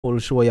Whole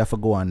show you have to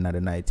go on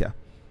the night, yeah.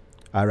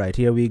 Alright,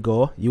 here we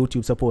go.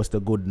 YouTube supposed to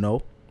good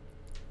now.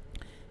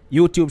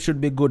 YouTube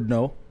should be good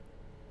now.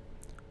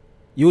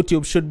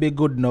 YouTube should be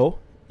good now.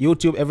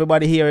 YouTube,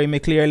 everybody hearing me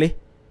clearly?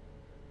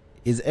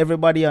 Is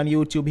everybody on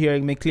YouTube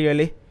hearing me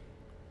clearly?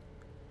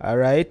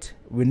 Alright.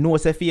 We know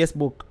say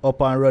Facebook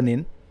up and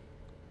running.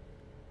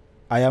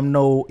 I am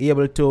now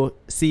able to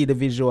see the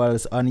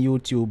visuals on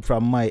YouTube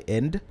from my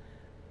end.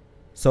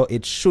 So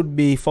it should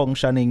be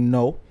functioning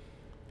now.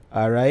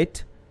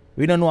 Alright.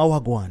 We don't know how I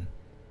go on.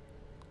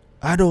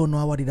 I don't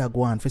know how did I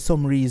go on. For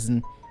some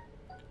reason,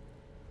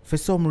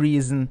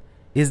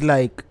 it's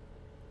like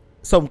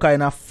some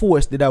kind of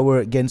force did I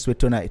work against me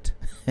tonight.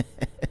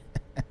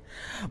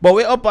 But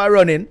we're up and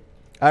running.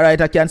 Alright,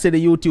 I can see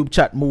the YouTube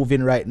chat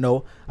moving right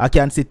now. I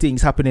can see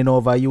things happening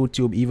over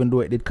YouTube, even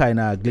though it did kind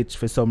of glitch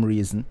for some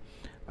reason.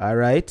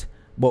 Alright,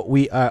 but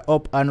we are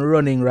up and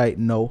running right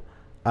now.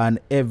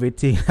 And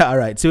everything.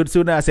 Alright, so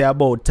soon I say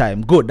about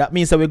time. Good, that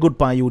means that we're good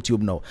on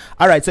YouTube now.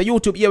 Alright, so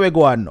YouTube, here we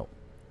go on now.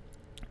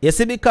 You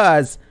see,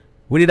 because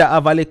we did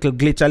have a little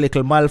glitch, a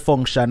little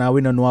malfunction, and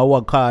we don't know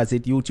what caused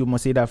it. YouTube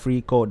must say that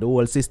freak out. The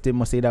whole system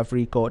must say that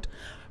freak out.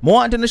 I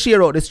want to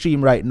share out the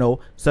stream right now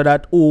so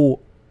that who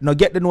now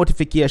get the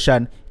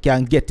notification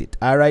can get it.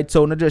 Alright,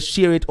 so now just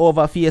share it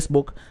over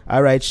Facebook.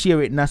 Alright,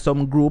 share it in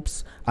some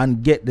groups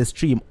and get the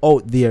stream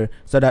out there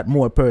so that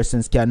more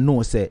persons can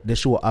know say the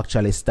show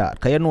actually start.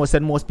 Because you know say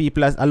most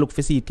people I look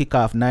for see it kick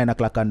off 9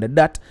 o'clock on the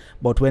dot,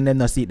 but when they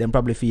not see it, them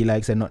probably feel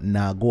like say nothing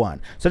nah go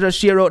on. So just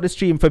share out the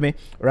stream for me,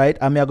 right?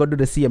 And I'm gonna do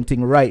the same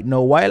thing right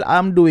now. While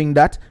I'm doing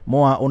that,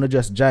 more wanna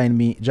just join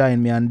me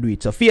and do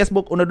it. So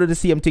Facebook wanna do the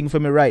same thing for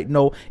me right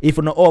now. If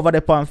you're not over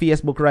there on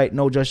Facebook right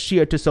now, just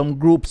share to some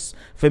groups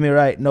for me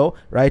right now,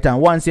 right?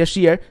 And once you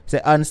share, say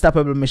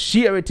unstoppable, me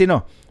share it, you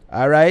know.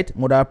 Alright,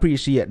 would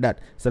appreciate that.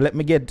 So let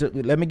me get to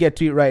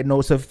it right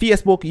now. So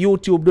Facebook,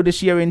 YouTube, do the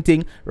sharing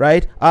thing,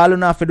 right? All you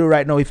have to do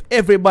right now, if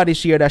everybody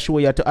share that show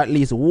you to at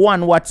least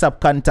one WhatsApp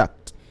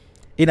contact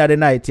in the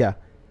night, yeah,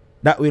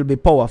 that will be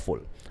powerful.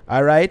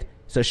 Alright,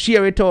 so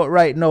share it out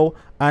right now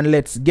and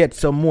let's get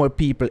some more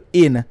people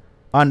in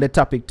on the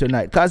topic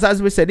tonight. Because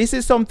as we said, this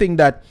is something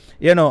that,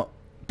 you know,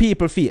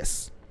 people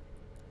face,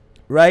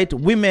 right?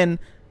 Women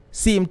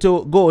seem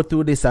to go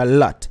through this a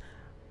lot.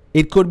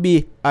 It could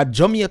be a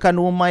Jamaican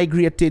who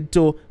migrated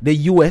to the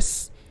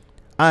US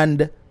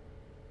and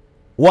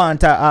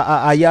want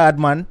a yard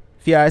man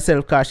for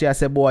herself because she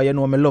say, boy, you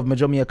know, me love my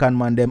Jamaican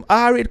man them.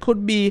 Or it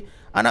could be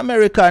an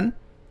American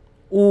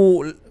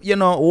who, you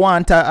know,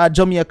 want a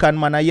Jamaican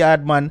man, a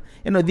yard man.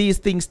 You know, these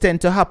things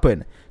tend to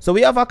happen. So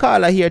we have a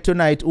caller here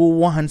tonight who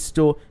wants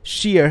to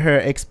share her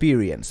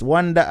experience.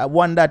 One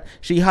that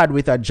she had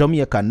with a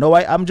Jamaican. Now,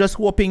 I'm just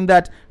hoping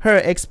that her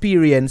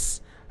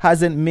experience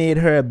hasn't made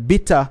her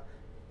bitter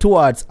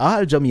towards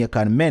all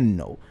Jamaican men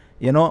now,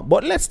 you know.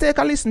 But let's take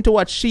a listen to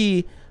what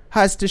she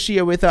has to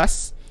share with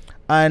us,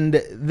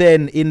 and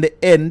then in the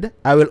end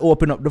I will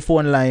open up the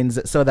phone lines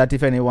so that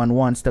if anyone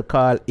wants to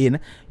call in,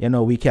 you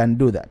know, we can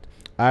do that.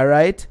 All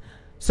right,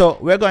 so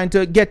we're going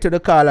to get to the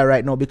caller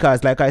right now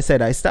because like I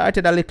said, I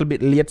started a little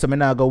bit late, so I'm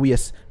not going to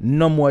waste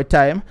no more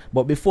time.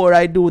 But before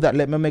I do that,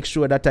 let me make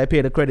sure that I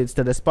pay the credits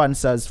to the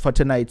sponsors for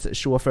tonight's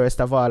show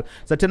first of all.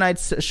 So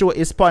tonight's show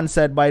is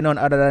sponsored by none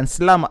other than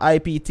Slam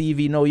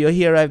IPTV. Now you're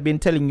here, I've been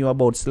telling you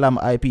about Slam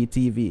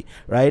IPTV,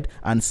 right?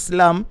 And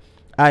Slam,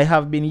 I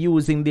have been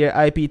using their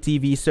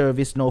IPTV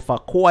service now for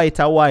quite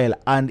a while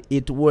and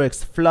it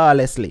works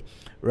flawlessly,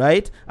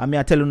 right? I'm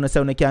here telling you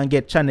so you can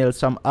get channels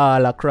from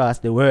all across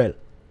the world.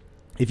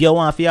 If you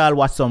want to all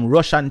watch some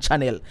Russian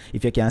channel,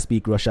 if you can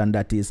speak Russian,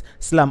 that is,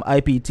 Slam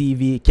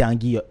IPTV can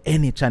give you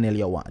any channel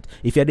you want.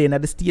 If you're there in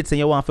the States and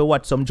you want to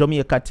watch some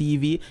Jamaica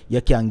TV,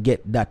 you can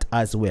get that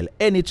as well.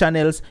 Any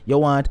channels you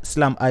want,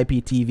 Slam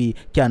IPTV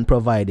can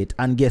provide it.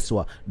 And guess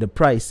what? The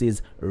price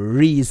is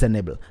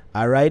reasonable.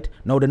 Alright,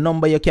 now the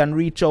number you can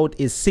reach out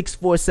is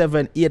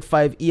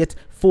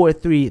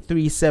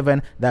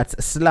 647-858-4337.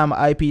 That's Slam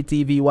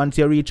IPTV. Once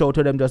you reach out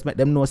to them, just make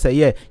them know, say,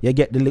 yeah, you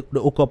get the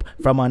hookup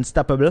from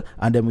Unstoppable,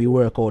 and then we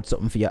work out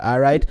something for you.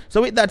 Alright,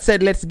 so with that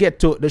said, let's get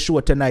to the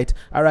show tonight.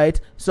 Alright,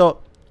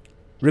 so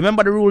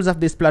remember the rules of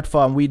this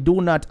platform. We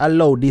do not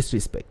allow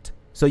disrespect.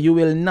 So you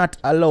will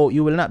not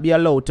be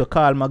allowed to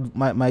call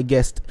my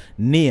guest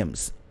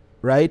names.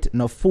 Right?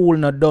 No fool,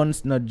 no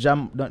dunce, no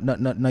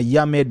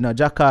yammed, no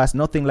jackass,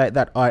 nothing like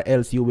that, or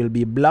else you will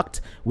be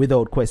blocked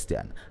without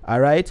question.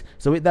 Alright?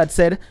 So with that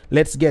said,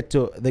 let's get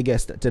to the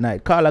guest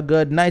tonight. Carla,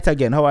 good night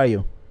again. How are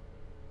you?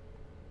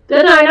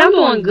 Good night, I'm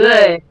doing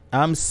good.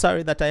 I'm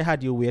sorry that I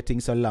had you waiting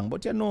so long,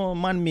 but you know,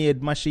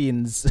 man-made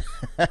machines,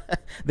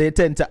 they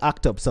tend to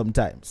act up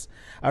sometimes.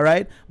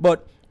 Alright?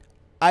 But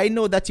I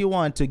know that you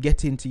want to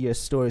get into your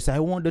story, so I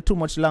won't do too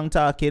much long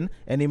talking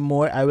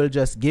anymore. I will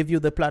just give you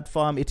the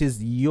platform. It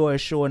is your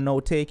show now.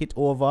 Take it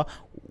over.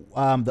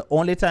 The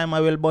only time I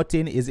will butt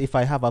in is if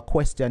I have a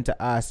question to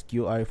ask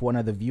you, or if one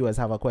of the viewers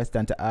have a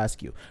question to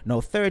ask you.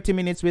 Now, 30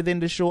 minutes within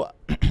the show,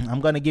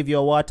 I'm going to give you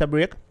a water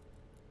break,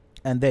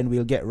 and then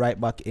we'll get right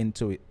back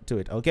into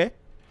it. Okay?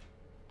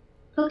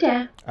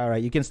 Okay. All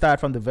right, you can start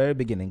from the very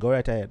beginning. Go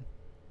right ahead.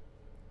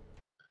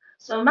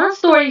 So my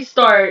story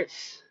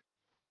starts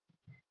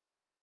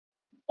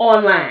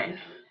online.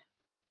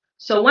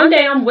 So one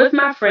day I'm with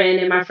my friend,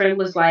 and my friend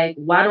was like,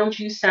 "Why don't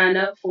you sign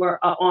up for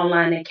an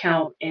online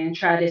account and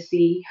try to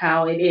see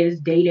how it is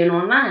dating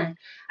online?"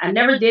 I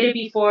never did it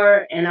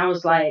before, and I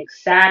was like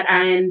side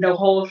eyeing the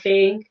whole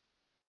thing.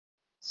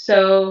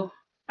 So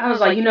I was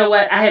like, you know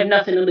what? I have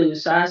nothing to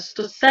lose. So I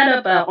set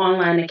up an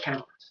online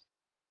account.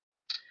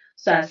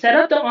 So I set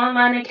up the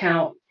online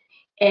account,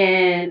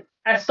 and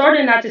I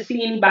started not to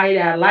see anybody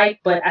that I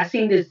liked, but I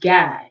seen this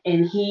guy,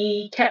 and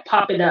he kept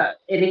popping up,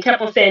 and it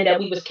kept on saying that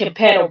we was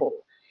compatible.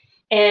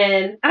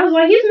 And I was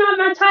like, he's not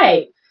my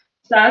type.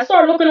 So I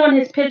started looking on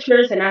his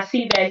pictures, and I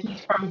see that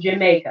he's from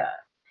Jamaica.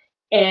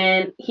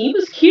 And he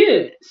was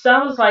cute. So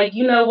I was like,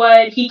 you know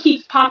what? He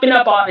keeps popping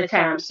up all the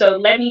time. So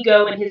let me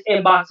go in his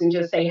inbox and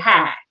just say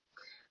hi.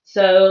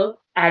 So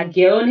I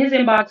go in his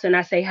inbox and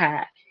I say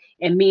hi.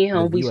 And me and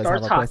The him, we viewers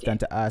start have a question talking.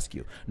 to ask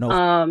you.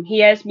 No,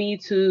 He asked me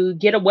to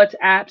get a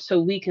WhatsApp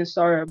so we can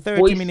start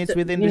 30 minutes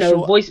within the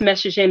show. voice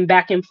messaging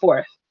back and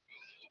forth.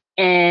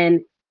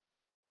 And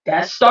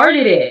that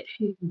started it.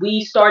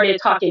 We started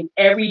talking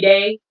every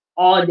day,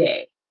 all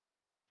day.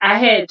 I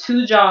had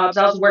two jobs.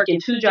 I was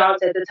working two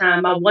jobs at the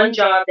time. My one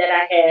job that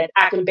I had,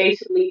 I can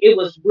basically, it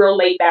was real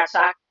laid back, so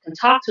I can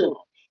talk to him.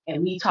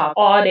 And we talk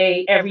all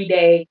day, every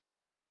day.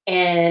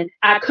 And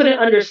I couldn't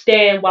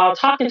understand while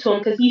talking to him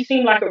because he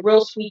seemed like a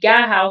real sweet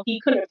guy how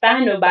he couldn't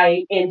find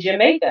nobody in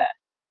Jamaica.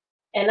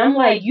 And I'm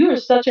like, you are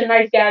such a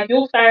nice guy.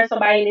 You'll find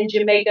somebody in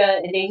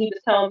Jamaica. And then he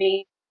was telling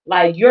me,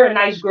 like, you're a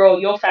nice girl.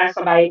 You'll find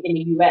somebody in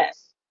the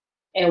US.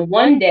 And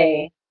one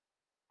day,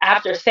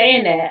 after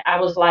saying that, I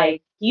was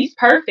like, he's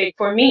perfect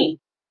for me.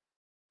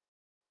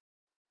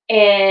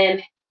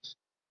 And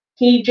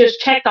he just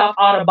checked off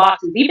all the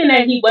boxes. Even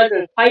though he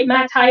wasn't quite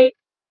my type,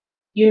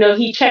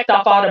 he checked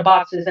off all the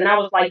boxes. And I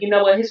was like, you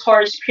know what? His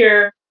heart is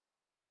pure.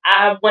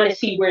 I want to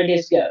see where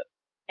this goes.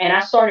 And I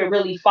started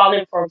really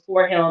falling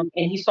for him,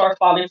 and he started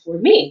falling for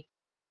me.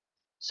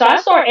 So I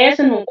started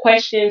asking him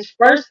questions.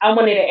 First, I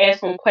wanted to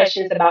ask him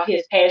questions about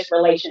his past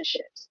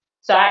relationships.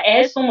 So I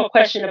asked him a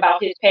question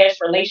about his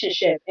past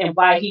relationship and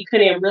why he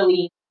couldn't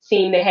really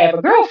seem to have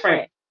a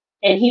girlfriend.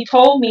 And he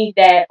told me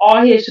that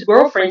all his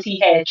girlfriends he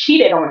had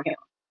cheated on him.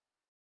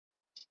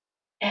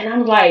 And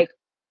I'm like,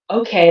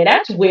 okay,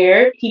 that's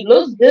weird. He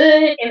looks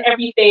good and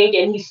everything,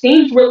 and he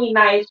seems really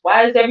nice.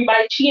 Why is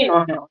everybody cheating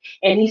on him?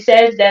 And he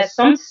says that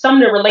some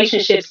of the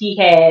relationships he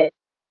had,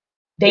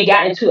 they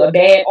got into a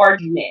bad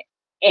argument,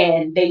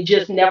 and they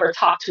just never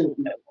talked to him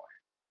no more.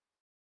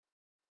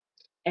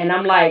 And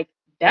I'm like,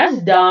 that's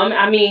dumb.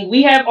 I mean,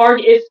 we have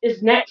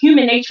it's not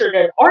human nature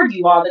to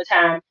argue all the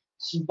time.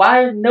 So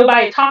why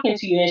nobody talking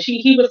to you? And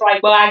he was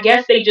like, well, I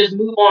guess they just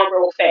move on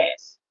real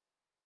fast.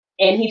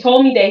 And he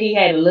told me that he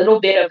had a little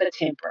bit of a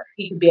temper.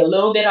 He could be a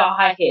little bit on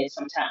high head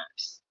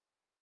sometimes.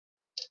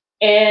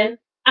 And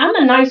I'm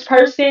a nice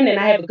person and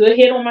I have a good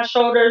head on my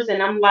shoulders.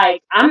 And I'm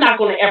like, I'm not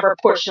going to ever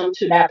push him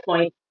to that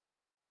point.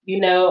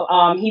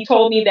 He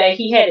told me that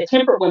he had a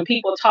temper when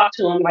people talk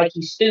to him like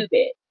he's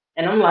stupid.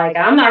 And I'm like,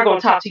 I'm not going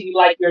to talk to you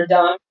like you're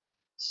dumb.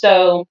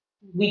 So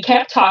we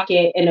kept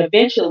talking. And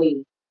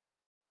eventually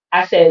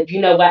I said, you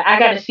know what? I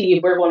got to see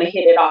if we're going to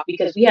hit it off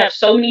because we have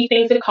so many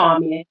things in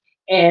common.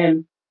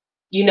 And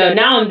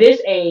now in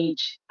this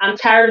age, I'm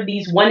tired of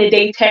these one a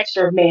day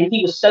texter, man.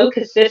 He was so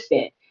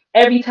consistent.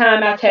 Every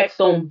time I text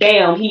him,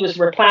 bam, he was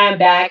replying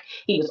back.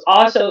 He was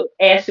also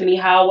asking me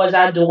how was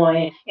I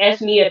doing,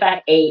 asking me if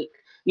I ate.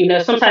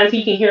 Sometimes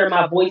he can hear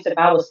my voice if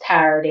I was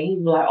tired, and he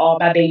was like, "Oh,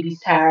 my baby's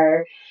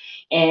tired."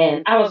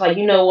 And I was like,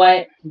 you know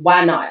what?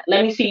 Why not?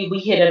 Let me see if we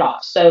hit it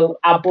off. So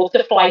I booked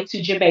a flight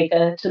to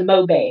Jamaica to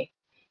Mobe,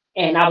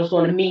 and I was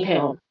going to meet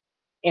him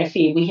and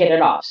see if we hit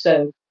it off.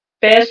 So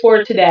fast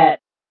forward to that,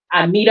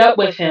 I meet up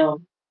with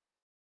him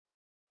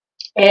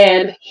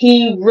and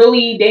he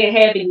really didn't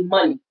have any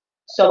money.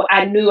 So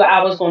I knew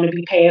I was going to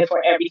be paying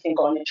for everything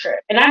on the trip.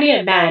 And I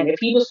didn't mind. If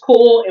he was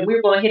cool and we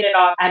were going to hit it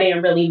off, I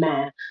didn't really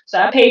mind. So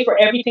I paid for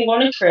everything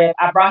on the trip.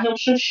 I brought him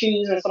some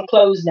shoes and some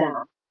clothes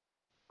down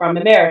from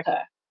America.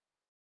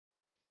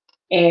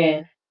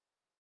 And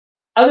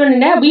other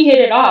than that, we hit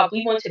it off.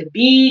 We went to the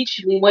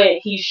beach.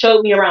 He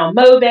showed me around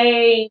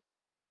Mobe.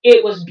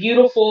 It was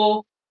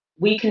beautiful.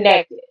 We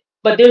connected.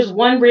 But there's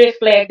one red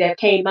flag that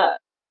came up.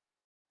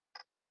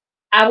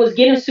 I was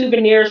getting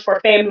souvenirs for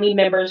family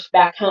members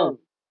back home.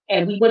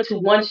 And we went to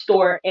one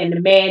store and the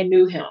man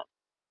knew him.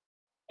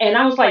 And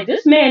I was like,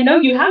 this man know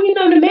you. How you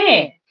know the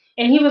man?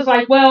 And he was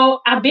like,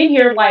 well, I've been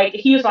here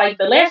he was like,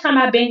 the last time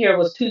I've been here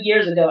was 2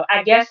 years ago.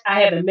 I guess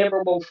I have a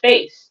memorable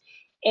face.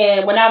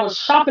 And when I was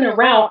shopping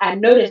around, I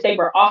noticed they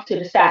were off to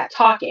the side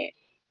talking.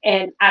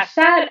 And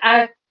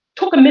I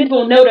took a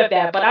mental note of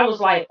that, but I was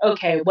like,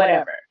 okay,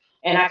 whatever.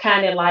 And I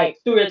kind of like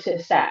threw it to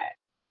the side.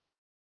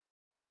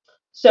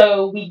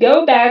 So we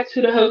go back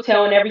to the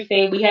hotel and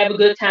everything. We have a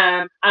good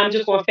time. I'm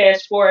just going to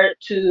fast forward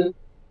to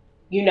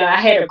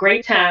I had a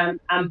great time.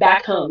 I'm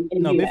back home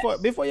in the No, US.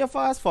 before you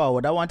fast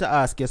forward, I want to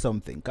ask you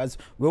something because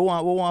we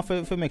want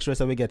to make sure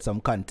so we get some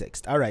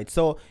context. All right,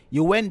 so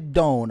you went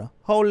down.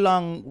 How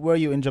long were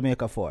you in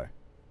Jamaica for?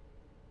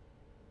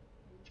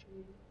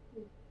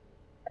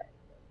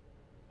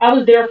 I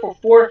was there for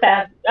 4 or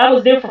 5. I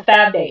was there for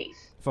 5 days.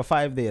 For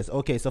 5 days.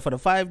 Okay, so for the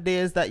 5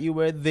 days that you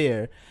were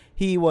there,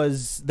 he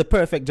was the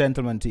perfect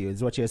gentleman to you,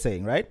 is what you're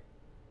saying, right?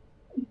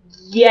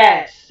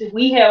 Yes,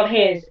 we held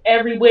hands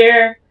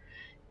everywhere.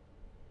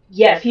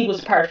 Yes, he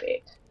was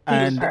perfect. He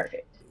was And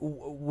perfect.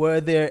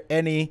 were there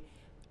any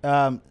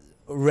um,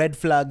 red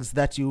flags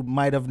that you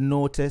might have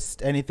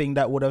noticed? Anything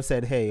that would have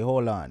said, "Hey,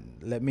 hold on,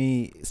 let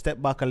me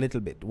step back a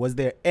little bit." Was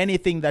there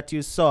anything that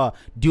you saw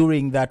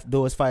during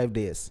those 5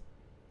 days,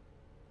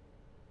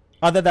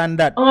 other than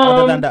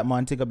Um, that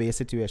Montego Bay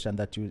situation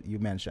that you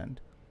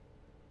mentioned?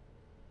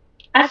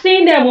 I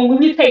seen that when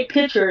we take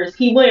pictures,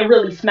 he wouldn't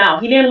really smile.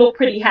 He didn't look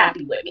pretty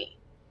happy with me.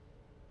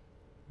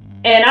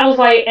 Mm, And I was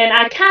like, and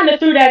I kind of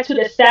threw that to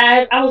the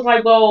side. I was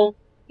like, well,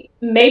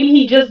 maybe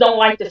he just don't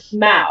like to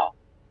smile.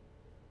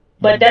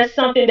 But mm-hmm, that's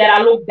something that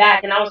I look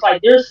back and I was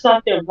like, there's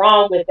something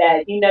wrong with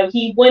that.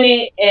 He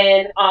wouldn't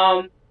and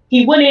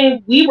he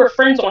wouldn't. We were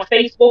friends on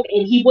Facebook,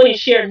 and he wouldn't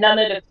share none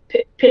of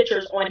the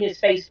pictures on his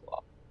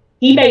Facebook.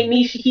 He mm-hmm, made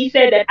me. He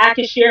said that I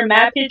could share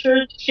my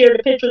pictures, share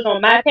the pictures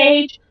on my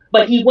page,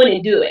 but he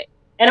wouldn't do it.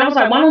 And I was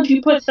like, why don't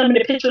you put some of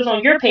the pictures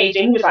on your page?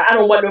 And he was like, I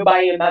don't want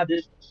nobody in my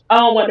business. I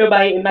don't want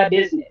nobody in my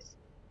business.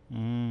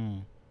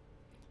 mm.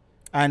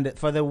 And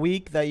for the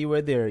week that you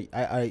were there,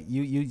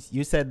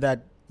 you said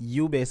that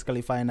you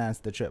basically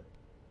financed the trip.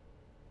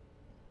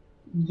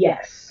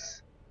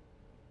 Yes.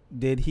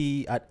 Did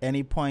he at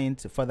any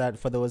point for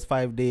those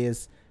 5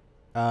 days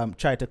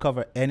try to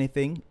cover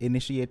anything,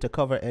 initiate to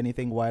cover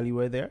anything while you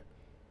were there?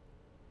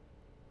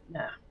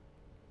 No.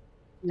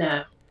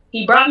 No.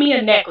 He brought me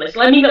a necklace.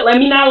 Let me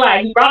not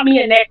lie. He brought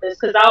me a necklace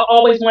because I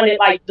always wanted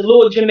like the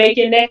little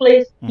Jamaican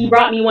necklace. He Mm-hmm.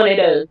 brought me one of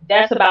those.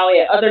 That's about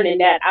it. Other than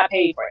that, I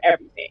paid for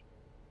everything.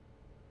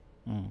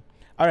 Mm.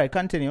 All right,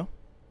 continue.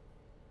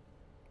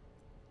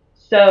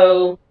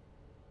 So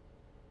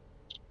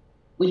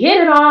we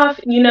hit it off.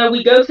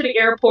 We go to the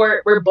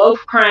airport. We're both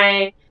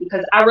crying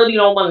because I really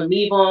don't want to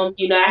leave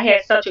him. I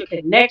had such a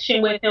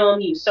connection with him.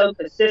 He was so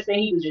consistent.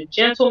 He was a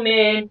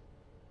gentleman.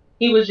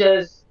 He was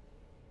just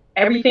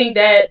everything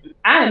that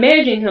I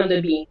imagined him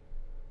to be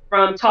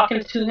from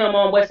talking to him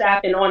on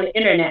WhatsApp and on the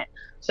internet.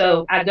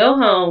 So I go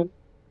home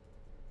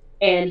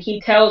and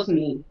he tells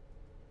me,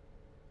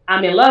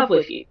 I'm in love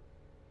with you.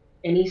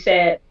 And he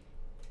said,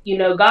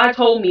 God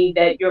told me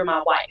that you're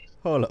my wife.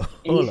 Hold up,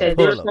 And he hold up, said, hold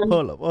there's up, some,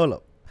 hold up, hold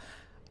up.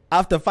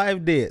 After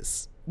 5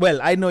 days, well,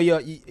 I know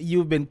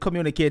you've been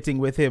communicating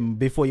with him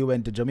before you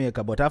went to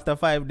Jamaica, but after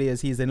 5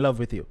 days, he's in love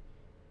with you.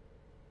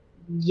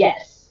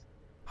 yes.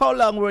 How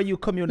long were you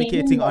He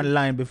communicating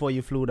online before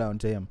you flew down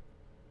to him?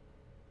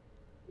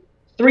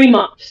 3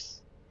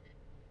 months.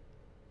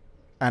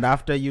 And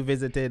after you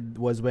visited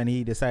was when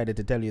he decided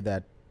to tell you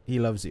that he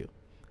loves you.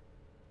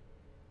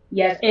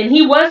 Yes. And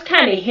he was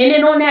kind of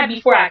hinting on that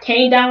before I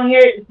came down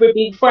here.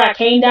 Before I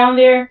came down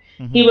there,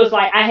 Mm-hmm. he was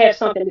like, I have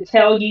something to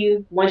tell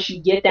you once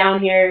you get down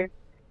here.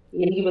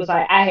 And he was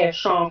like, I have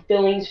strong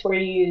feelings for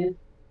you.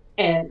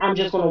 And I'm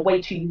just going to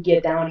wait till you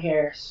get down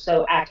here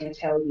so I can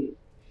tell you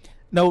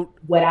Now,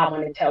 what I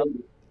want to tell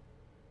you.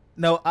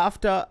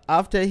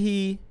 after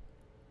he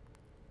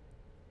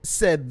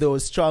said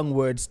those strong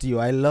words to you,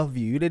 "I love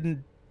you," you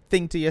didn't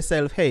think to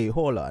yourself, "Hey,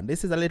 hold on,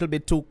 this is a little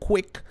bit too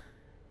quick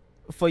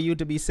for you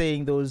to be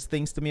saying those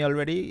things to me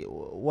already."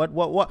 What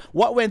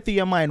went through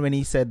your mind when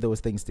he said those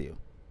things to you?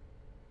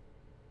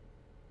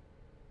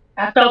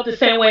 I felt the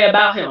same way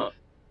about him.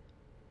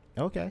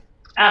 Okay,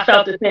 I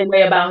felt the same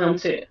way about him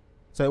too.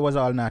 so it was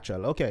all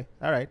natural. Okay,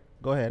 all right,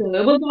 go ahead. So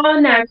it was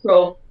all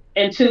natural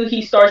until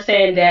he started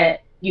saying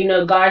that,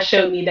 God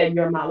showed me that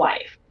you're my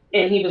wife.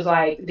 And he was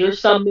like,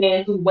 there's some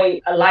men who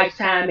wait a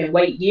lifetime and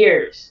wait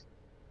years.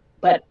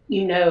 But,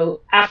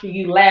 after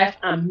you left,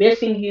 I'm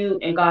missing you.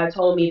 And God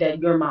told me that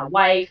you're my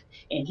wife.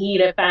 And he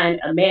to find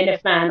a man to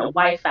find a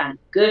wife, find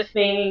a good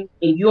thing.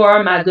 And you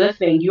are my good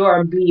thing. You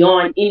are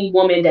beyond any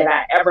woman that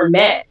I ever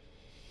met.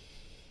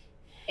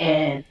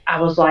 And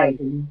I was like,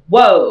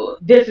 whoa,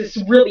 this is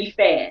really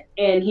fast.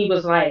 And he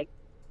was like,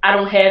 I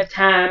don't have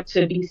time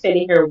to be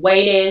sitting here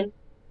waiting.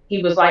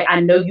 He was like,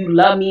 I know you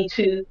love me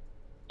too.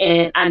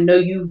 And I know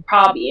you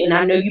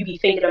be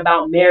thinking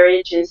about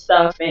marriage and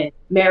stuff and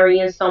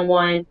marrying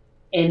someone.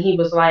 And he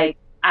was like,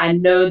 I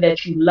know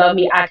that you love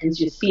me. I can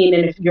just see it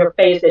in your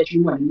face that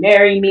you want to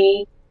marry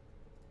me.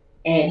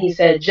 And he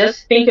said,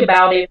 just think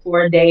about it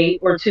for a day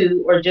or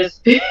two, or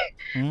just think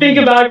Mm.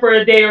 about it for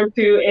a day or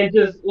two and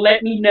just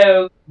let me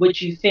know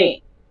what you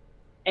think.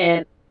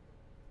 And,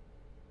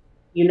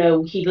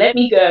 he let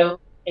me go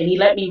and he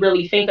let me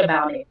really think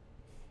about it.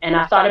 And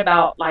I thought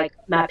about like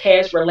my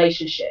past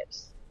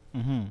relationships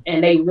Mm-hmm.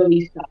 and they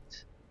really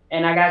sucked.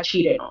 And I got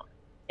cheated on.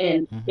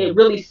 And Mm-hmm. it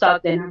really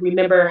sucked. And I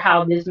remember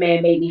how this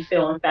man made me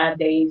feel in 5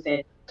 days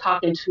and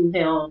talking to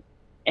him.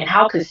 and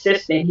how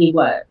consistent he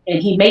was.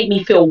 And he made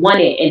me feel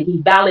wanted, and he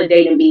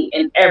validated me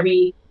in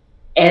every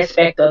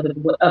aspect of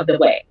the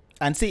way.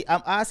 And see,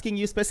 I'm asking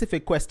you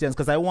specific questions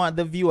because I want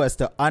the viewers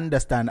to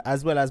understand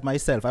as well as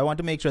myself. I want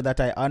to make sure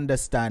that I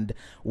understand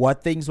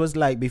what things was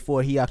like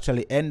before he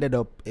actually ended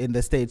up in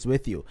the States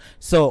with you.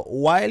 So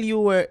while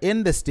you were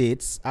in the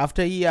States,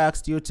 after he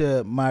asked you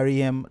to marry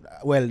him,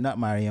 well, not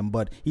marry him,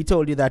 but he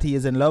told you that he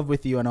is in love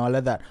with you and all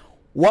of that.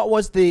 What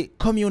was the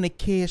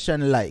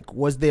communication like?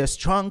 Was there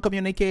strong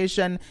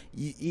communication?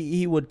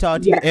 He would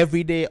talk to you Yes.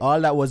 every day. All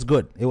that was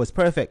good. It was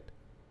perfect.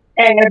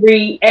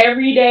 Every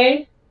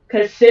day,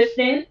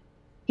 consistent.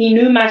 He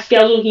knew my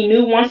schedule. He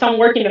knew once I'm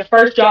working the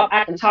first job,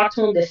 I can talk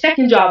to him. The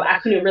second job, I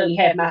couldn't really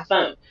have my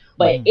phone,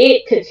 but Mm-hmm.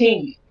 it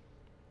continued.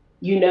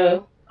 You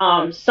know,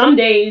 some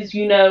days,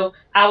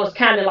 I was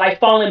kind of like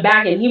falling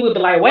back, and he would be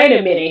like, "Wait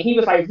a minute." He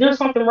was like, "Is there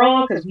something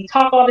wrong? Because we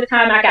talk all the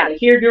time. I gotta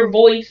hear your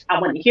voice.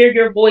 I want to hear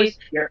your voice.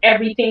 You're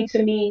everything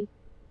to me."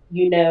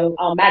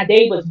 My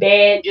day was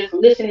bad. Just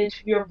listening to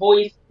your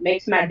voice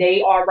makes my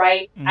day all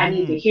right. I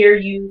need to Mm-hmm. hear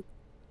you.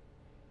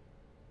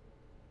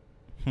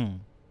 Hmm.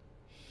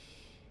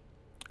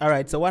 All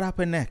right. So what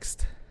happened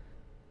next?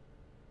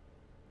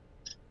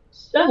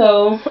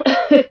 So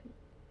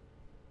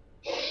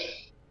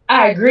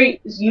I agree.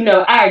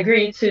 I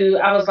agreed to.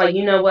 I was like,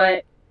 you know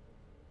what?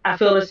 I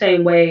feel the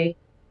same way.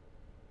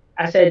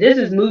 I said, this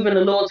is moving a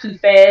little too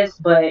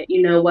fast, but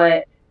you know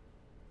what?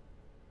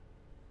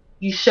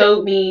 You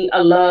showed me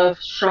a love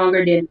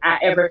stronger than I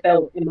ever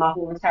felt in my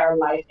whole entire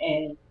life.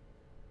 And,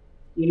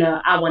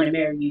 I want to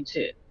marry you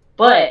too.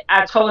 But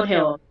I told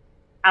him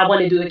I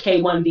want to do the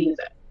K1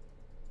 visa.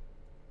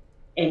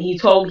 And he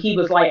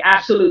was like,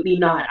 absolutely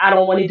not. I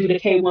don't want to do the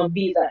K1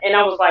 visa. And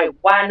I was like,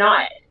 why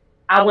not?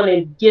 I want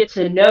to get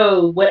to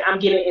know what I'm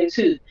getting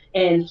into.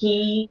 And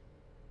he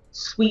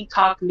sweet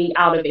talked me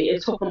out of it.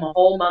 It took him a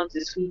whole month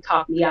to sweet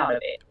talk me out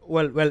of it.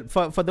 Well,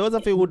 for those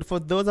of you for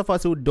those of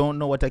us who don't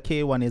know what a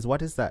K1 is,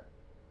 what is that?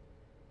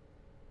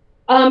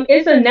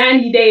 It's a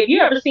 90-day. If you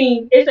ever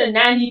seen, it's a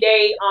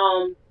 90-day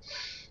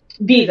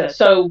visa.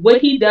 So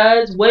what it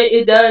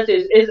does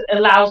is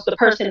allows the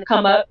person to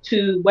come up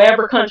to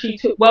wherever country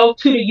to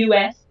the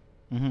U.S.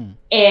 Mm-hmm.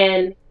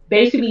 and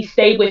basically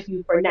stay with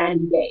you for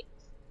 90 days.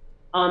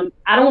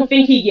 I don't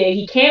think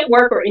he can't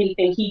work or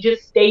anything. He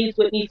just stays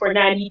with me for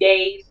 90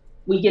 days.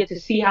 We get to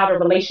see how the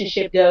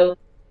relationship goes,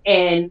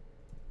 and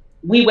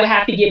we would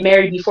have to get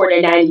married before the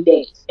 90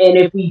 days. And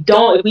if we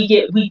don't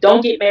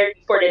get married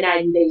before the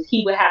 90 days,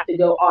 he would have to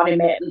go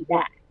automatically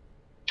die.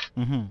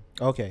 Mm-hmm.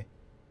 Okay.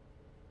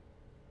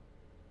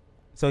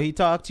 So he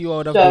talked you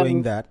out of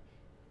doing So that.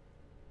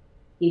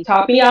 he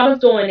talked me out of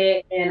doing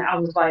it, and I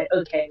was like,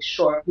 okay,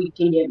 sure, we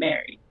can get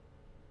married.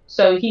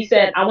 So he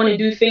said, I want to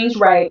do things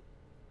right.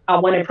 I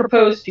want to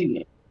propose to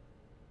you.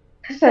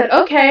 I said,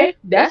 okay,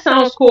 that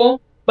sounds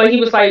cool. But he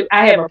was like,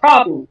 I have a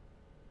problem.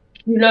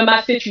 You know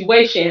my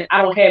situation.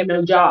 I don't have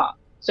no job.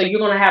 So you're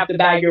going to have to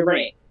buy your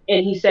rent.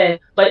 And he said,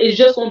 but it's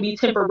just going to be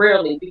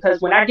temporarily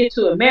because when I get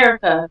to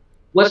America,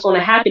 what's going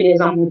to happen is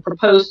I'm going to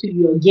propose to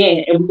you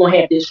again and we're going to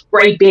have this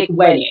great big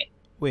wedding.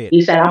 Wait,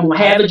 He said, I'm going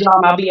to I have a job.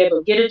 I'll be able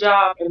to get a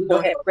job and we're going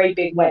don't to have a great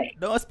big wedding.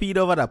 don't speed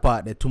over that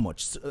part there too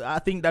much. I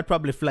think that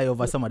probably fly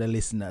over some of the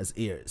listeners'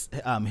 ears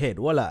head.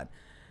 Hold on.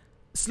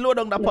 Slow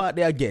down that part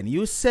there again.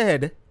 You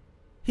said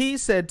he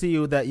said to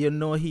you that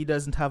he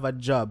doesn't have a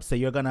job, so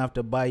you're gonna have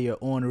to buy your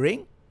own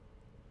ring.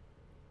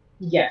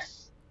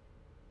 Yes.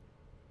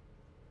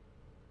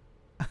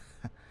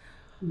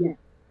 Yes.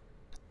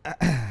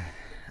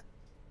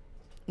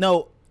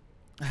 No,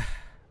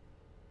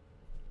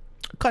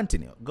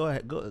 continue. Go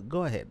ahead.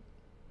 Go ahead.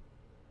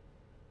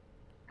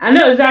 I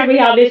know exactly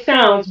how this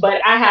sounds,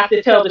 but I have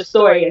to tell the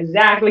story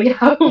exactly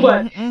how it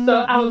was. Mm-hmm, So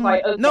mm-hmm, I was mm-hmm.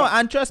 like, No, okay.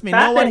 and trust me, So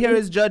no I one said, here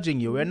is judging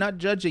you. We're not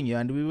judging you,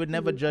 and we would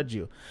never judge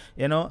you.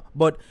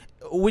 But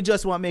we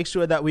just want to make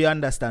sure that we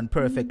understand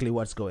perfectly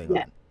what's going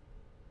yeah. on.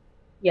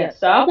 Yeah,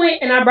 so I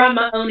went and I brought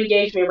my own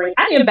engagement ring.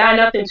 I didn't buy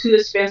nothing too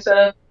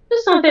expensive,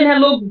 just something that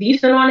looked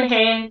decent on the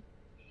hand.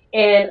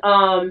 And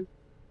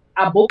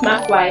I booked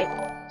my flight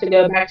to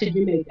go back to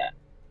Jamaica.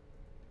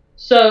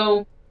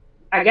 So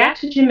I got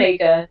to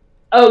Jamaica.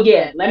 Oh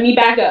yeah, let me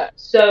back up.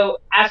 So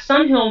I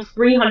sent him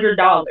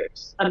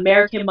 $300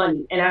 American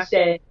money, and I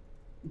said,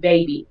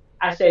 "Baby,"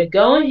 I said,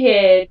 "go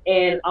ahead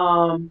and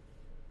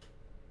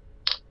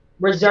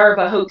reserve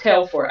a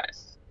hotel for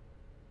us."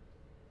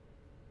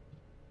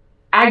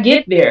 I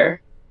get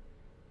there,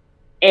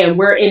 and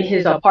we're in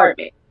his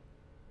apartment,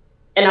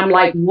 and I'm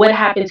like, "What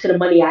happened to the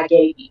money I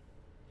gave you?"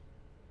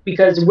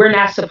 Because we're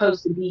not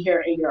supposed to be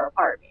here in your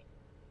apartment.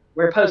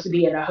 We're supposed to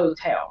be in a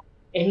hotel.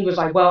 And he was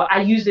like, well,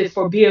 I used it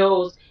for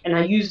bills and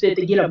I used it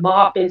to get a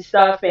mop and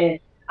stuff. And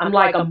I'm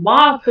like, a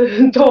mop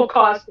don't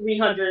cost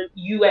 300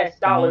 US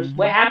dollars.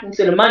 What Mm-hmm. happened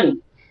to the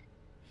money?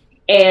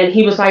 And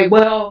he was like,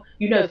 well,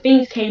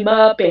 things came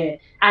up and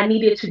I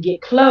needed to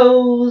get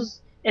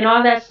clothes and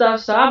all that stuff.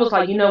 So I was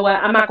like, you know what?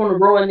 I'm not going to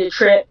ruin the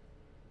trip,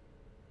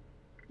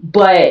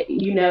 but,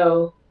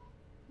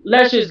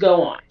 let's just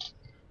go on.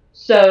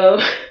 So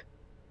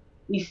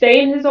we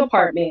stay in his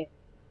apartment.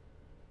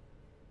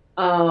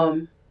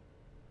 Um,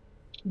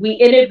 we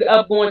ended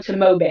up going to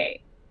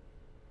Mobay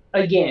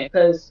again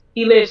because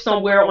he lives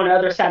somewhere on the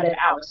other side of the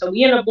hour. So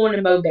we ended up going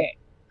to Mobay.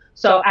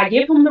 So I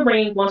give him the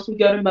ring once we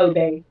go to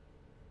Mobay,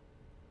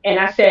 and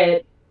I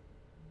said,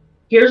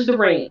 "Here's the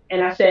ring."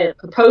 And I said,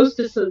 propose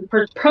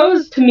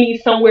to me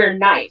somewhere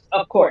nice,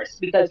 of course,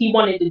 because he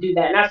wanted to do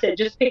that. And I said,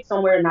 just pick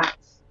somewhere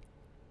nice.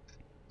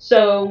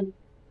 So,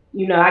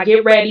 I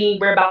get ready.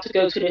 We're about to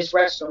go to this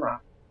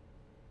restaurant.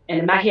 And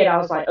in my head, I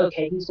was like,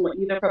 okay, he's going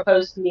to either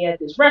propose to me at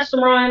this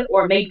restaurant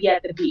or maybe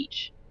at the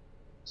beach.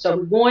 So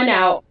we're going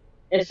out,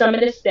 and some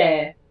of the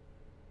staff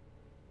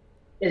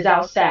is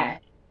outside.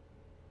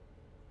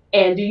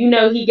 And do you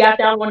know he got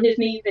down on his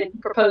knees and he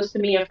proposed to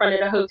me in front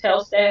of the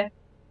hotel staff?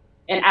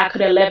 And I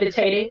could have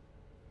levitated.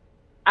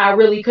 I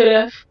really could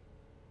have.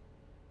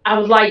 I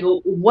was like,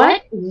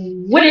 what?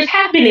 What is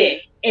happening?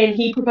 And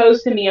he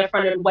proposed to me in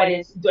front of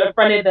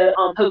the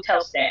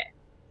hotel staff.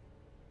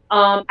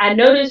 I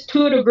noticed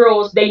two of the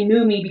girls, they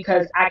knew me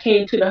because I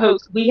came to the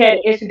host. We had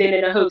an incident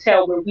in a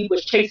hotel where we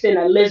was chasing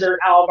a lizard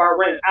out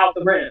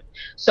the room.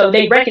 So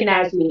they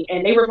recognized me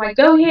and they were like,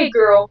 go ahead,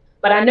 girl.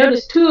 But I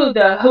noticed two of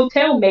the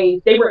hotel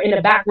maids, they were in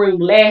the back room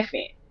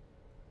laughing.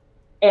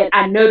 And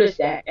I noticed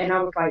that and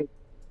I was like,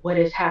 what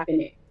is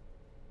happening?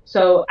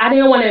 So I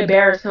didn't want to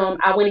embarrass him.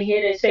 I went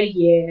ahead and said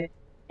yeah.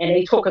 And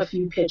they took a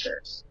few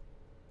pictures.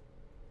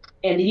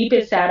 And deep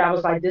inside, I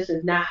was like, this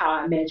is not how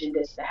I imagined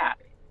this to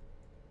happen.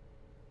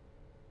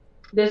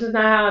 This is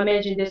not how I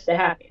imagined this to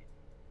happen.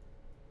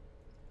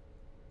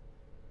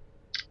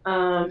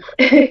 Um,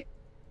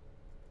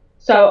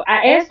 so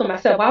I asked him, I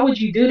said, why would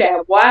you do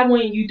that? Why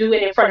wouldn't you do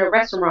it in front of a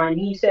restaurant? And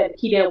he said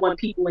he didn't want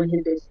people in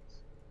his business.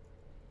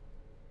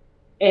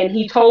 And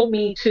he told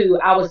me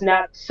I was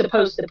not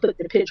supposed to put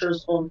the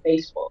pictures on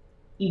Facebook.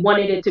 He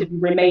wanted it to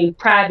remain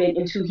private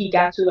until he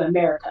got to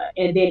America,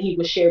 and then he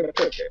would share the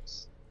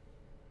pictures.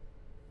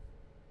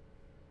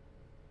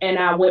 And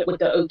I went with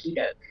the okie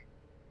doke.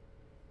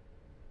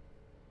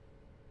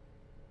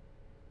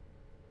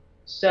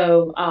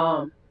 So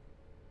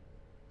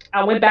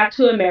I went back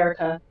to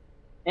America.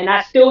 And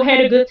I still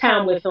had a good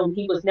time with him.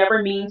 He was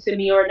never mean to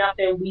me or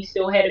nothing. We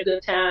still had a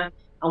good time.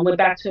 I went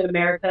back to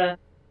America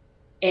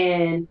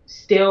and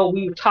still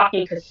we were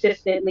talking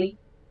consistently.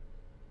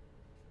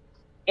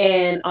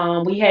 And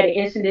we had an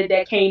incident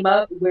that came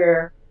up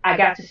where I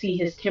got to see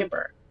his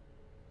temper.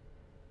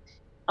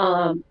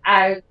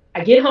 I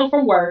get home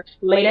from work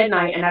late at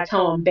night and I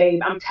tell him, babe,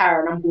 I'm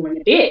tired. I'm going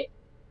to bed.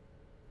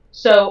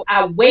 So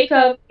I wake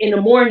up in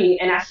the morning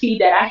and I see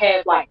that I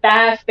have like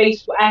I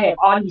have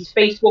all these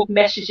Facebook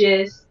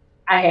messages.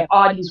 I have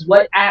all these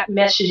WhatsApp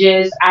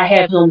messages. I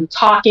have him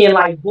talking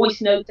like voice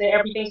notes and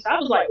everything. So I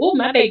was like, oh,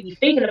 my baby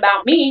thinking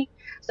about me.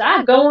 So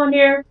I go on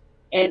there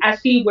and I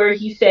see where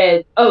he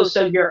said, oh,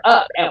 so you're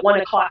up at 1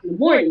 o'clock in the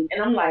morning.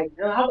 And I'm like,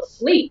 no, I was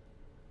asleep.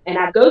 And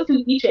I go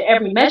through each and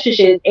every message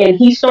and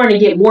he's starting to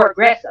get more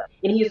aggressive.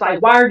 And he's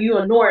like, why are you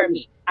ignoring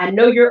me? I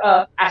know you're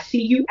up. I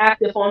see you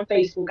active on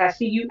Facebook. I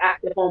see you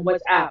active on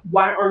WhatsApp.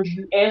 Why aren't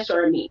you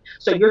answering me?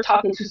 So you're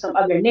talking to some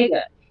other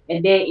nigga.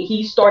 And then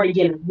he started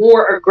getting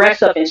more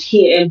aggressive and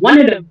shit. And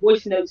one of the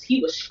voice notes, he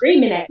was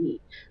screaming at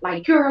me,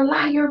 like, you're a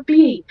liar,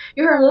 B.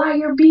 You're a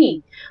liar,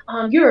 B.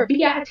 You're a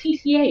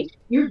bitch.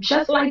 You're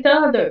just like the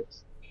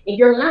others. And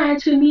you're lying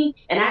to me.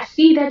 And I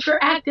see that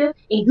you're active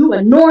and you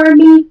ignore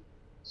me.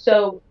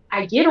 So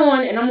I get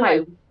on and I'm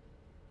like,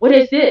 what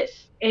is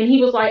this? And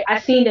he was like, I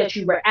seen that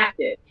you were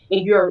active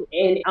and you're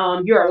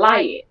a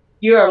liar.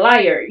 You're a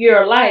liar.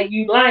 You're a liar.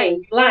 You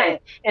lying. You lying.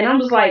 And I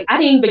was like, I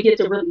didn't even get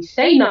to really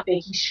say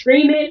nothing. He's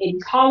screaming and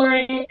he's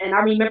hollering. And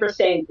I remember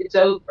saying, it's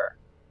over.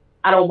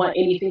 I don't want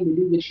anything to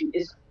do with you.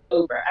 It's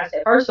over. I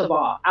said, first of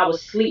all, I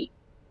was asleep.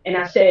 And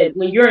I said,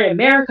 when you're in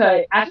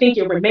America, I think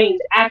it remains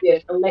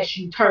active unless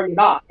you turn it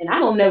off. And I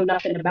don't know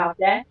nothing about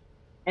that.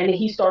 And then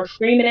he started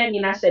screaming at me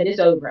and I said, it's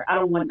over. I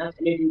don't want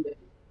nothing to do with it.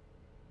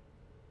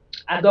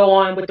 I go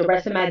on with the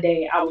rest of my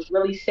day. I was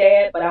really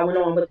sad, but I went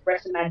on with the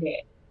rest of my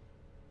day.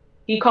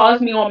 He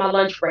calls me on my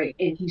lunch break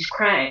and he's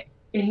crying.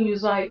 And he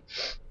was like,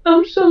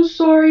 I'm so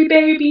sorry,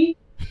 baby.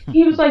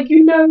 He was like,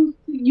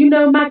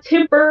 my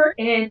temper.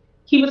 And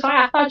he was like,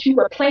 I thought you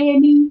were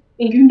playing me.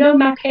 And you know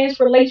my past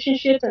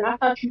relationships and I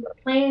thought you were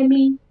playing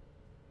me.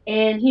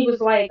 And he was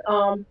like,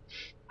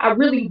 I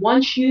really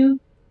want you.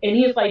 And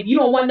he was like, you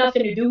don't want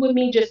nothing to do with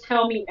me, just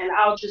tell me and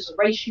I'll just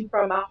erase you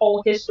from my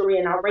whole history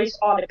and I'll erase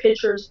all the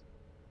pictures.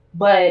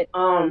 But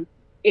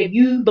if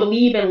you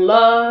believe in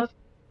love,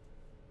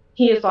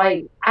 he is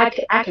like, I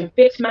can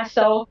fix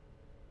myself.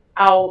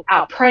 I'll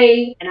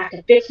pray and I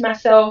can fix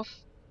myself.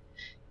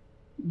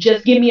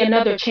 Just give me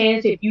another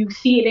chance if you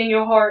see it in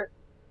your heart.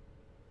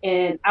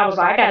 And I was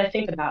like, I gotta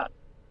think about it.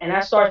 And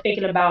I started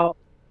thinking about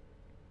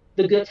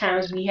the good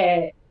times we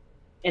had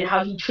and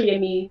how he treated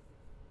me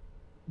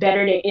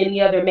better than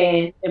any other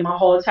man in my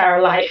whole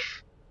entire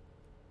life.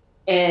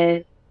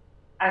 And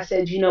I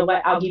said, you know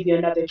what, I'll give you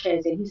another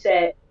chance. And he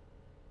said,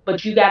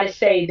 but you got to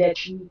say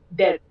that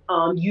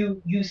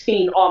you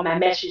seen all my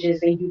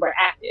messages and you were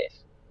active.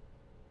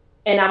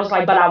 And I was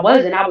like, but I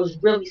wasn't. I was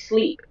really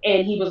asleep.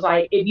 And he was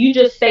like, if you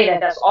just say that,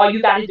 that's all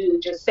you got to do.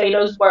 Just say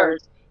those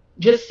words.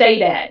 Just say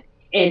that.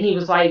 And he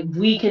was like,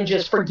 we can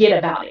just forget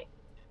about it.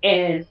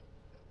 And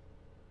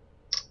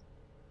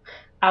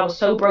I was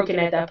so broken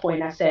at that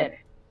point. I said,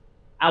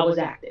 I was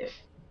active.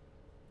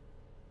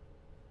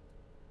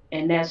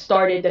 And that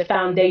started the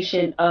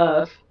foundation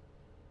of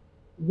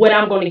what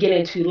I'm going to get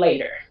into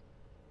later.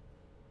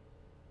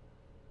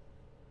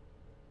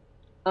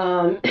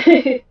 Um,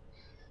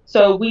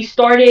 so we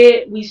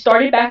started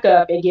back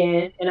up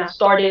again, and I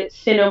started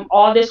sending him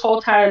all this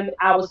whole time.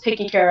 I was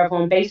taking care of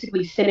him,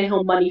 basically sending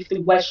him money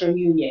through Western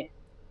Union,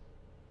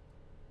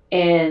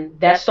 and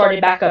that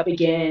started back up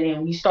again,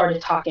 and we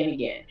started talking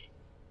again.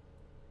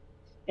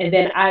 And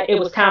then it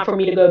was time for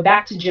me to go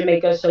back to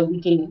Jamaica so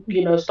we can,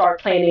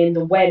 start planning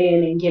the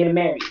wedding and getting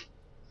married.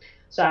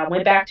 So I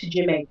went back to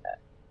Jamaica,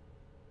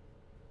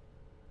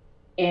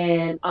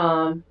 and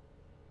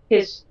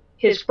his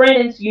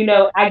friends,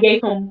 I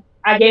gave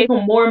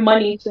him more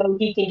money so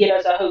he can get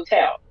us a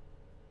hotel.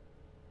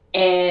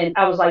 And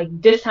I was like,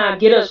 this time,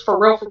 get us for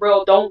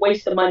real. Don't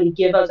waste the money.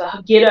 Get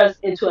us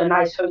into a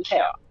nice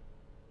hotel.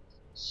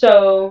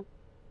 So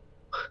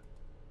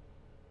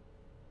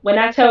when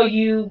I tell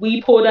you,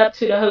 we pulled up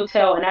to the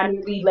hotel and I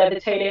nearly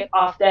levitated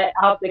off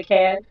the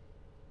cab.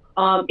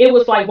 It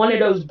was like one of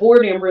those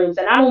boarding rooms,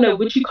 and I don't know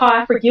what you call.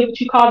 I forget what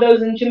you call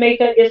those in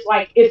Jamaica. It's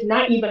like it's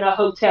not even a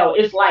hotel.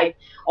 It's like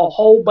a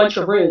whole bunch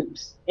of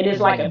rooms, and it's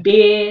like a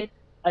Mm-hmm. bed,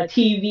 a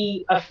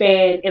TV, a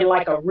fan, and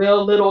like a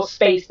real little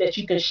space that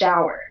you can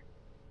shower.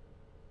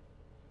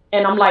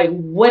 And I'm like,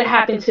 what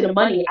happened to the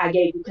money I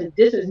gave you? Because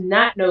this is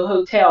not no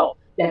hotel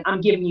that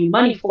I'm giving you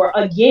money for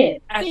again.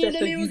 I Feel said, the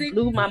so you music.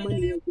 blew my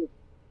money again.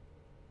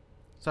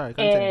 Sorry,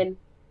 continue. And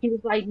he was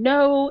like,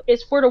 no,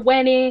 it's for the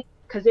wedding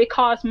because it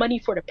costs money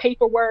for the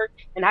paperwork,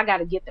 and I got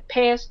to get the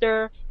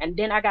pastor, and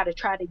then I got to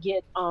try to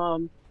get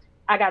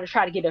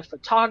a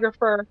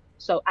photographer.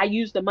 So I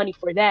used the money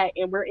for that,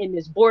 and we're in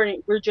this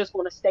boarding. We're just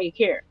going to stay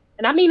here.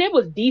 And I mean, it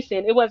was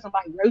decent. It wasn't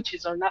like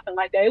roaches or nothing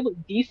like that. It was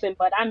decent,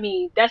 but I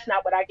mean, that's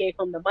not what I gave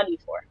him the money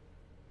for.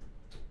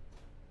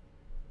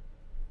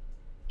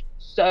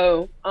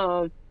 So,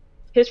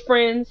 his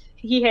friends,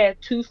 he had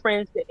two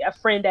friends, a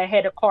friend that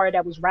had a car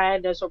that was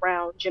riding us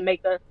around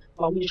Jamaica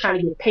while we were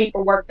trying to get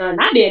paperwork done.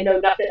 I didn't know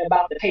nothing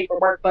about the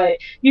paperwork, but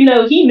he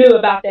knew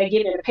about that,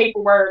 getting the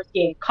paperwork,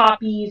 getting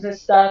copies and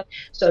stuff.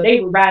 So they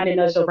were riding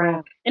us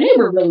around, and they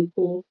were really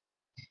cool.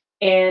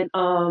 And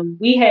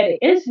we had an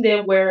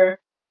incident where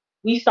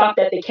we stopped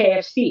at the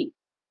KFC.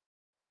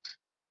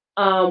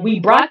 We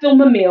brought them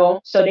a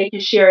meal so they can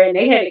share it, and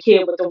they had a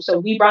kid with them, so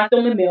we brought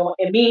them a meal,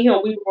 and me and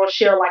him, we were going to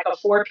share like a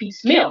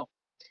four-piece meal.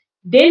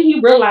 Then he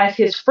realized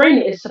his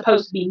friend is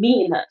supposed to be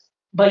meeting us,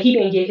 but he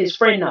didn't get his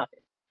friend nothing.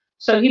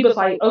 So he was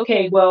like,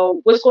 okay, well,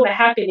 what's going to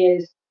happen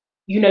is,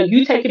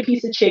 you take a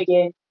piece of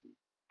chicken,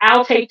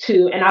 I'll take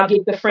two, and I'll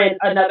give the friend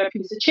another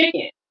piece of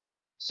chicken.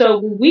 So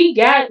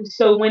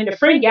when the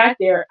friend got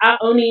there, I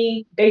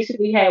only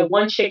basically had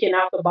one chicken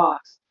out the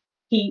box.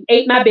 He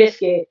ate my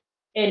biscuit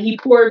and he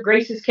poured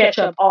Grace's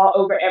ketchup all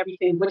over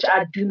everything, which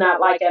I do not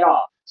like at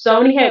all. So I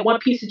only had one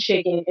piece of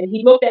chicken, and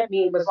he looked at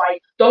me and was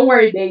like, "Don't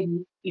worry,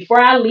 baby. Before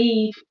I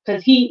leave,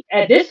 because he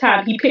at this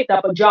time he picked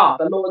up a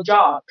little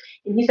job,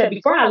 and he said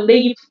before I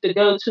leave to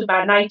go to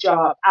my night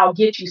job, I'll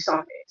get you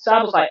something." So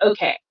I was like,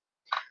 "Okay."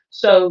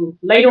 So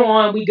later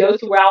on, we go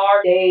throughout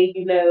our day,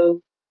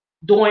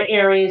 doing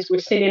errands. We're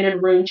sitting in the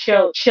room,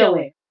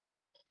 chilling.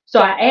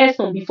 So I asked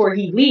him before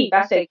he leave.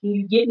 I said, "Can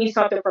you get me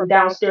something from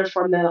downstairs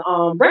from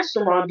the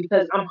restaurant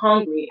because I'm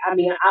hungry? I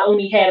mean, I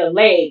only had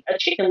a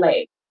chicken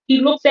leg." He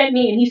looks at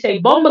me and he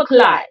said, "Bomba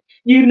Clyde,"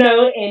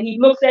 and he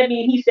looks at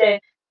me and he said,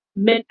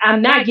 "Man,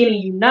 I'm not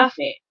getting you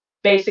nothing."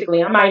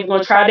 Basically, I'm not even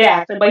gonna try to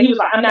ask him, but he was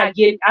like, I'm not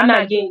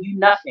getting you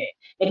nothing."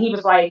 And he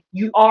was like,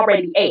 "You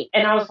already ate,"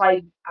 and I was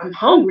like, "I'm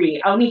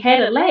hungry. I only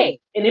had a leg,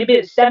 and it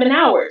been 7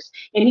 hours."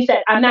 And he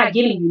said, "I'm not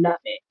getting you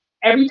nothing.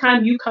 Every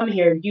time you come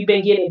here, you've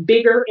been getting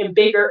bigger and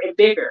bigger and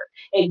bigger."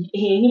 And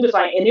he was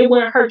like, "And it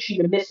wouldn't hurt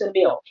you to miss a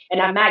meal,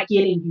 and I'm not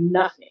getting you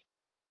nothing."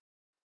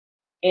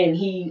 And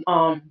he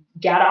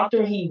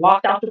he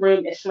walked out the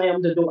room and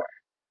slammed the door.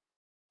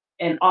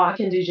 And all I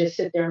can do is just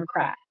sit there and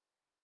cry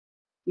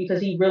because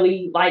he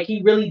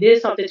really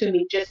did something to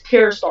me. Just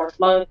tears start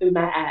flowing through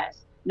my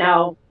eyes.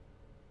 Now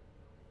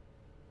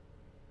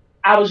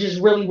I was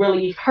just really,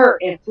 really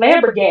hurt and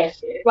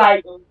flabbergasted.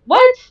 Like,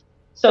 what?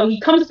 So he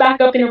comes back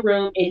up in the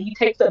room and he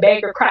takes a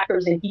bag of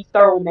crackers and he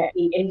throws them at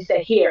me and he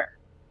said, "Here."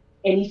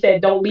 And he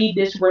said, "Don't leave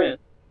this room."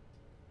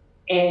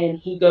 And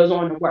he goes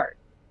on to work.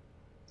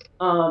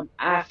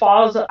 I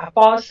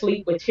fall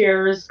asleep with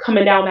tears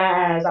coming down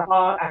my eyes.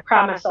 I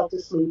cry myself to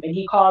sleep, and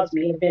he calls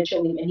me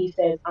eventually, and he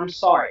says, "I'm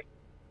sorry."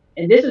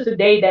 And this is the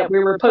day that we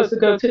were supposed to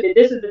go to.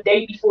 This is the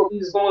day before we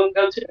was going to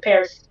go to the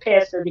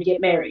pastor to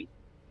get married.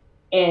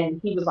 And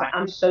he was like,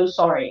 "I'm so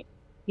sorry."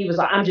 He was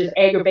like, "I'm just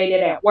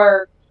aggravated at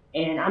work,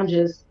 and I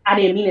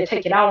didn't mean to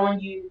take it out on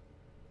you."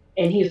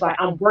 And he's like,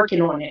 I'm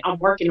working on it. I'm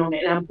working on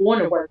it, and I'm going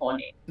to work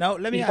on it Now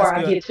let me before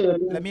ask I you. get to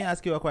it. Let me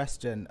ask you a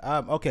question.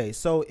 Okay,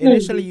 so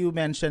initially Mhm. you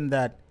mentioned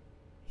that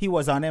he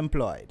was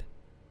unemployed.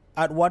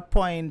 At what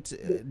point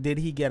did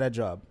he get a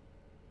job?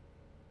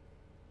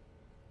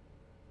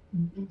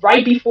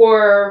 Right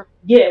before,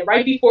 yeah,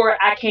 right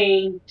before I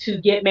came to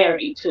get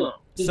married to him,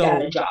 he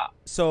got So, a job.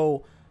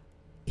 so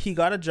he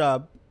got a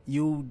job.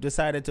 You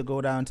decided to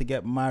go down to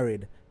get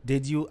married.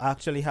 Did you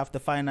actually have to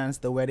finance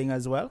the wedding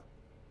as well?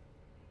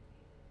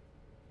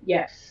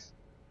 Yes,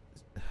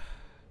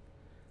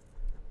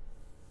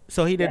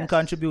 So he didn't yes.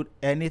 contribute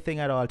anything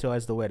at all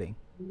towards the wedding,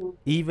 Nothing,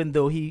 even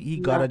though he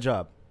got a nothing,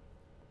 job.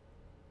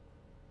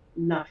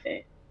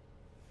 nothing,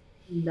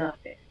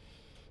 nothing.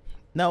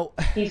 Now,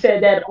 He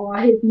said that all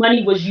his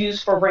money was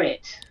used for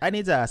rent. I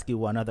need to ask you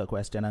one other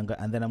question, and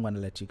then I'm going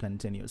to let you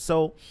continue.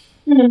 So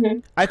Hmm.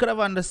 I could have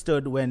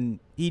understood when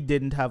he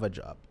didn't have a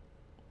job.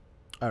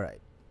 All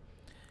right.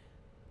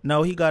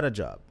 Now he got a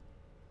job.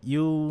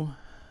 You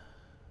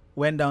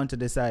went down to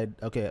decide,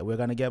 okay, we're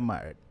going to get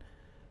married.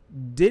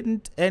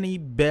 Didn't any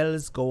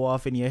bells go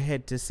off in your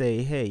head to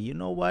say, hey, you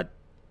know what?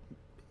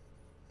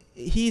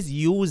 He's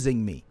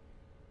using me.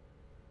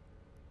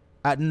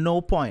 At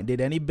no point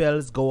did any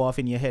bells go off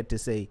in your head to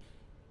say,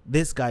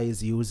 this guy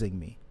is using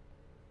me.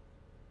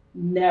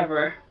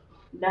 Never.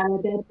 Not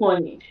at that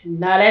point.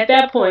 Not at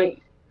that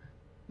point.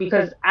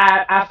 Because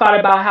I thought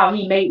about how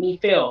he made me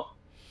feel.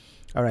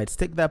 All right,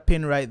 stick that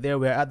pin right there.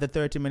 We're at the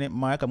 30-minute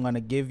mark. I'm going to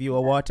give you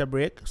a water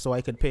break so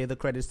I could pay the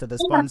credits to the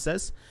Okay.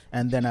 sponsors,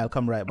 and then I'll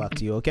come right back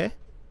to you, okay?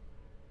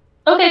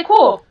 Okay,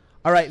 cool.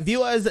 All right,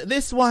 viewers,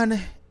 this one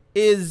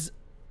is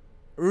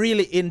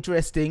really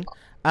interesting.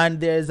 And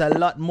there's a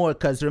lot more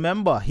because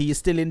remember, he's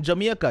still in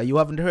Jamaica. You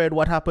haven't heard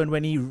what happened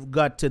when he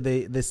got to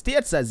the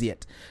States as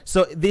yet.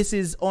 So this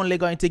is only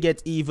going to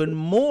get even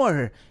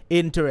more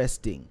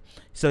interesting.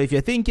 So if you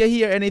think you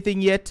hear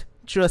anything yet,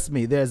 trust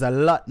me, there's a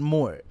lot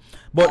more.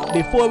 But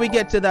before we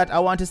get to that, I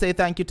want to say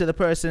thank you to the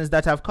persons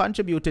that have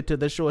contributed to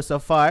the show so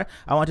far.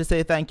 I want to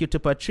say thank you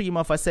to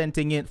Patrima for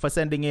sending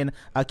in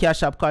a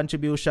Cash App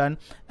contribution,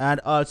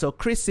 and also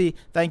Chrissy,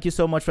 thank you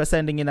so much for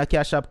sending in a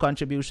Cash App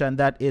contribution.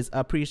 That is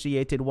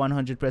appreciated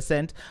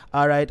 100%.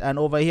 All right, and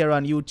over here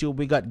on YouTube,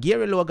 we got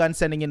Gary Logan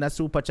sending in a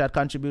super chat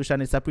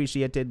contribution. It's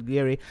appreciated,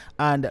 Gary.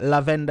 And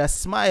Lavender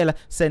Smile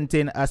sent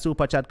in a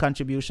super chat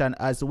contribution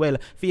as well.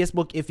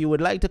 Facebook, if you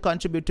would like to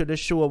contribute to the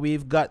show,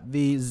 we've got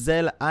the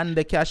Zelle and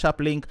the Cash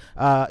App link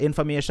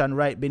information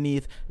right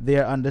beneath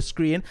there on the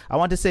screen. I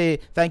want to say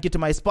thank you to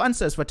my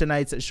sponsors for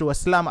tonight's show,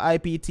 Slam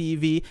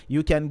IPTV.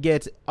 You can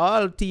get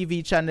all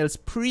TV channels,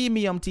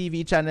 premium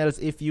TV channels,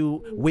 if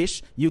you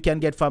wish. You can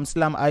get from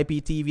Slam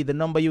IPTV. The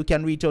number you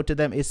can reach out to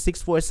them is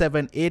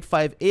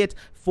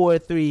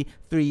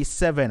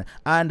 647-858-4337.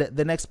 And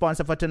the next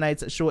sponsor for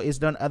tonight's show is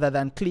none other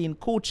than Clean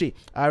Coochie.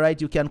 All right,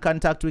 you can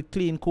contact with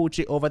Clean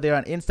Coochie over there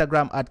on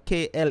Instagram at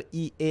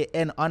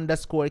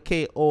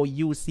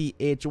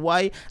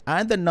KLEAN_KOUCHY,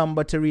 and the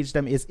number to reach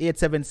them is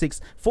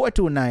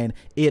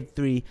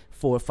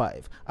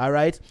 876-429-8345. All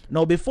right,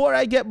 now before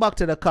I get back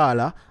to the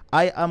caller,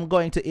 I am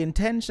going to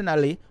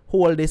intentionally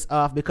hold this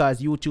off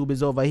because YouTube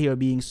is over here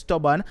being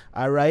stubborn.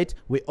 All right,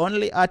 we're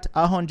only at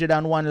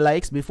 101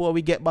 likes. Before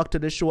we get back to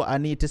the show, I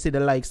need to see the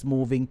likes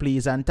moving,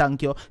 please, and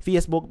thank you.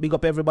 Facebook, big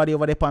up everybody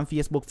over there on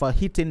Facebook for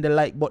hitting the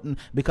like button,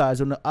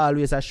 because you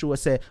always a show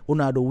say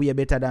you do way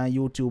better than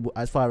YouTube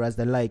as far as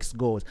the likes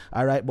goes.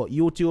 All right, but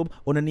YouTube,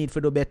 you need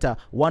to do better.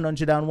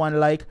 101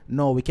 like,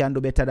 no, we can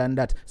do better than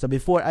that. So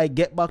before I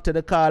get back to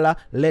the caller,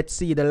 let's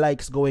see the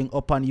likes going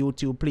up on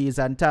YouTube, please,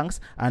 and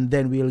thanks, and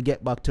then we'll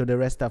get back to the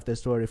rest of the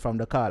story from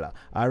the caller.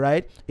 All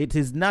right, it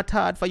is not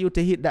hard for you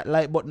to hit that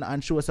like button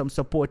and show some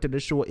support to the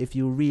show if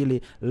you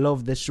really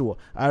love the show.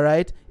 All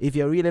right, if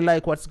you really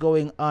like what's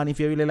going on, if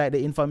you really like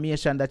the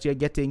information that you're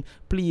getting,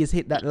 please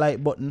hit that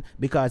like button,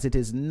 because it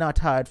is not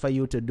hard for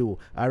you to do.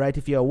 All right,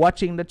 if you're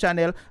watching the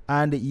channel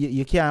and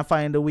you can't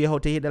find the way how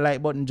to hit the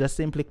like button, just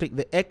simply click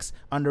the X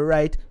on the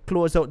right,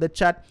 close out the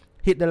chat,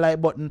 hit the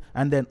like button,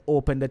 and then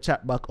open the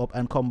chat back up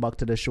and come back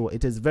to the show.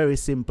 It is very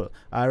simple.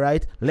 All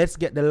right, let's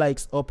get the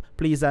likes up,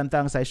 please and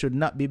thanks. I should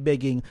not be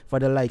begging for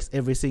the likes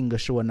every single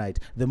show night.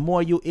 The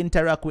more you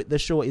interact with the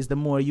show is the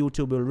more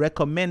YouTube will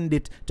recommend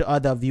it to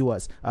other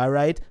viewers. All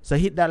right, so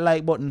hit that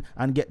like button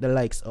and get the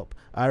likes up.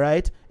 All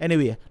right,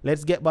 anyway,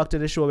 let's get back to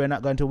the show. We're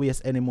not going to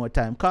waste any more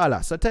time.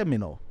 Carla, so tell me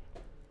now,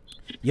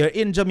 you're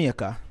in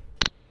Jamaica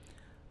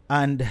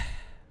and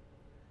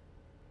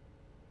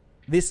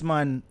this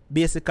man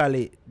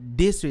basically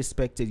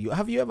disrespected you.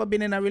 Have you ever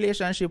been in a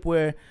relationship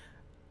where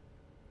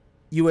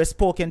you were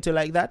spoken to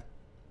like that?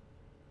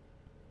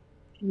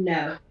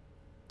 No.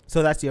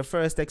 So that's your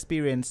first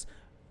experience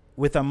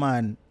with a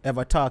man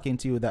ever talking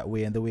to you that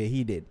way and the way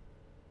he did?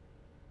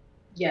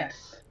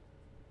 Yes.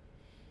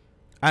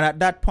 And at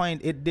that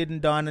point, it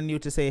didn't dawn on you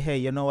to say, hey,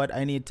 you know what?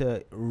 I need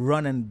to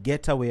run and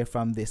get away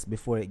from this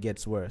before it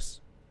gets worse.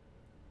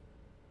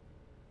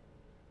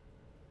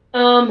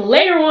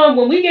 Later on,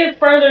 when we get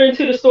further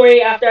into the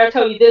story, after I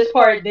tell you this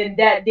part, then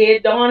that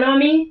did dawn on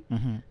me.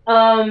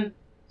 Mm-hmm.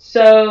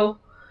 So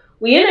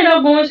We ended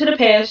up going to the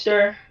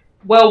pastor.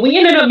 Well, we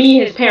ended up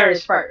meeting his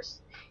parents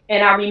first.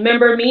 And I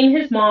remember meeting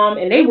his mom,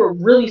 and they were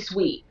really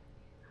sweet.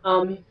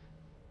 Um,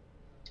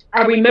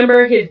 I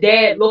remember his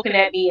dad looking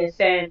at me and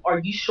saying, "Are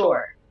you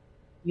sure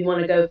you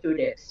want to go through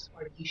this?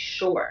 Are you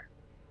sure?"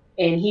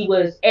 And he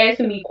was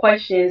asking me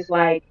questions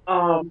like,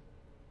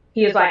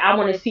 he was like, "I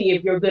want to see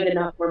if you're good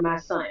enough for my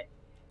son."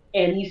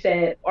 And he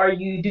said,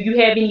 do you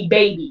have any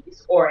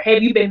babies, or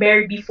have you been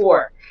married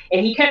before?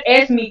 And he kept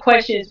asking me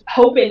questions,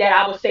 hoping that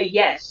I would say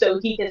yes, so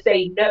he can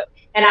say no.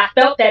 And I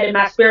felt that in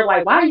my spirit,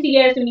 like, why is he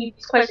asking me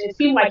these questions? It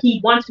seemed like he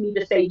wants me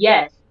to say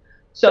yes,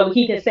 so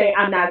he can say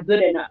I'm not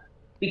good enough,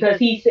 because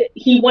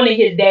he wanted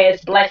his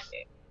dad's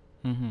blessing.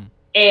 Mm-hmm.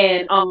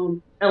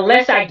 And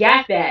unless I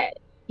got that,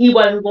 he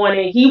wasn't going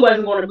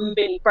to move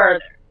any further.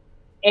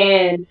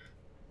 And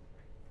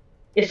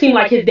it seemed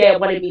like his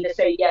dad wanted me to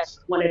say yes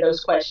to one of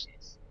those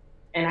questions.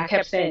 And I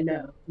kept saying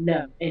no,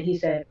 no. And he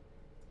said,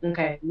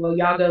 "Okay, well,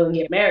 y'all go and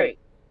get married."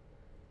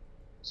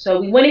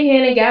 So we went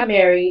ahead and got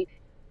married.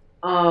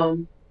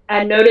 Um,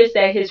 I noticed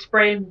that his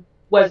friend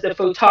was the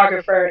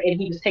photographer and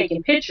he was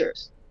taking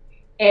pictures.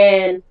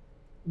 And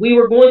we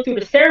were going through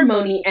the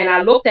ceremony, and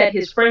I looked at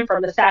his friend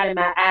from the side of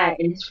my eye,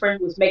 and his friend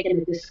was making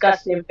a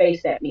disgusting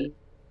face at me.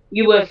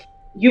 You would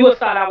you would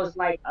thought I was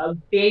like a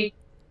big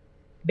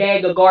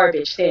bag of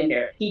garbage standing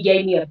there. He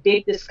gave me a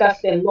big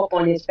disgusting look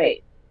on his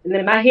face. And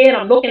in my head,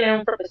 I'm looking at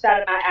him from the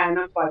side of my eye, and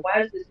I'm like,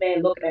 why is this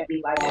man looking at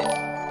me like this?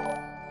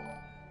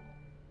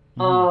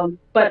 Mm-hmm.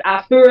 But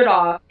I threw it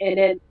off, and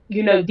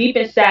then deep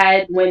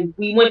inside, when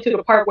we went to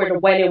the part where the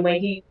wedding,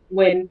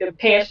 when the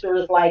pastor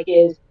was like,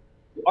 "Is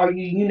are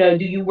you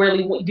do you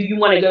really do you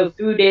want to go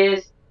through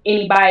this?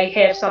 Anybody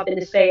have something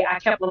to say?" I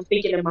kept on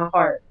thinking in my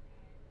heart,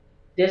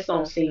 this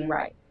don't seem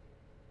right.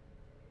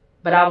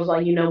 But I was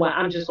like, you know what?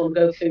 I'm just gonna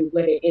go through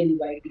with it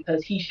anyway,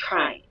 because he's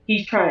trying.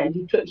 He's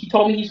trying. He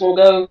told me he's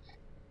gonna go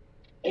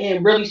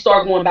and really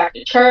start going back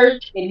to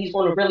church, and he's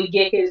gonna really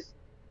get his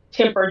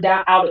temper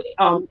down out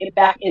of and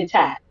back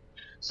intact.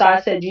 So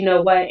I said, you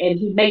know what? And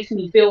he makes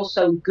me feel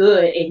so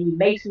good, and he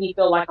makes me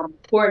feel like I'm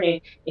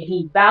important, and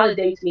he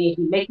validates me,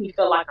 and he makes me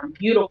feel like I'm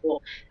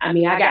beautiful. I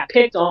mean, I got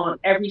picked on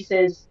ever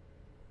since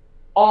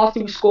all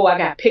through school. I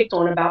got picked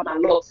on about my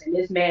looks, and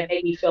this man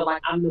made me feel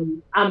like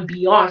I'm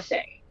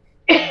Beyonce.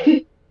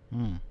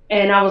 Mm.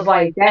 And I was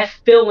like, that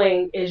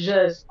feeling is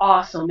just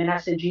awesome. And I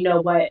said, you know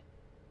what?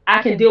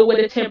 I can deal with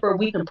a temper.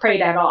 We can pray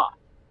that off.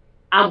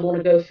 I'm going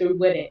to go through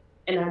with it.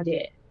 And I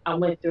did. I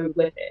went through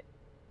with it.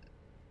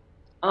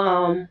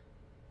 Um,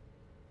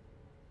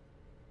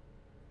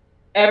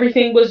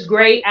 Everything was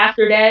great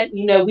after that.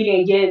 We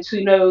didn't get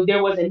into,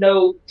 there wasn't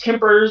no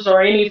tempers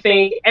or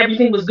anything.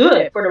 Everything was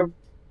good for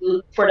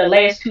the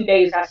last 2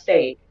 days I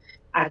stayed.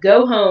 I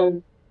go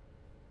home,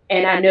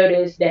 and I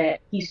noticed that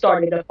he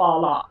started to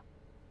fall off.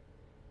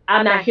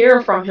 I'm not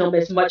hearing from him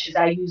as much as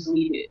I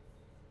usually do.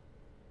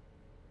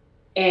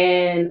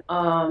 And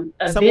Someone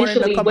in the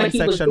eventually, what comment he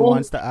was section doing.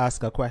 wants to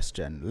ask a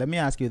question. Let me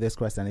ask you this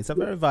question. It's a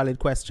very valid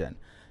question.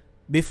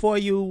 Before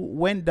you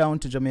went down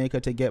to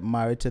Jamaica to get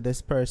married to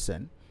this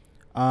person,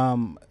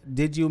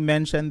 did you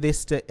mention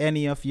this to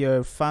any of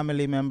your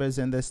family members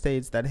in the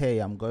States that, hey,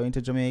 I'm going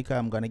to Jamaica,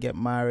 I'm going to get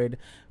married?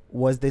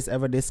 Was this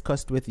ever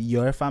discussed with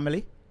your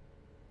family?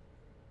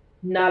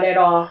 Not at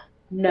all.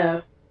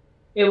 No.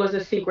 It was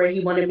a secret. He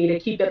wanted me to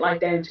keep it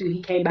like that until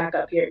he came back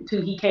up here,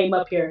 until he came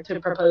up here to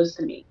propose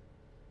to me.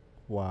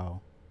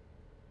 Wow.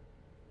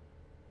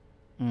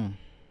 Mm.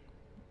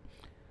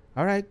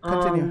 All right,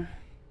 continue.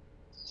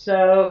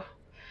 So,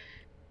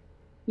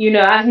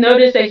 I've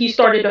noticed that he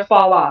started to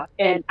fall off,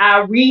 and I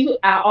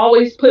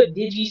always put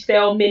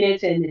Digicel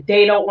minutes and the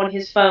data on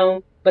his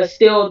phone, but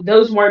still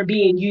those weren't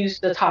being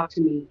used to talk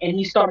to me, and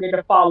he started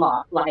to fall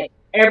off. Like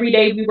every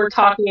day we were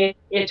talking,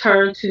 it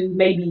turned to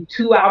maybe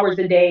 2 hours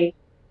a day.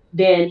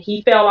 Then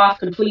he fell off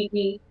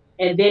completely,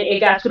 and then it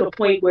got to the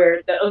point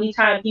where the only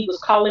time he was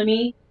calling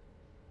me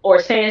or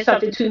saying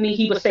something to me,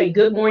 he would say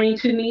good morning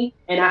to me,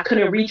 and I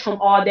couldn't reach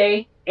him all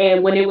day.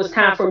 And when it was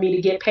time for me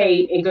to get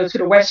paid and go to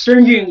the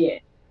Western Union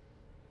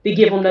to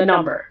give him the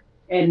number,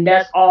 and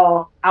that's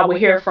all I would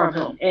hear from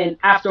him. And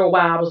after a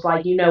while, I was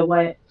like, you know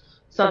what,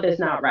 something's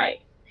not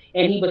right.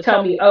 And he would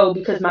tell me, oh,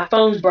 because my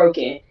phone's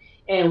broken.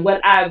 And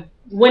what I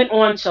went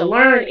on to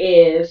learn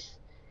is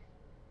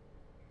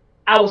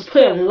I was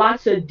putting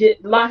lots of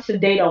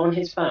data on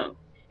his phone,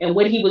 and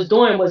what he was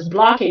doing was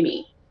blocking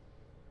me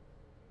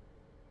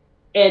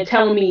and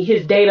telling me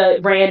his data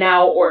ran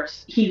out, or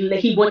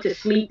he went to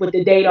sleep with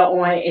the data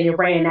on and it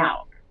ran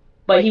out.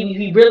 But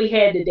he really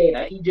had the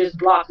data. He just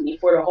blocked me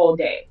for the whole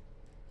day.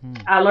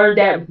 Mm. I learned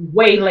that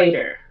way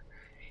later.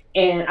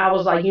 And I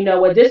was like, you know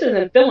what, this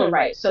isn't feeling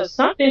right. So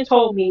something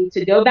told me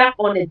to go back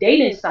on the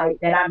dating site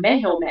that I met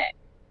him at.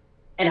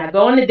 And I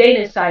go on the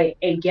dating site,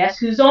 and guess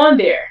who's on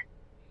there?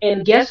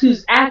 And guess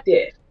who's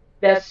active?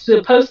 That's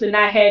supposed to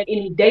not have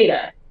any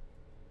data.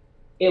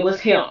 It was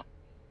him.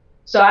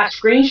 So I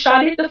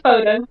screenshotted the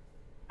photo.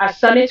 I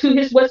sent it to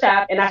his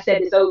WhatsApp, and I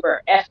said, it's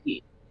over. F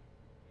you.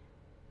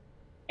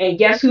 And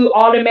guess who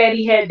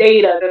automatically had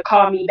data to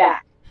call me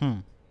back? Hmm.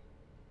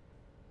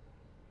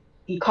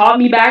 He called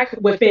me back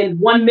within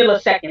 1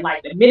 millisecond.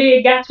 Like the minute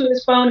it got to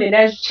his phone and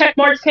as check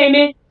marks came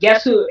in,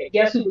 guess who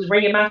was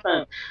ringing my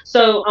phone?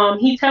 So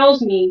he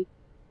tells me,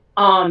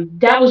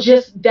 that was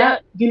just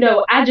that,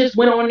 I just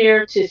went on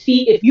there to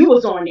see if you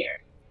was on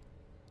there.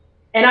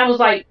 And I was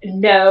like,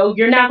 no,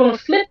 you're not gonna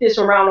flip this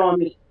around on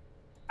me.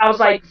 I was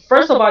like,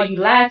 first of all, you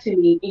lied to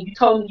me and you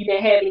told me you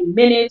didn't have any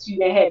minutes, you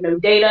didn't have no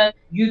data.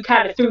 You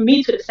kind of threw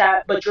me to the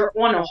side, but you're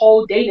on a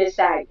whole data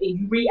side and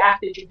you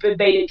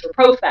reactivated your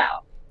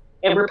profile.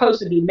 And we're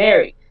supposed to be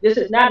married. This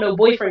is not no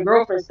boyfriend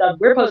girlfriend stuff.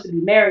 We're supposed to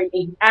be married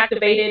and you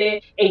activated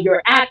it and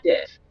you're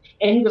active.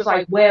 And he was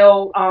like,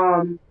 well,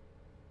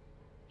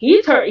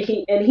 he's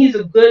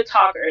a good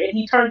talker and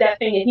he turned that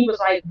thing and he was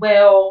like,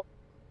 well,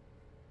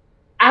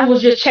 I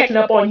was just checking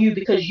up on you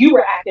because you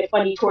were acting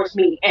funny towards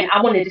me, and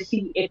I wanted to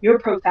see if your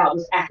profile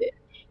was active.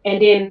 And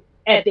then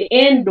at the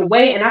end, the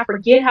way, and I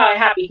forget how it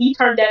happened, he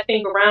turned that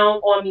thing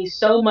around on me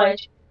so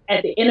much.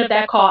 At the end of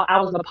that call,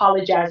 I was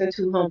apologizing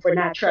to him for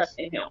not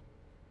trusting him.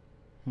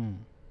 Hmm.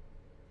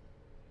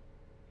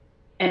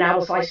 And I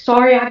was like,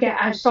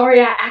 I'm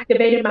sorry I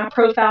activated my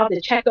profile to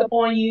check up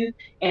on you,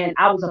 and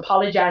I was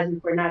apologizing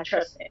for not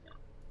trusting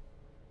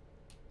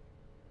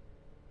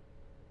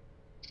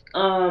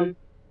him.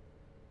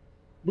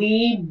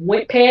 We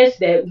went past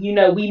that,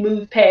 we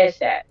moved past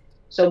that.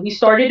 So we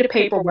started the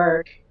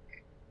paperwork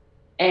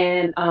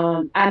and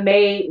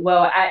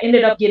I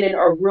ended up getting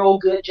a real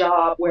good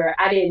job where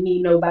I didn't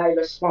need nobody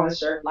to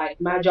sponsor.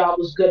 Like my job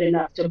was good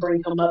enough to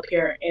bring him up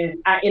here and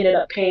I ended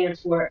up paying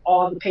for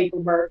all the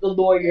paperwork, the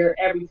lawyer,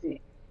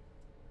 everything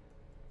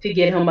to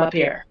get him up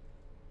here.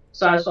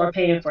 So I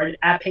paid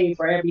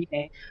for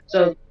everything.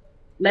 So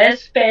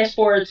let's fast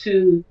forward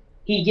to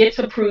he gets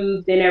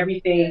approved and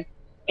everything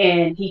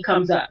and he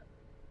comes up.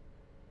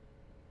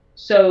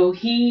 So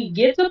he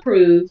gets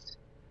approved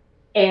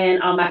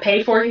and I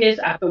pay for his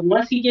after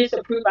once he gets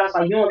approved, I was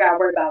like, you don't gotta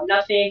worry about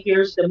nothing.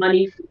 Here's the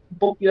money,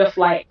 book your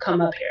flight, come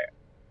up here.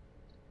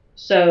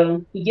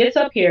 So he gets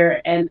up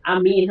here and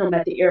I'm meeting him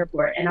at the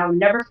airport and I'll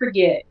never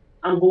forget,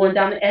 I'm going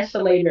down the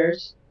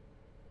escalators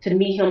to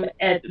meet him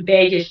at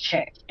baggage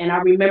check. And I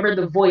remember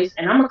the voice,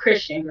 and I'm a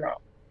Christian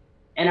girl.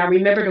 And I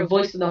remember the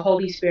voice of the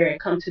Holy Spirit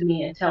come to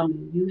me and tell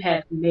me, you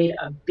have made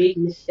a big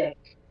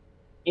mistake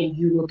and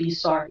you will be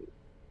sorry.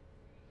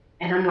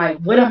 And I'm like,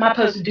 what am I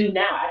supposed to do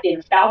now? I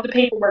didn't file the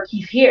paperwork.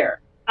 He's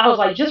here. I was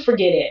like, just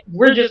forget it.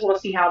 We're just going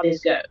to see how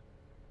this goes.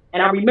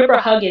 And I remember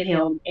hugging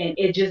him and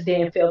it just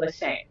didn't feel the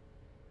same.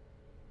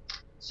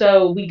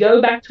 So we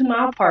go back to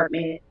my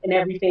apartment and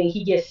everything.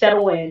 He gets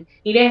settled in.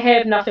 He didn't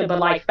have nothing but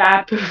like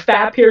five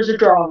pairs of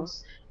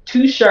drawers,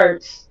 2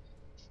 shirts,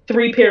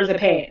 3 pairs of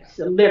pants,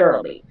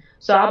 literally.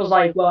 So I was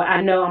like, well,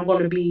 I know I'm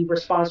going to be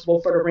responsible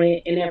for the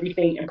rent and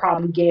everything and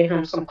probably get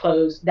him some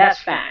clothes.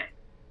 That's fine.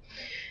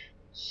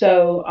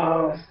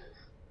 So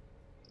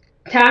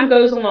time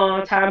goes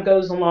along,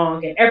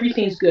 and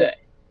everything's good.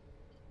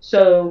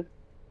 So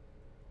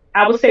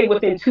I would say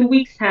within 2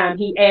 weeks' time,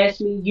 he asked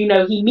me,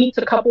 he meets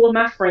a couple of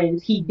my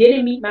friends. He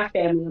didn't meet my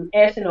family. I'm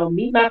asking him,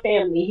 meet my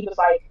family. He was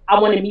like, I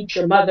want to meet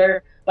your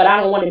mother, but I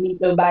don't want to meet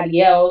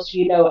nobody else.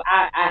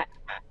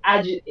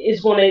 I just,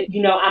 it's going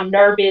to, I'm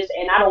nervous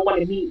and I don't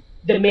want to meet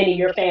the men in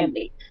your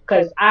family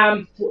because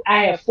I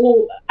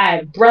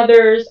have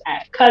brothers, I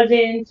have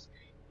cousins.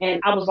 And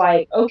I was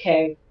like,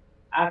 okay,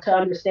 I can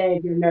understand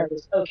if you're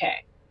nervous.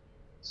 Okay.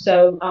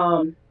 So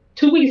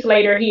 2 weeks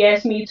later, he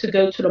asked me to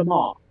go to the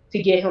mall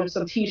to get him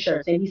some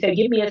t-shirts. And he said,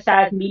 give me a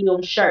size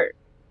medium shirt.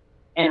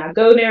 And I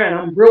go there and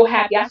I'm real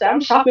happy. I said, I'm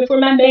shopping for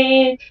my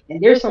man.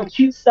 And there's some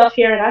cute stuff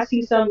here. And I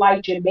see some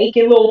like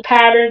Jamaican little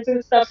patterns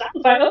and stuff. So I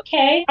was like,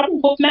 okay, I'm going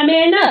to hook my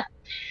man up.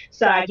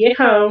 So I get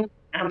home.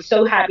 I'm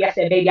so happy. I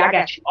said, baby, I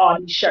got you all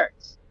these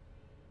shirts.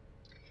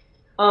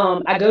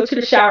 I go to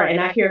the shower and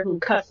I hear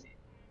him cussing.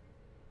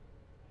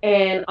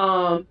 And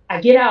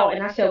I get out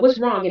and I said, what's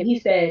wrong? And he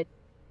said,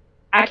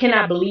 I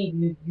cannot believe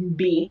you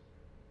be.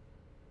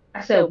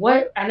 I said,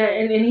 what? And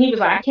he was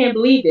like, I can't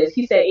believe this.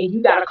 He said, and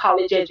you got a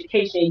college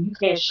education and you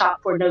can't shop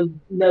for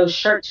no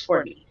shirts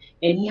for me.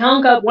 And he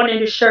hung up one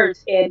of the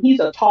shirts and he's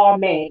a tall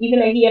man. Even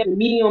though he had a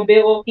medium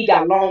build, he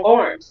got long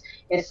arms.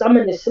 And some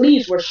of the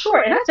sleeves were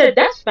short. And I said,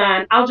 that's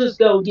fine. I'll just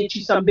go get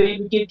you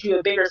get you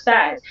a bigger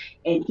size.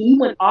 And he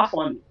went off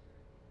on me.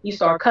 He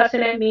started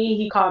cussing at me.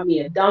 He called me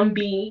a dumb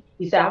bee.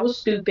 He said I was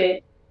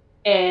stupid.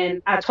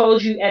 And I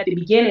told you at the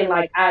beginning,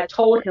 like I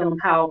told him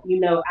how,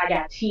 I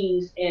got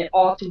teased and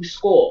all through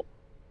school.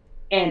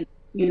 And,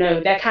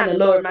 that kind of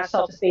lowered my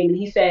self-esteem. And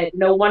he said,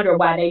 no wonder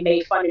why they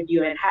made fun of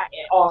you and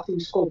all through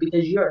school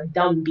because you're a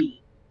dumb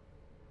bee.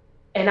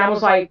 And I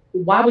was like,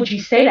 why would you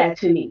say that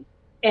to me?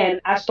 And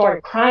I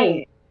started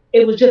crying.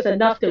 It was just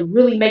enough to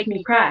really make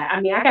me cry.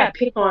 I mean, I got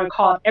picked on and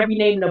called every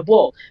name in the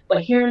book,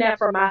 but hearing that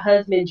from my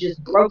husband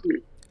just broke me.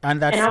 And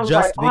And that's I was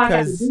like, all I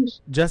got to do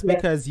is, just yeah,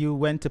 because you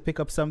went to pick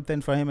up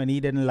something for him and he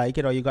didn't like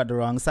it or you got the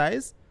wrong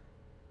size?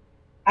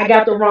 I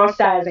got the wrong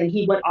size and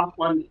he went off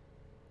on me.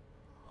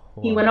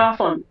 He went Wow.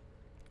 off on me.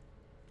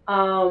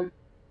 Um,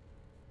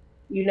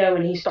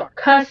 and he started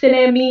cussing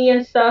at me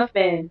and stuff,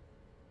 and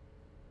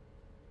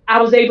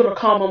I was able to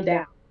calm him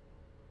down.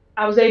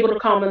 I was able to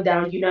calm him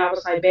down. I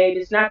was like, babe,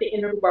 it's not the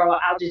end of the world.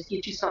 I'll just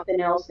get you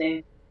something else.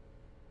 And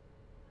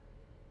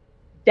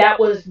that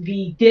was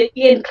the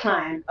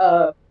incline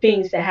of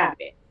things that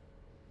happened.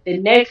 The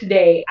next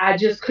day, I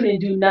just couldn't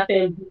do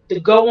nothing to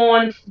go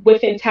on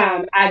within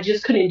time. I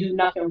just couldn't do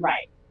nothing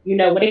right.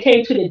 When it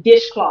came to the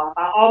dishcloth,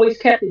 I always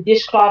kept the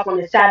dishcloth on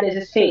the side of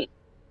the sink.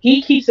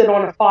 He keeps it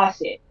on the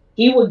faucet.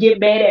 He would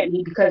get mad at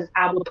me because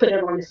I would put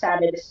it on the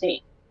side of the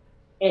sink,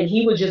 and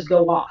he would just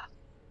go off.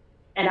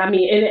 And I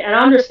mean, and I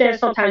understand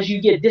sometimes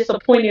you get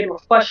disappointed or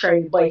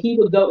frustrated, but he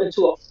would go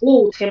into a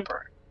full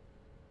temper,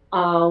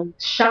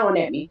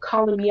 shouting at me,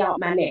 calling me out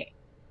my name.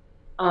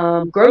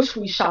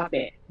 Grocery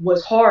shopping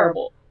was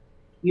horrible.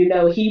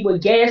 He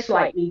would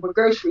gaslight me with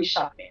grocery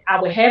shopping. I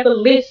would have a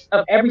list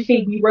of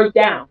everything we wrote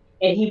down,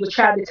 and he would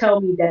try to tell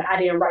me that I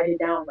didn't write it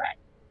down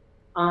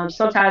right.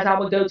 Sometimes I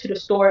would go to the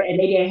store and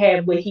they didn't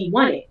have what he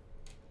wanted.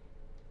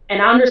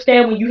 And I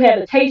understand when you have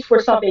a taste for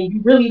something,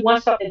 you really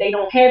want something, they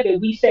don't have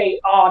it. We say,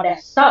 oh,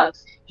 that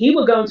sucks. He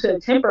would go into a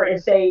temper and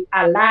say,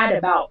 I lied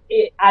about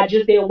it. I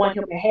just didn't want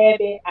him to have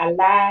it. I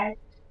lied.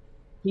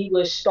 He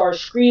would start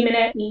screaming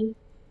at me.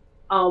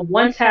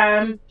 One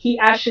time, he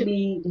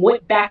actually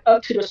went back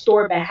up to the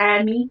store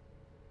behind me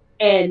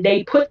and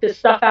they put the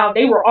stuff out.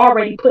 They were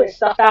already putting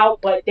stuff out,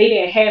 but they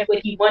didn't have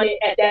what he wanted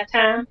at that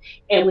time.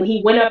 And when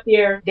he went up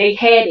there, they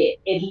had it,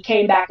 and he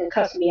came back and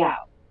cussed me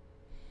out.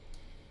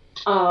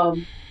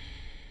 Um,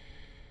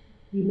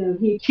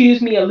 he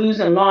accused me of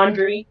losing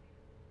laundry.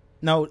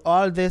 Now,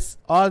 all this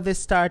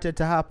started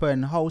to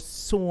happen how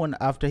soon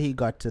after he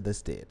got to the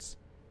States?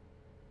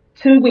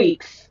 2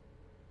 weeks,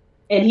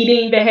 and he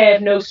didn't even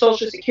have no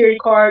social security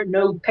card,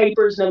 no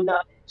papers, no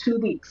nothing. 2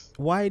 weeks.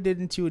 Why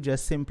didn't you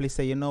just simply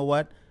say, you know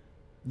what?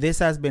 This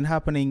has been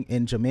happening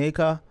in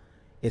Jamaica.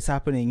 It's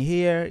happening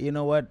here. You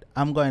know what?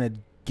 I'm going to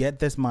get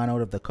this man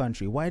out of the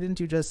country. Why didn't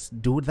you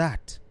just do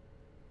that?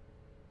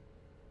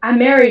 I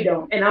married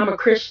him, and I'm a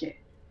Christian,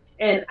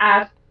 and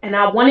I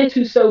wanted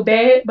to so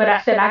bad, but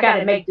I said I got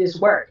to make this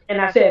work. And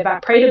I said if I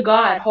pray to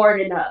God hard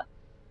enough,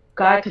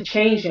 God could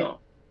change him.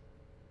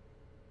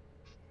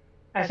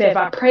 I said if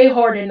I pray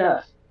hard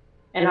enough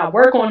and I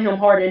work on him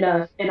hard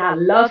enough and I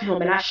love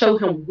him and I show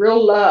him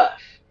real love,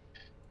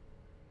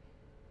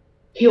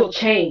 he'll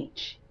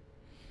change.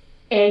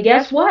 And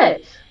guess what?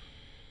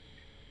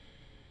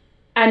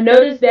 I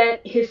noticed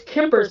that his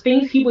tempers,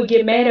 things he would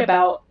get mad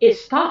about, it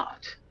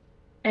stopped.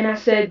 And I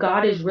said,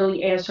 God is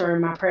really answering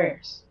my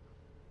prayers.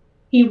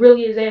 He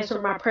really is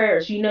answering my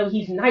prayers. He's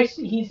nice.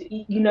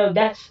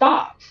 That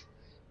stopped.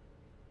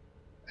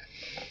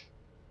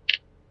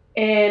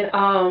 And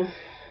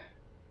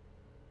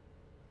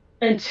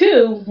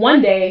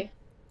one day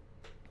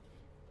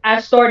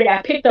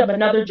I picked up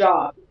another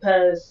job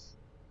because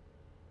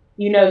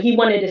he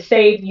wanted to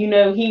save, he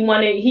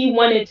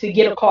wanted to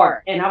get a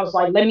car, and I was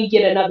like, let me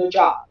get another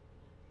job.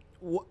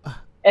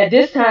 At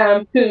this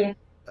time too.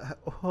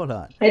 Hold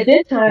on. At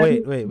this Wait, time,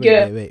 wait, wait,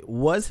 yeah, wait, wait.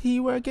 Was he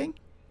working?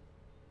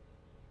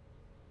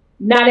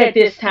 not at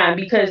this time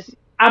because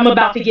I'm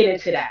about to get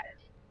into that.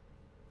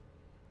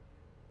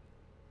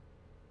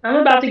 I'm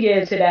about to get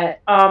into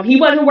that. He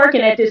wasn't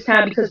working at this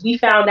time because we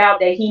found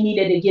out that he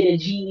needed to get a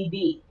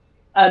GED,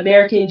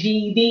 American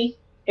GED,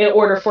 in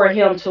order for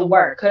him to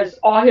work because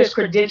all his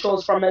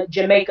credentials from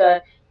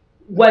Jamaica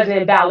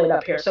wasn't valid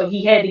up here, so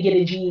he had to get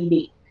a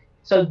GED.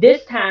 So at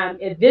this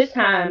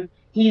time,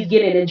 he's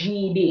getting a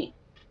GED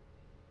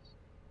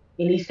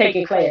and he's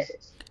taking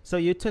classes. So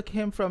you took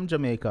him from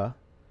Jamaica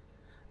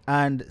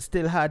and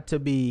still had to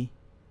be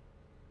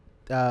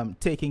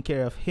taking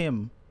care of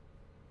him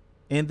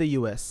in the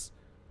US,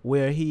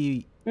 where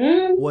he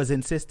Mm, was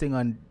insisting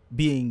on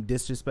being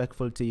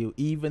disrespectful to you,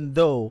 even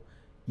though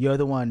you're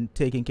the one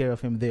taking care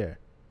of him there.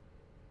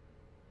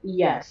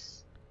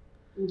 yes,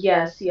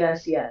 yes,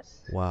 yes,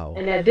 yes. Wow.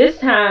 And at this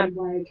time,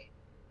 like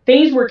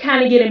things were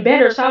kind of getting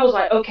better, so I was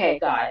like, okay,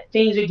 God,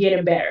 things are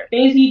getting better.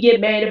 Things he get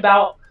mad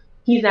about,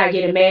 he's not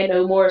getting mad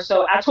no more.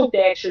 So I took the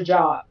extra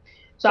job.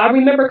 So I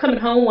remember coming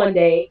home one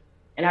day.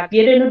 And I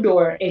get in the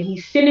door, and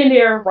he's sitting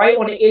there right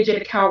on the edge of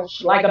the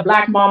couch, like a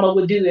black mama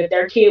would do if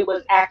their kid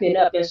was acting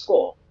up in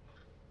school.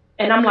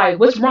 And I'm like,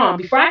 what's wrong?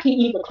 Before I can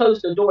even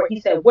close the door,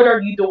 he said, what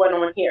are you doing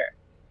on here?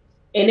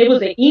 And it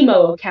was an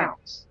email account.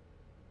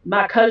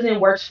 My cousin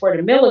works for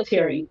the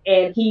military,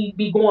 and he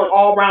be going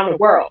all around the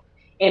world.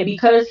 And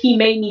because he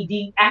made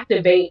me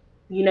deactivate,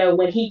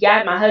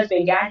 when my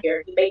husband got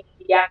here, he made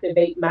me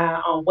deactivate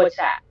my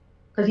WhatsApp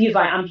because he's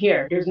like, I'm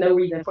here. There's no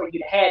reason for you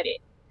to have it.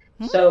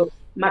 Hmm? So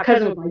my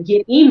cousin was like,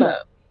 get emo.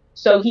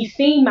 So he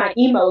seen my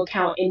emo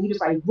account and he was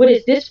like, what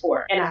is this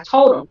for? And I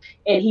told him,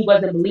 and he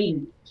wasn't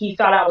believing me. He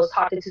thought I was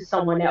talking to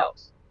someone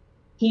else.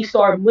 He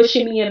started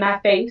mushing me in my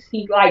face.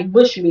 He like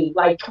mushed me,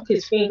 like took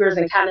his fingers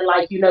and kind of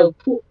like,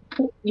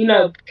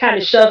 kind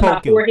of shoved my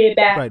Poke you. forehead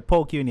back. Right,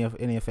 poke you in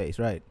your face,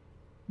 right.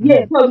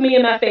 Yeah, Mm-hmm. poked me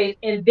in my face.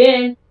 And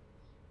then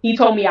he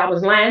told me I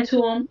was lying to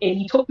him, and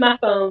he took my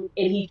phone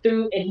and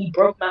he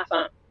broke my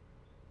phone.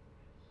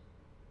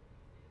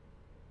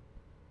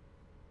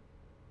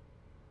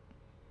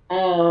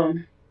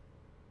 Um,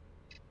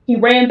 He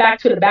ran back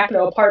to the back of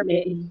the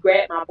apartment and he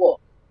grabbed my book.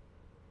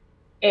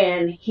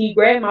 And he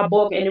grabbed my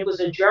book and it was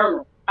a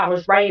journal. I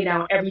was writing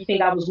down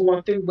everything I was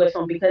going through with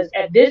him because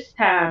at this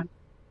time,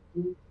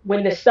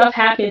 when the stuff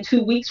happened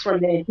 2 weeks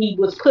from then, he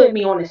was putting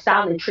me on a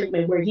silent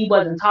treatment where he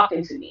wasn't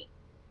talking to me.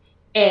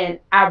 And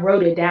I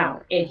wrote it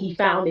down and he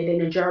found it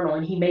in a journal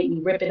and he made me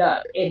rip it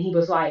up. And he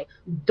was like,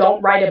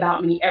 don't write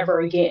about me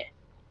ever again.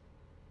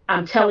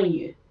 I'm telling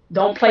you,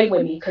 don't play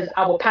with me because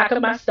I will pack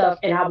up my stuff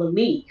and I will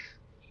leave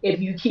if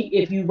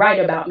you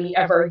write about me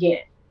ever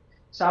again.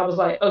 So I was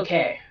like,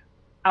 okay.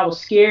 I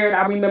was scared.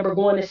 I remember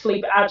going to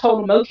sleep. I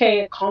told him,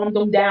 okay, calmed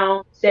him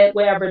down, said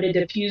whatever to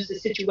diffuse the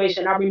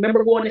situation. I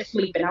remember going to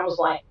sleep and I was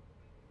like,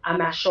 I'm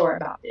not sure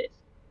about this.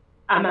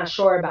 I'm not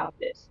sure about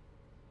this.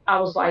 I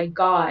was like,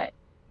 God,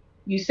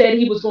 you said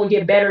he was going to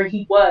get better.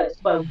 He was,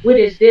 but what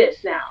is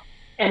this now?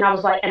 And I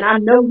was like, and I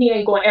know he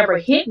ain't going to ever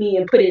hit me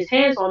and put his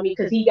hands on me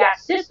because he got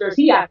sisters.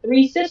 He got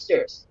three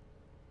sisters.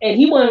 And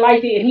he wouldn't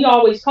like it. And he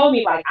always told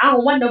me, like, I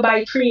don't want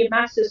nobody treating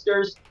my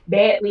sisters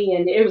badly.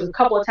 And it was a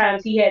couple of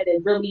times he had to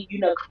really,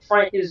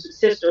 confront his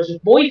sisters'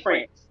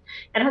 boyfriends.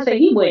 And I said,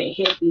 he wouldn't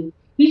hit me.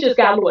 He just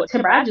got a little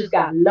temper. I just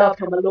got to love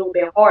him a little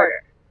bit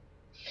harder.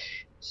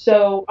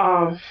 So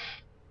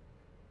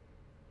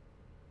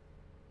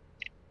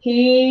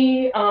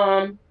he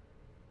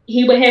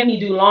would have me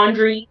do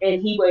laundry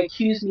and he would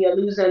accuse me of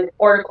losing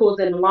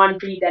articles in the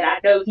laundry that I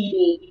know he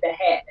didn't even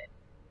have.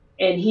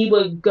 And he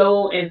would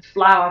go and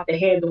fly off the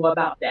handle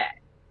about that.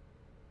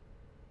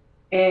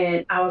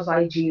 And I was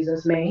like,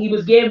 Jesus, man, he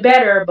was getting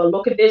better, but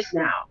look at this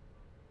now.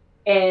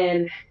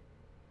 And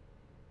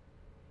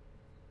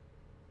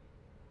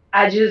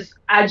I just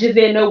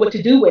didn't know what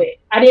to do with it.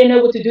 I didn't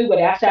know what to do with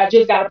it. I said, I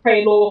just got to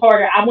pray a little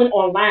harder. I went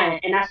online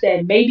and I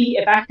said, maybe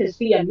if I can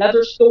see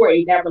another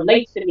story that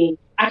relates to me,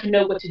 I can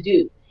know what to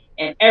do.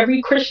 And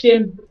every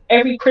Christian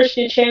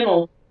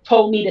channel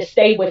told me to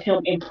stay with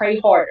him and pray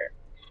harder.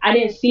 I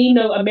didn't see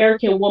no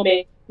American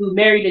woman who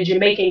married a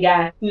Jamaican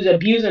guy who's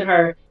abusing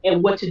her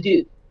and what to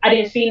do. I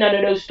didn't see none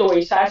of those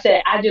stories. So I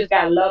said, I just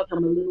got to love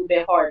him a little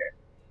bit harder.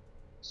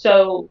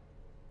 So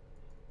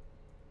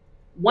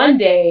one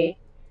day,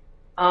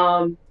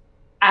 I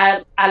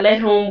let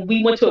him.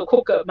 We went to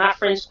my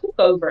friend's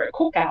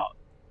cookout,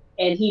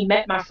 and he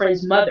met my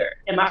friend's mother.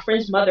 And my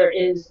friend's mother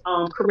is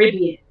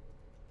Caribbean,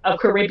 of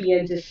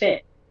Caribbean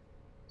descent.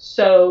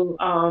 So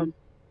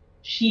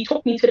she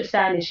took me to the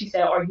side and she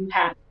said, "Are you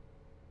happy?"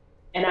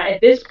 And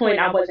at this point,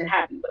 I wasn't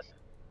happy with him,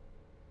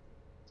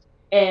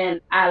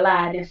 and I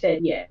lied and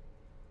said, "Yeah."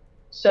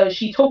 So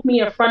she took me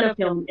in front of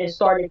him and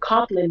started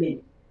complimenting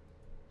me.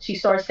 She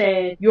started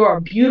saying, "You're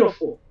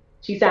beautiful."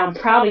 She said, "I'm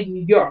proud of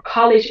you. You're a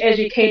college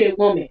educated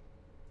woman.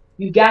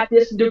 You got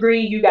this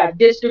degree, you got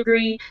this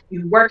degree,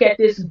 you work at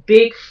this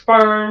big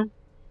firm,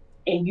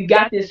 and you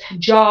got this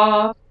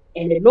job,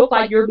 and it looked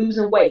like you're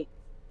losing weight."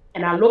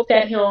 And I looked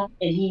at him,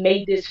 and he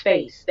made this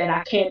face that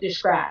I can't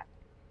describe.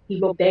 He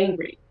looked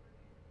angry.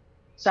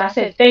 So I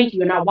said, "Thank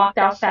you." And I walked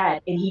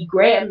outside, and he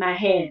grabbed my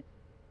hand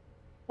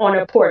on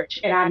a porch.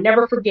 And I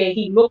never forget,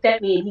 he looked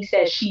at me and he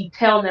said, "She's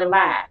telling a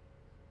lie.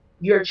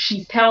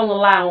 She's telling a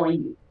lie on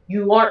you.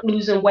 You aren't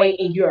losing weight,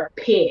 and you're a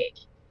pig.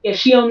 If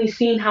she only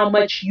seen how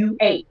much you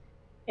ate."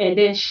 And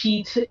then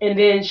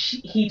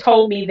he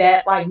told me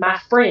that like my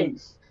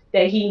friends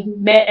that he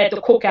met at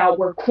the cookout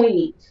were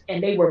queens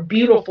and they were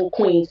beautiful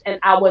queens and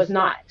I was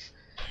not.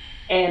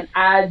 And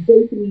I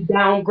basically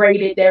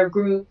downgraded their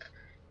group,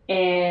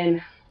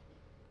 and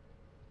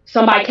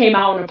somebody came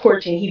out on the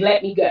porch and he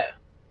let me go.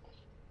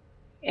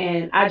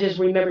 And I just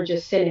remember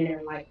just sitting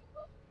there like,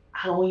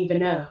 I don't even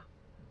know.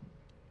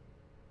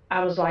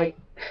 I was like,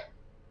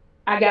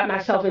 I got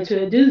myself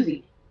into a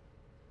doozy.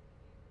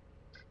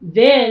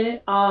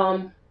 Then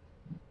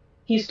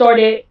he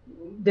started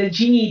the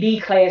GED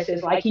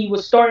classes. Like he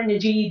was starting the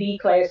GED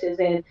classes,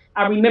 and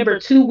I remember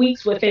 2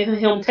 weeks within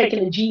him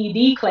taking the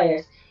GED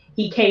class,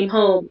 he came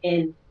home,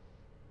 and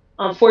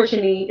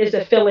unfortunately, it's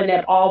a feeling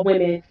that all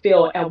women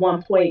feel at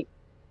one point,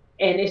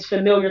 and it's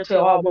familiar to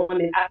all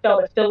women. I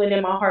felt a feeling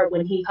in my heart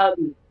when he hugged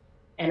me,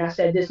 and I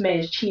said, "This man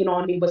is cheating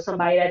on me with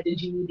somebody at the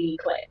GED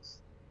class."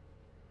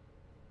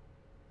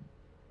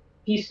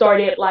 He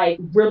started like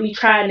really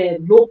trying to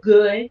look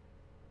good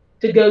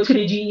to go to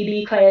the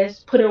GED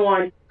class, put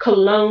on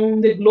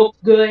cologne that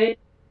looked good.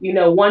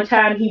 One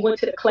time he went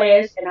to the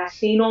class and I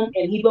seen him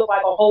and he looked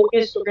like a whole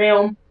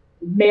Instagram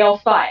male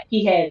thought.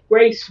 He had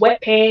gray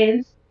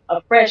sweatpants,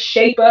 a fresh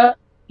shape up.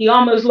 He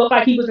almost looked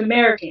like he was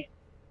American.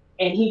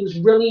 And he was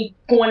really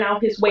going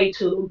out his way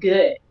to look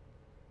good.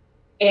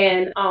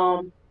 And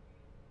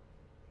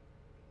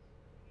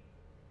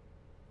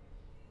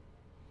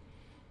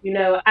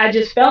I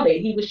just felt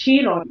it. He was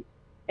cheating on me.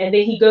 And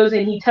then he goes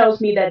and he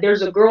tells me that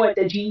there's a girl at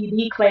the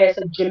GED class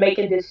of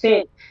Jamaican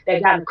descent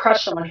that got a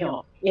crush on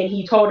him. And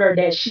he told her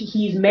that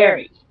he's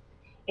married.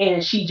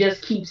 And she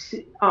just keeps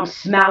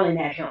smiling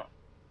at him.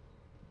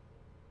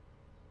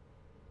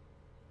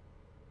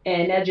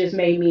 And that just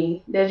made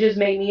me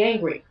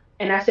angry.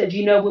 And I said,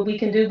 what we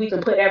can do? We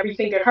can put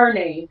everything in her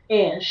name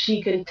and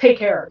she can take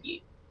care of you.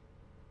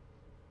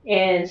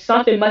 and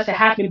something must have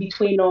happened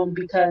between them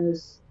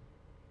because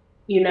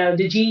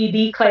the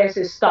GED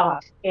classes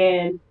stopped,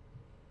 and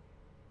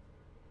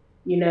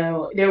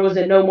there was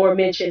a no more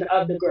mention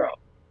of the girl.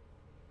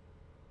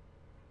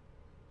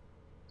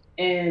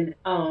 And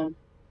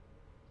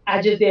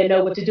I just didn't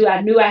know what to do.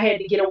 I knew I had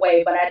to get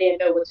away, but I didn't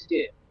know what to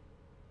do.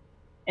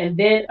 And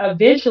then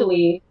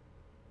eventually,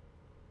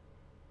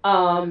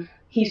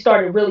 he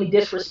started really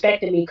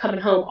disrespecting me,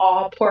 coming home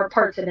all poor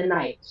parts of the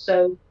night.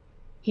 So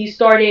so he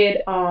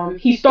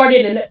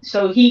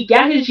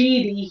got his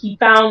GED. He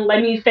found,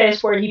 let me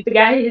fast forward, he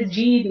got his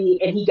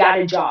GED and he got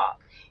a job.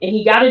 And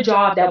he got a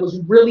job that was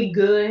really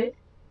good.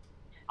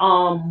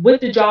 With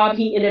the job,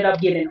 he ended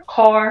up getting a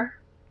car,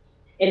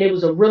 and it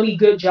was a really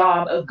good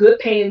job, a good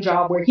paying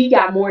job where he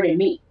got more than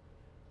me.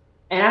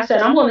 And I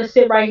said, I'm going to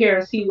sit right here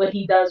and see what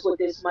he does with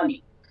this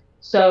money.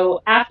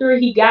 So after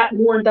he got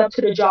warmed up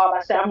to the job,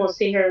 I said, I'm going to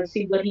sit here and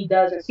see what he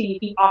does and see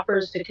if he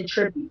offers to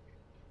contribute.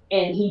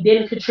 And he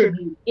didn't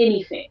contribute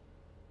anything.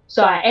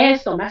 So I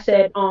asked him, I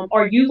said,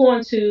 are you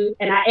going to,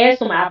 and I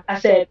asked him, I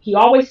said, he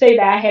always say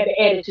that I have an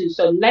attitude,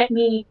 so let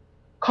me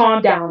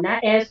calm down. And I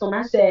asked him,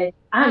 I said,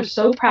 I'm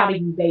so proud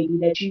of you, baby,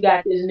 that you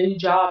got this new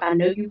job. I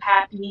know you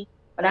happy,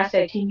 but I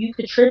said, can you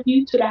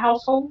contribute to the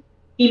household?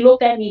 He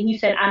looked at me and he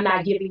said, I'm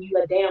not giving you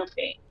a damn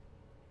thing.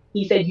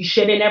 He said, you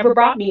should have never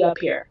brought me up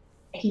here.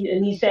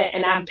 And he said,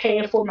 and I'm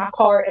paying for my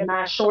car and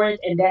my insurance,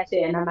 and that's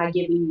it, and I'm not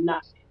giving you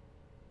nothing.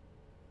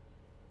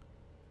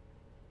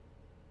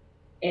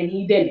 And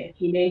he didn't.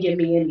 He didn't give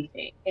me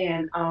anything.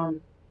 And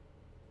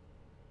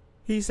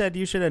He said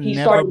you should have he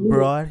never started.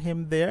 brought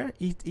him there.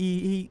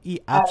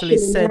 He I actually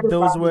should have said never those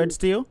brought him. words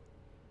to you.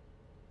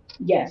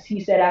 Yes,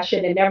 he said I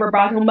should have never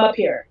brought him up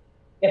here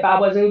if I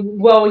wasn't.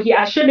 Well,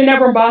 I should have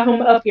never brought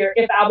him up here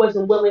if I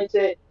wasn't willing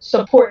to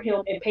support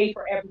him and pay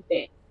for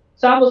everything.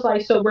 So I was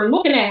like, so we're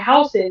looking at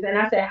houses, and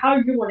I said, how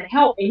are you going to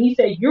help? And he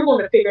said, you're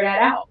going to figure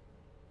that out.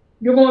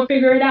 You're going to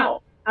figure it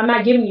out. I'm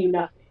not giving you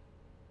nothing.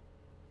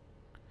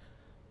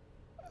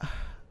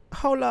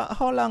 How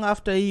long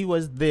after he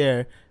was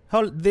there?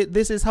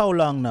 This is how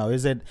long now?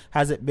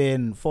 Has it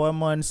been 4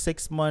 months,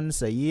 6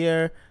 months, a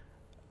year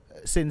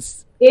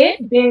since?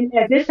 It been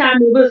at this time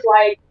it was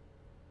like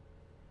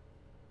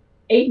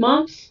 8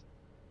 months.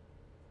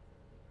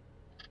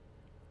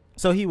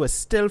 So he was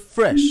still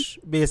fresh,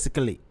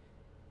 basically.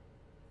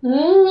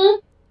 Mm-hmm.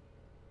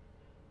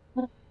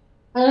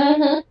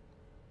 Mm-hmm.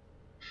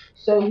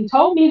 So he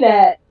told me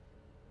that,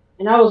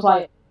 and I was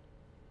like,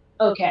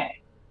 okay.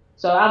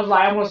 So I was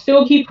like, I'm gonna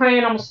still keep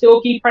praying. I'm gonna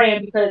still keep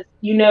praying because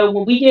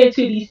when we get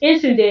into these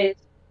incidents,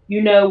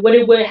 what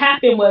it would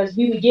happen was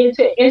we would get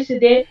into an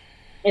incident,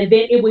 and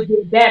then it would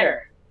get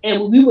better,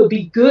 and we would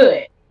be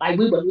good. Like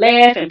we would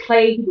laugh and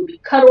play. He would be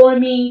cuddle on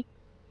me,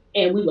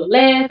 and we would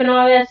laugh and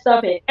all that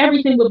stuff, and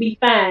everything would be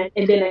fine.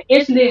 And then an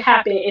incident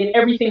happened, and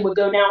everything would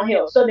go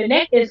downhill. So the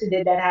next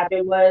incident that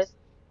happened was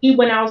he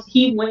went out.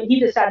 He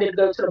decided to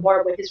go to the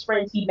bar with his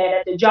friends he met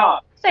at the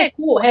job. I said,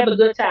 cool, have a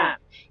good time.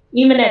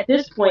 Even at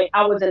this point,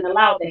 I wasn't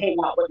allowed to hang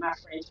out with my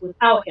friends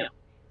without him.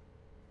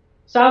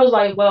 So I was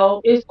like,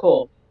 well, it's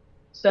cool.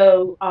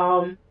 So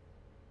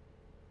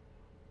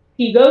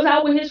he goes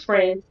out with his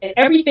friends, and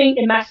everything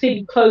in my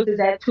city closes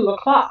at 2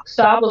 o'clock.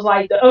 So I was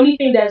like, the only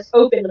thing that's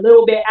open a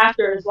little bit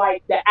after is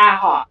like the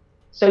IHOP.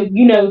 So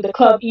the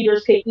club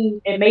eaters can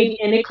eat, and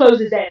it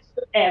closes at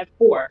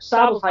 4. So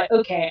I was like,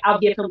 okay, I'll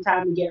give him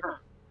time to get home.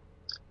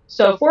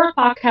 So 4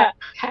 o'clock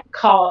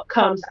call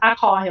comes. I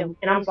call him,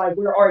 and I was like,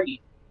 where are you?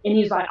 And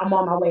he's like, I'm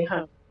on my way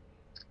home.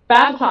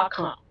 5 o'clock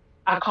comes.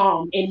 I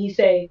call him, and he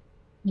say,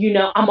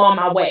 I'm on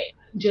my way.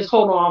 Just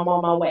hold on, I'm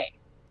on my way.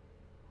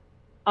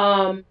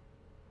 I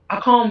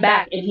call him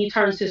back, and he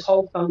turns his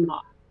whole phone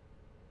off.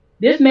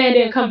 This man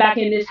didn't come back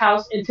in this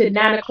house until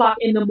 9 o'clock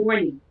in the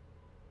morning.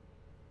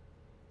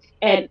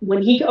 And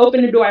when he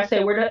opened the door, I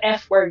said, where the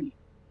F were you?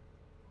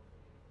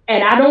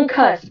 And I don't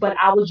cuss, but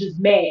I was just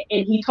mad.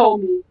 And he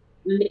told me,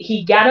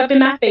 he got up in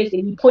my face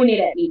and he pointed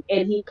at me,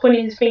 and he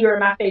pointed his finger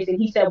in my face, and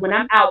he said, when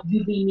I'm out,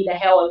 you leave me the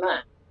hell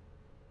alone.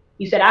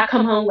 He said, I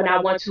come home when I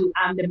want to.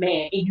 I'm the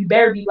man. And you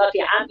better be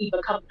lucky I'm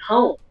even coming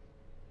home.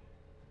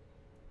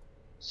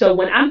 So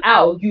when I'm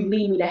out, you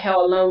leave me the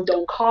hell alone.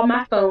 Don't call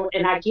my phone,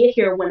 and I get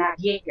here when I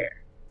get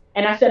here.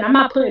 And I said, I'm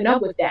not putting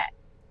up with that.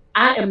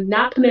 I am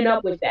not putting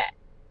up with that.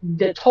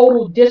 The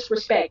total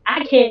disrespect.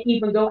 I can't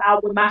even go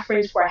out with my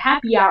friends for a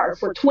happy hour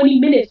for 20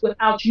 minutes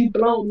without you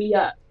blowing me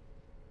up.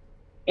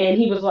 And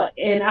he was like,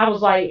 and I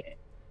was like,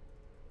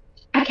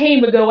 I can't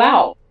even go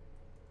out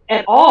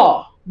at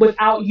all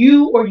without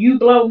you or you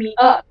blow me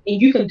up. And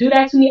you can do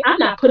that to me. I'm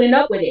not putting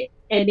up with it.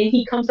 And then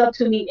he comes up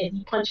to me and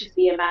he punches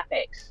me in my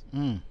face.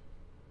 Mm.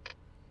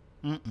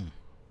 Mm-mm.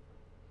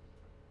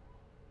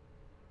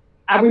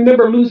 I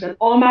remember losing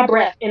all my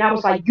breath, and I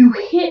was like, you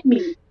hit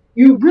me.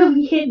 You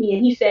really hit me.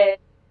 And he said,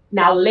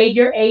 now lay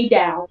your A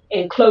down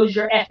and close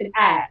your effing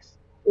eyes,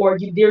 or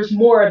there's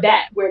more of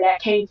that where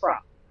that came from.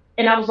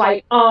 And I was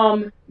like,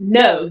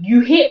 no, you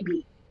hit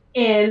me.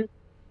 And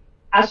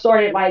I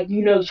started like,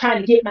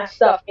 trying to get my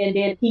stuff. And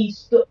then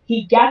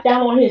he got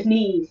down on his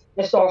knees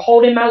and started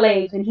holding my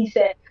legs. And he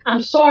said,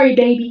 "I'm sorry,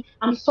 baby.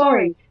 I'm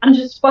sorry. I'm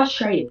just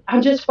frustrated.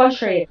 I'm just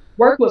frustrated.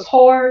 Work was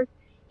hard.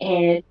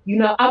 And,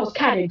 I was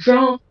kind of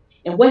drunk.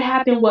 And what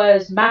happened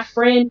was my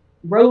friend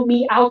rode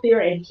me out there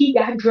and he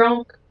got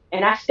drunk.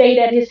 And I stayed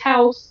at his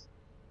house.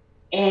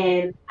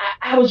 And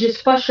I was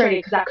just frustrated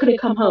because I couldn't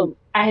come home.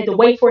 I had to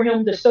wait for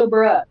him to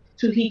sober up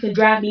so he could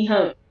drive me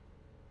home.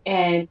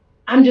 And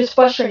I'm just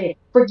frustrated.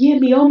 Forgive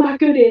me, oh my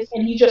goodness."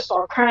 And he just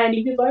started crying.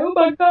 He was like, "Oh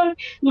my God,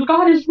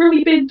 God has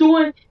really been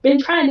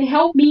trying to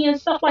help me and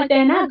stuff like that.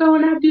 And I go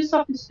and I do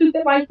something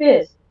stupid like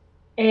this."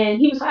 And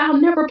he was like, "I'll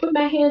never put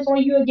my hands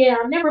on you again.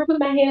 I'll never put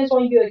my hands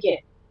on you again."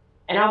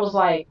 And I was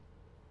like,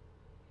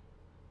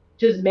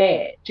 just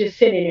mad, just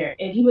sitting there.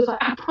 And he was like,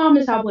 "I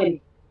promise I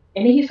wouldn't."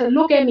 And then he said,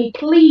 "Look at me,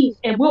 please.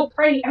 And we'll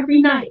pray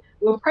every night.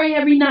 We'll pray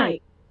every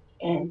night.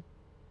 And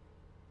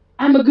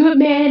I'm a good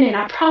man. And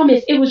I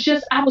promise." It was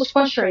just, I was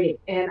frustrated.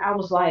 And I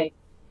was like,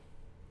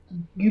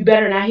 "You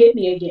better not hit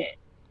me again."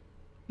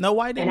 Now,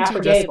 why And didn't I you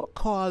forgave just him.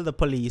 call the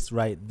police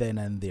right then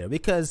and there?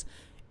 Because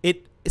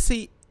it,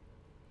 see,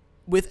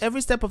 with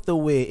every step of the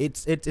way, it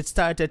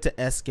started to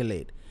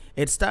escalate.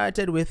 It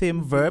started with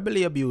him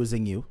verbally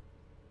abusing you.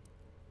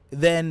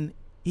 Then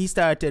he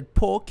started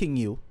poking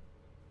you,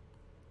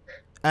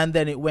 and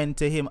then it went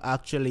to him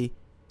actually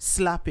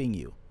slapping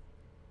you.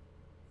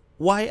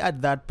 Why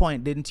at that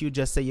point didn't you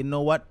just say, you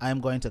know what, I'm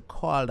going to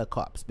call the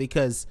cops?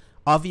 Because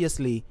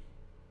obviously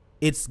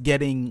it's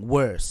getting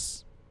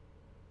worse.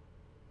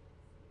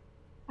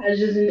 I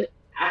just,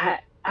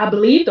 I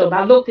believed him.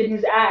 I looked in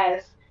his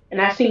eyes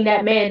and I seen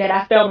that man that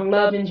I fell in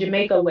love in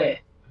Jamaica with.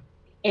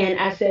 And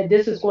I said,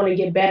 this is going to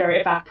get better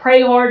if I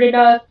pray hard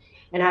enough.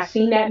 And I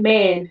seen that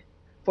man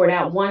for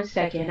that 1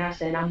 second. I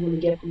said, I'm going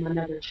to give him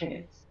another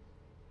chance.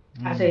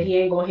 I said, he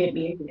ain't going to hit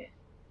me again.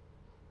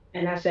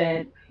 And I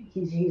said,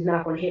 he's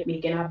not going to hit me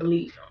again. I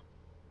believe him.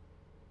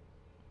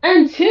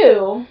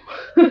 Until,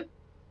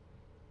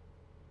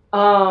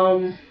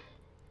 um,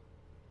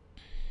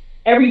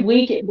 every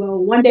week, well,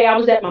 one day I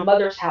was at my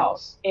mother's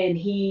house and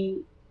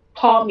he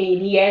called me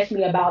and he asked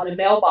me about the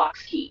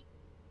mailbox key.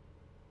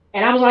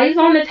 And I was like, "It's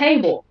on the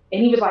table."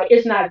 And he was like,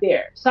 "It's not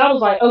there." So I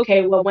was like,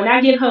 "Okay, well, when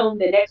I get home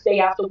the next day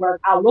after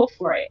work, I'll look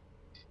for it."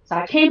 So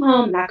I came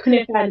home and I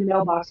couldn't find the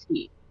mailbox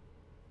key.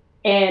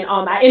 And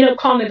I ended up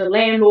calling the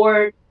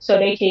landlord so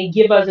they can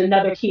give us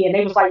another key. And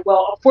they was like,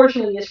 "Well,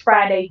 unfortunately, it's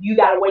Friday. You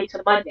got to wait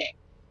till Monday."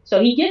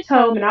 So he gets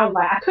home and I was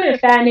like, "I couldn't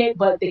find it,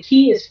 but the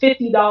key is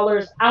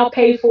 $50. I'll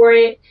pay for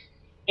it.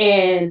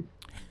 And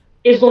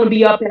it's going to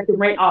be up at the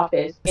rent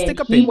office." And Stick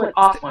a he pin. went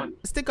off on me.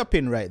 Stick a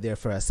pin right there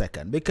for a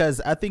second,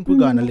 because I think we're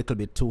going a Mm-hmm. little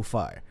bit too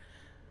far.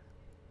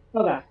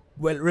 Okay.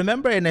 Well,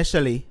 remember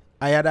initially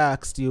I had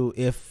asked you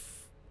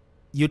if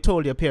you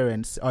told your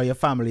parents or your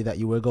family that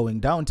you were going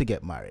down to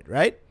get married,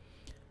 right?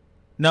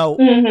 Now,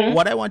 Mm-hmm.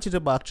 what I want you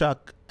to backtrack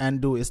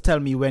and do is tell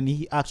me when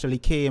he actually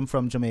came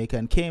from Jamaica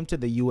and came to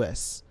the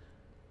US.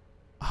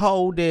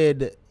 How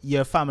did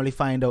your family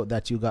find out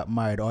that you got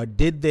married, or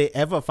did they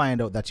ever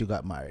find out that you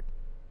got married?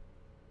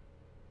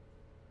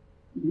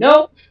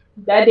 Nope,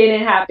 that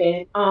didn't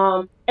happen.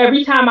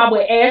 Every time I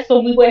would ask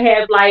them, we would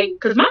have like,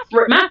 cause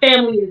my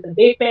family is a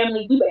big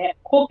family. We would have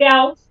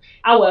cookouts.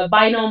 I would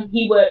invite him.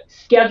 He would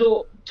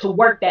schedule to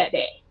work that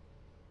day.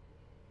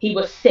 He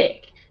was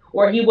sick,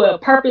 or he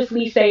would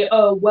purposely say,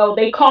 "Oh, well,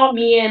 they called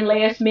me in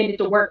last minute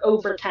to work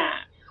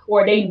overtime,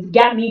 or they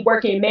got me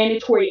working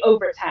mandatory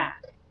overtime."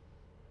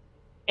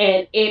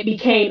 And it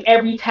became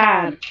every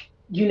time,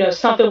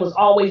 something was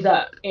always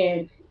up,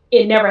 and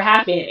it never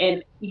happened.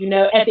 And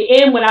at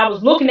the end, when I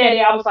was looking at it,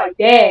 I was like,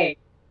 "Dang,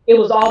 it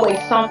was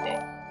always something."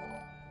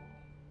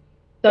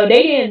 So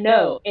they didn't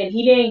know, and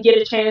he didn't get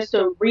a chance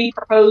to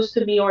re-propose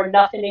to me or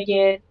nothing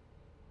again.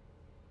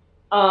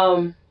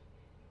 um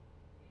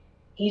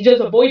he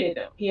just avoided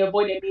them. He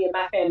avoided me and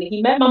my family.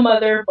 He met my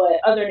mother, but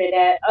other than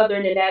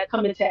that,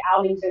 coming to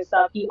outings and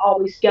stuff, he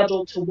always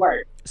scheduled to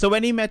work. So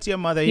when he He met your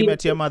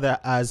was mother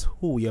as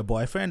who? Your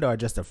boyfriend or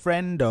just a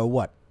friend or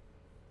what?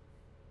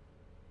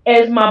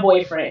 as my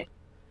boyfriend.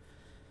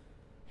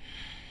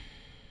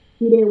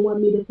 He didn't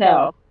want me to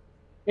tell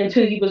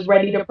until he was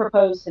ready to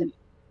propose to me.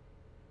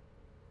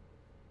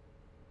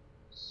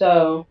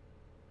 So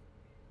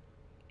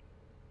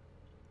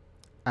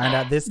And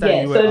at this time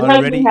yeah, so it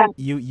husband had.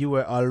 you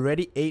were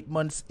already 8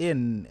 months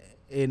in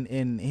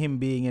him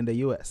being in the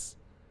US.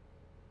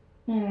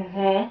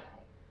 Mhm.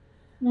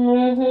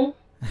 Mhm.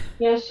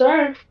 Yes,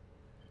 sir.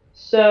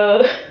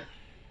 So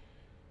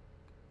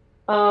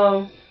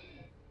um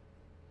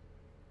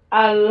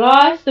I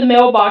lost the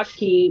mailbox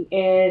key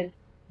and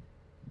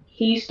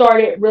he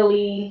started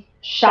really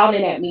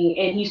shouting at me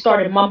and he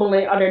started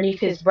mumbling underneath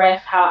his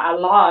breath how I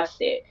lost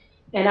it.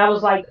 And I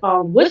was like,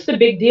 what's the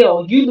big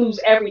deal? You lose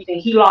everything.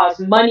 He lost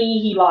money,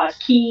 he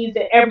lost keys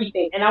and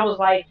everything. And I was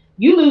like,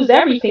 you lose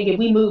everything if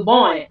we move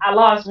on. I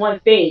lost one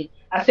thing.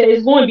 I said,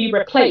 it's going to be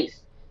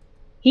replaced.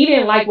 He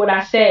didn't like what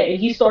I said and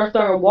he started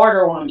throwing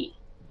water on me.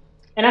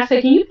 And I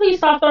said, can you please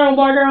stop throwing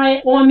water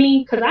on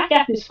me? Because I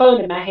got this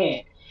phone in my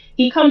hand.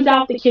 He comes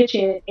out the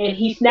kitchen and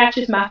he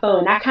snatches my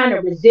phone. I kind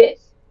of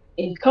resist.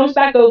 And he comes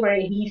back over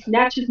and he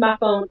snatches my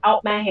phone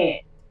out my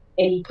hand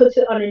and he puts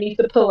it underneath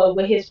the pillow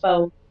with his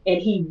phone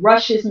and he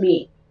rushes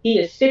me. He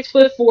is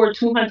 6'4",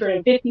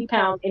 250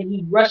 pounds, and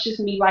he rushes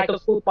me like a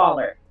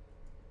footballer.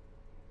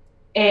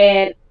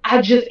 And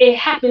it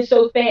happened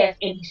so fast.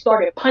 And he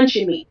started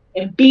punching me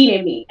and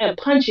beating me and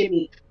punching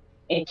me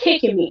and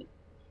kicking me.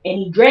 And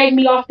he dragged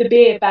me off the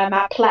bed by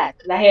my plaits,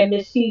 because I had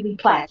Miss Seeley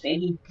plaits.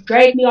 And he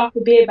dragged me off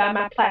the bed by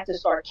my plaits and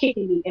started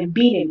kicking me and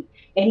beating me.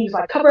 And he was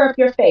like, cover up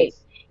your face.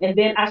 And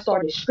then I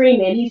started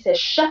screaming. And he said,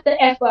 shut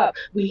the F up.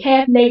 We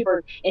have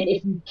neighbors. And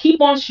if you keep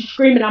on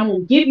screaming, I'm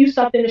going to give you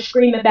something to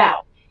scream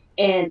about.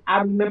 And I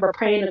remember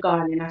praying to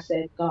God. And I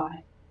said,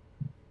 God,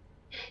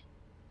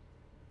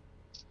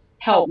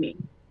 help me.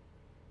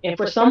 And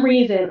for some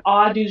reason, all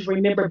I do is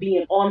remember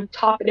being on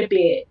top of the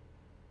bed.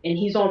 And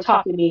he's on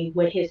top of me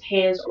with his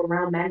hands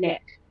around my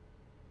neck.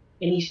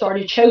 And he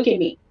started choking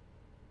me.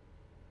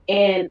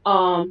 And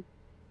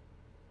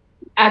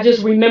I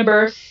just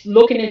remember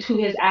looking into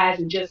his eyes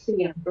and just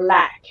seeing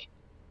black.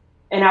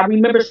 And I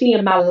remember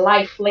seeing my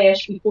life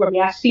flash before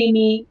me. I see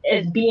me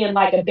as being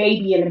like a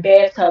baby in a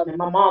bathtub, and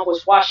my mom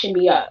was washing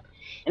me up.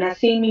 And I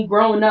seen me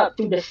growing up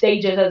through the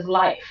stages of his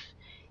life.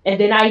 And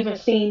then I even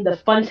seen the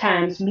fun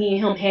times me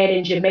and him had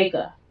in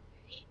Jamaica.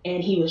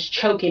 And he was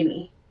choking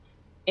me.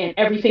 And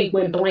everything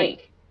went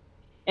blank.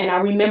 And I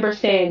remember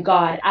saying,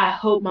 God, I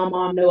hope my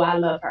mom know I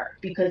love her,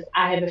 because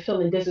I have a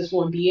feeling this is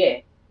going to be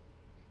it.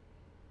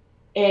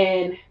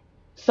 And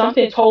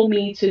something told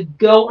me to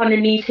go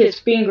underneath his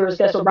fingers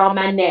that's around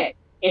my neck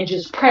and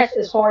just press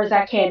as hard as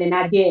I can. And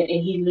I did.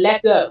 And he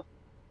let go.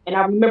 And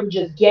I remember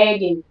just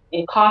gagging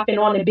and coughing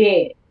on the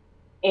bed.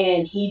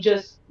 And he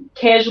just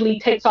casually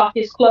takes off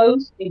his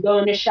clothes and go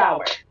in the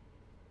shower.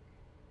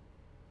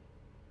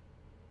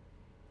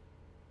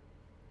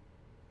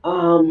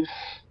 Um,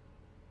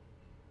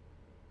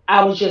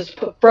 I was just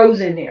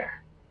frozen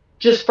there.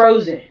 Just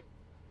frozen.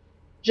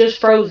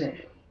 Just frozen.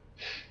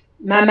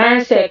 My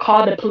mind said,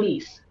 call the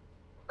police.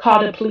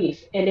 Call the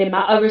police. And then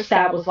my other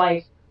side was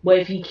like, what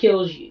if he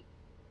kills you?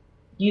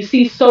 You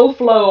see soul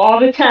flow all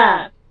the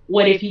time.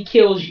 What if he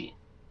kills you?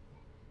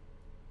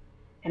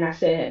 And I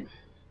said,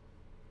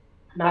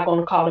 I'm not going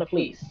to call the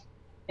police.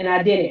 And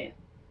I didn't,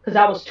 because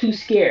I was too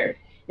scared.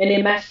 And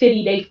in my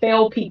city, they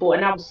fail people.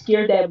 And I was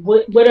scared that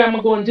what am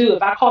I going to do?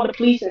 If I call the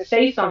police and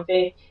say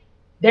something,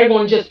 they're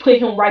going to just put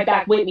him right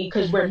back with me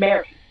because we're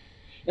married.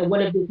 And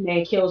what if this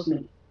man kills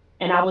me?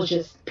 And I was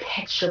just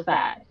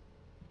petrified.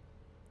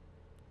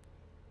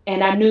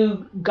 And I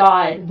knew,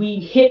 God, we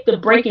hit the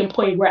breaking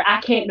point where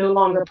I can't no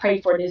longer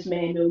pray for this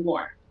man no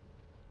more.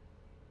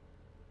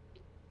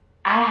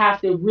 I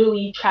have to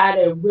really try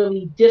to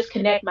really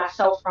disconnect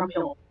myself from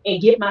him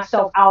and get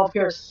myself out of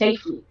here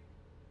safely,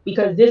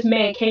 because this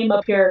man came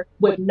up here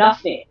with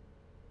nothing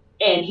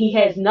and he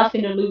has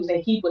nothing to lose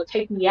and he would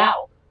take me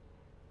out.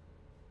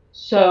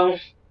 So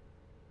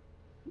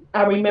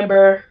I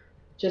remember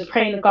just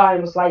praying to God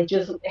and was like,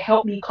 just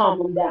help me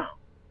calm him down.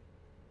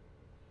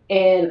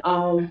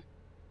 And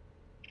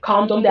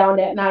calmed him down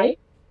that night.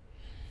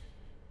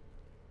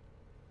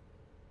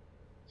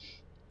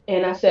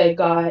 And I said,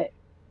 God,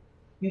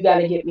 you got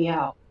to get me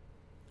out.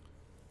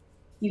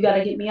 You got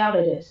to get me out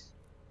of this.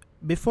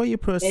 Before you And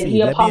he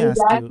proceed,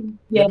 apologized.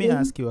 Yeah. let me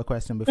ask you a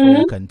question before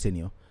you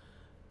continue.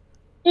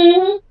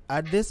 Mm-hmm.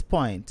 At this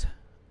point,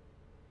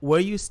 were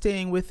you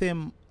staying with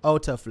him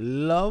out of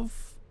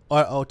love or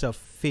out of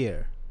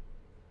fear?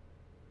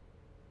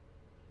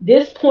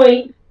 This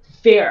point,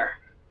 fear.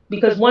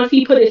 Because once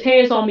he put his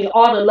hands on me,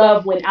 all the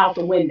love went out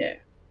the window.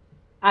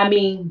 I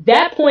mean,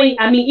 that point,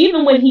 I mean,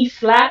 even when he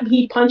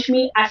punched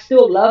me, I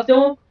still loved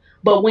him.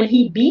 But when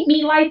he beat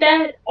me like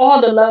that,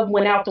 all the love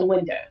went out the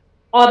window.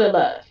 All the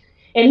love.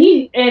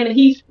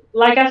 He's,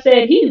 like I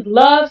said, he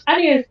loves, I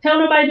didn't tell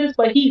nobody this,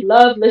 but he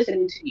loved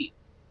listening to you.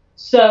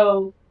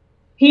 So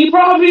he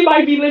probably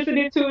might be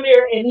listening to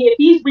there. And if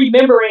he's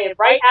remembering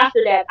right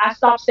after that, I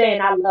stopped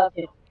saying I love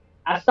him.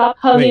 I stopped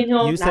hugging Wait, him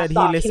you and I said he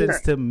stopped listens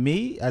caring. to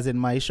me, as in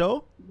my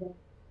show?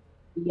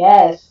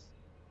 Yes.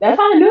 That's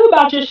how I knew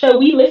about your show.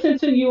 We listened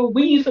to you.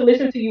 We used to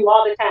listen to you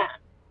all the time.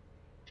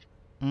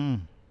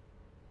 Mm.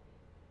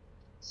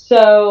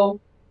 So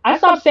I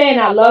stopped saying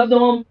I loved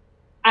him.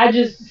 I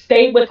just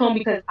stayed with him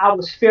because I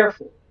was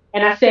fearful.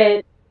 And I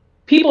said,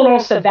 people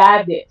don't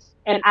survive this.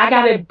 And I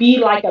got to be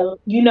like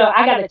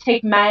I got to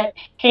take my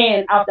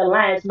hand out the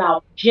lion's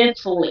mouth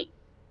gently.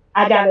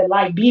 I got to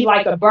like be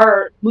like a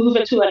bird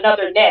moving to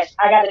another nest.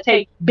 I got to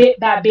take bit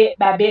by bit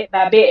by bit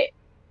by bit.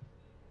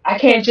 I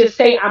can't just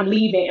say I'm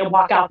leaving and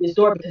walk out this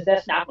door, because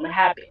that's not going to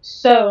happen.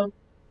 So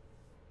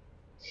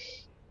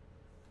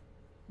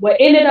what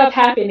ended up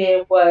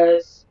happening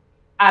was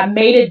I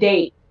made a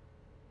date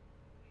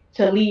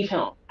to leave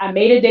him. I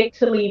made a date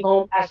to leave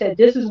him. I said,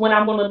 this is when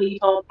I'm going to leave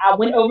him. I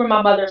went over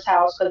my mother's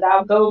house, because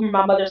I'll go over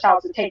my mother's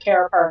house to take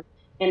care of her.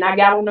 And I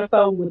got on the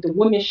phone with the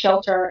women's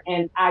shelter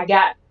and I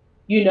got,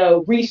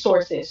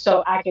 resources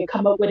so I can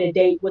come up with a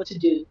date, what to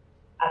do.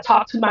 I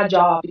talked to my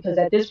job, because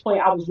at this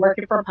point I was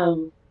working from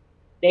home.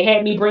 They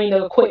had me bring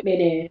the equipment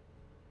in.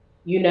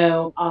 you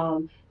know,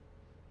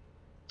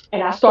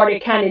 and I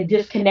started kind of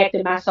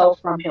disconnecting myself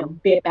from him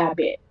bit by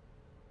bit.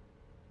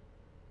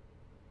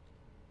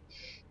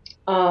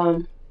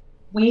 Um,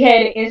 we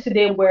had an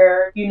incident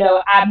where,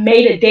 I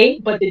made a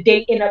date, but the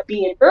date ended up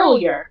being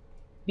earlier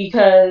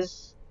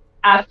because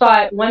I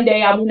thought one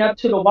day I went up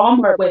to the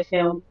Walmart with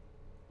him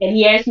and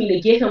he asked me to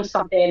get him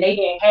something and they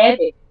didn't have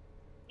it.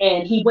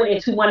 And he went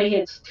into one of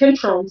his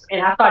tantrums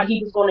and I thought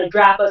he was going to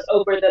drive us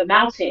over the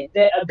mountain,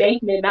 the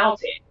embankment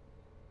mountain.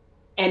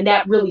 And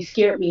that really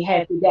scared me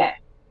half to death.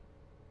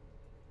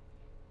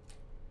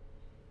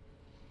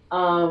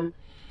 Um,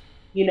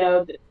 you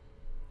know,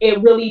 it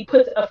really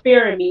puts a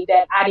fear in me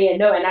that I didn't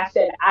know. And I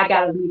said, I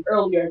got to leave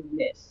earlier than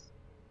this.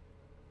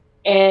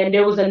 And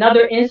there was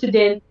another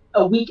incident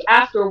a week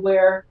after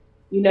where,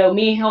 me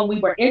and him, we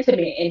were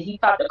intimate and he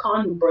thought the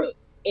condom broke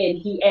and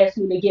he asked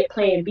me to get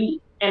plan B.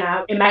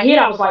 And in my head,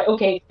 I was like,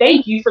 okay,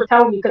 thank you for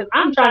telling me because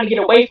I'm trying to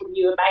get away from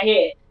you in my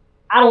head.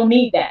 I don't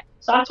need that.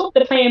 So I took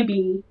the plan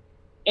B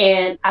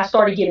and I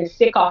started getting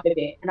sick off of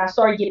it. And I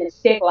started getting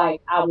sick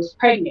like I was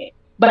pregnant,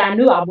 but I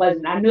knew I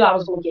wasn't. I knew I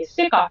was going to get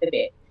sick off of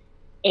it.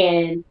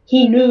 And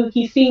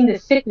he seen the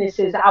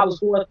sicknesses I was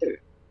going through.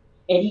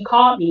 And he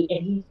called me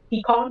and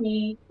he called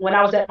me when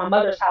I was at my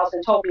mother's house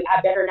and told me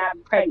I better not be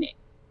pregnant.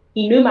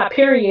 He knew my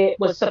period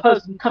was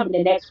supposed to be coming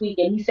the next week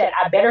and he said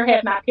I better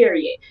have my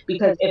period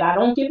because if I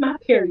don't get my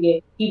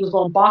period, he was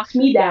going to box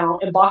me down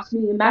and box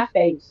me in my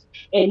face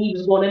and he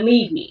was going to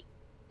leave me.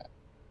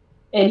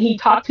 And he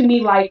talked to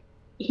me like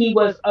he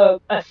was a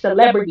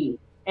celebrity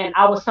and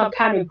I was some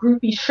kind of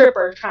groupie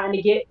stripper trying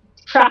to get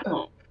trap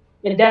him.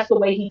 And that's the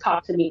way he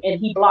talked to me and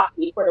he blocked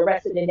me for the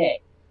rest of the day.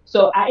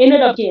 So I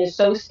ended up getting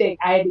so sick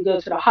I had to go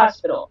to the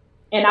hospital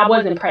and I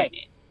wasn't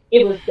pregnant.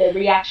 It was the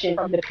reaction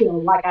from the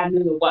pill like I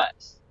knew it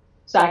was.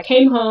 So I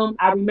came home,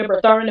 I remember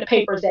throwing the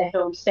papers at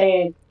him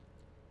saying,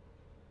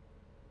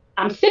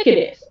 I'm sick of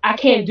this. I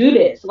can't do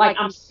this. Like,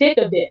 I'm sick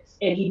of this.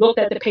 And he looked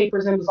at the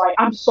papers and was like,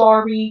 I'm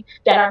sorry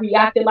that I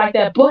reacted like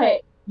that,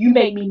 but you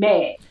made me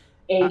mad.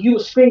 And you were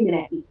screaming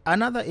at me.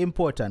 Another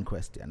important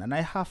question, and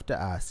I have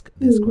to ask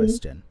this Mm-hmm.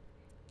 question.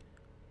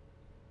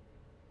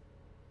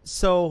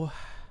 So,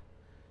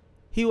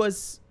 he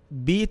was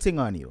beating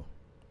on you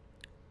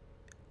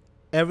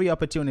every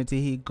opportunity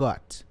he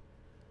got.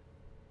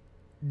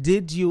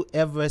 Did you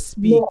ever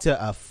speak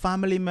to a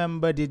family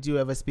member? Did you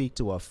ever speak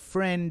to a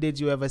friend? Did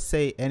you ever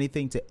say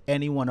anything to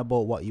anyone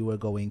about what you were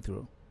going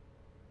through?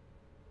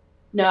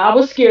 No, I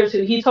was scared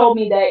too. He told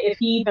me that if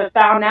he even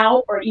found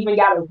out or even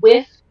got a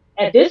whiff,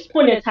 at this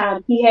point in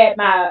time, he had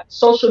my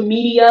social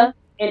media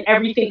and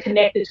everything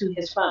connected to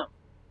his phone.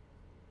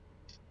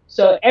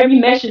 So every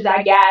message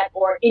I got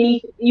or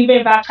even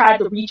if I tried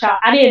to reach out,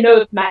 I didn't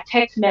know if my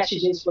text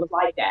messages was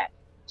like that.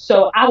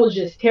 So I was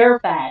just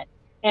terrified.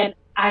 And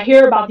I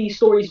hear about these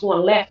stories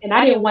going left and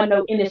I didn't want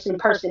no innocent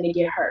person to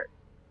get hurt.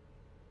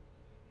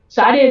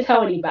 So I didn't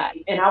tell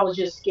anybody and I was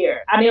just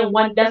scared. I didn't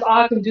want, that's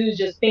all I can do is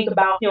just think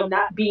about him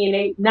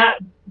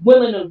not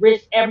willing to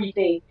risk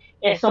everything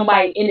and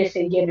somebody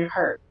innocent getting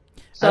hurt.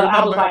 So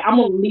I was like, I'm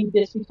going to leave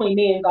this between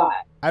me and God.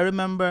 I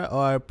remember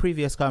our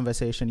previous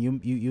conversation,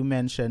 you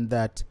mentioned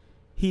that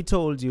he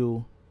told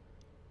you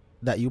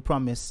that you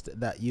promised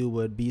that you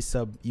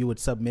would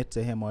submit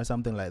to him or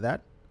something like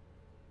that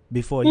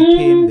before he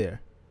came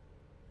there.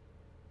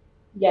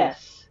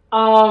 Yes.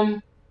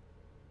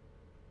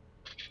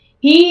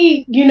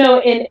 He,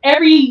 in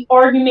every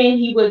argument,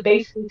 he would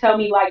basically tell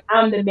me, like,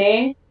 I'm the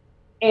man.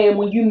 And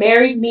when you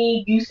married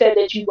me, you said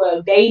that you would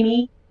obey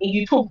me. And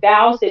you took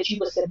vows that you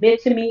would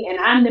submit to me. And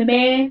I'm the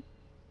man.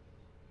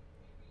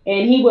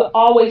 And he would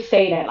always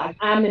say that, like,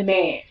 I'm the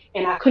man.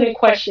 And I couldn't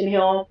question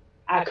him.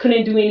 I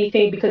couldn't do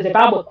anything because if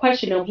I would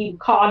question him, he would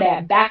call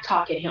that back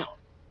talking him.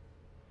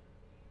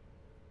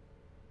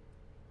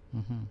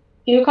 Mm-hmm.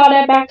 He would call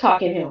that back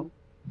talking him.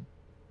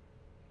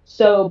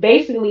 So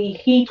basically,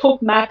 he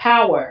took my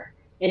power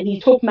and he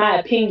took my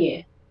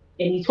opinion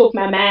and he took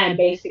my mind,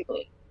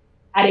 basically.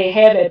 I didn't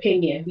have an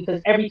opinion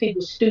because everything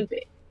was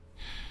stupid.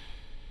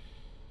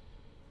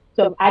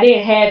 So I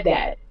didn't have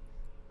that.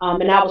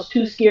 And I was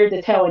too scared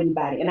to tell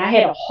anybody. And I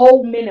had a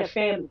whole minute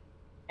family.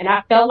 And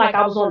I felt like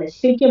I was on a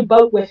sinking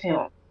boat with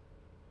him,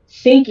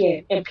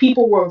 sinking. And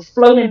people were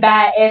floating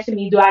by asking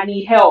me, do I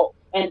need help?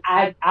 And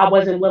I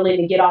wasn't willing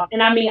to get off.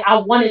 And I mean, I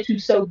wanted to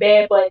so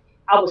bad, but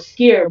I was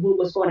scared what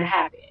was going to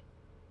happen.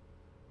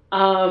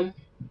 I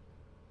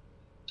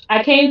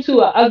came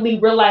to an ugly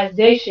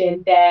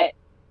realization that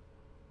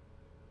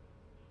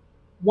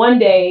one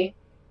day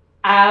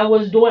I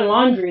was doing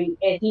laundry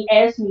and he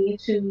asked me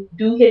to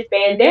do his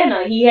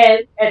bandana. He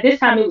had, at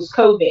this time it was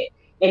COVID,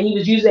 and he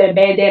was using a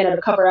bandana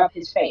to cover up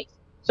his face.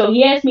 So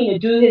he asked me to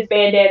do his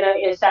bandana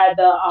inside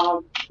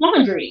the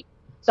laundry.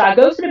 So I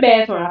go to the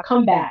bathroom, I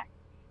come back,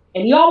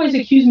 and he always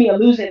accused me of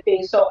losing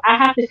things. So I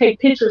have to take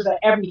pictures of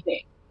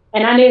everything.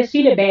 And I didn't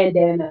see the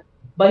bandana,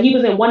 but he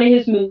was in one of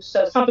his moods.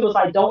 So something was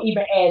like, don't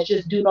even ask,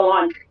 just do the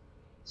laundry.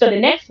 So the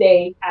next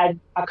day, I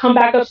come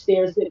back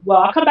upstairs.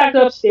 Well, I come back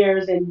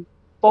upstairs and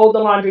fold the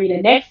laundry.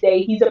 The next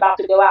day, he's about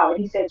to go out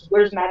and he says,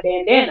 where's my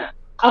bandana?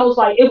 I was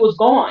like, it was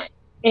gone.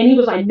 And he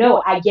was like,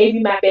 no, I gave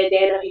you my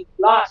bandana and you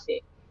lost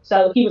it.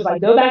 So he was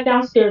like, go back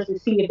downstairs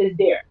and see if it's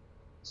there.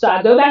 So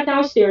I go back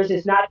downstairs,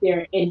 it's not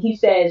there. And he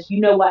says, you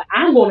know what?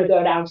 I'm going to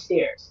go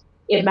downstairs.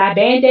 If my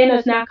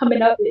bandana's not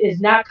coming up,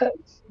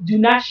 do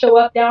not show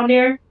up down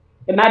there.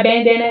 If my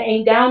bandana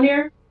ain't down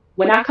there,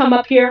 when I come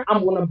up here,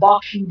 I'm going to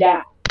box you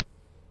down.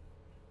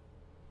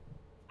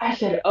 I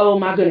said, oh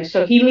my goodness.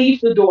 So he leaves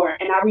the door.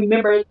 And I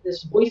remember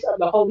this voice of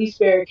the Holy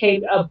Spirit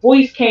a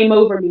voice came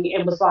over me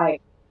and was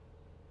like,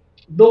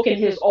 look in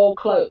his old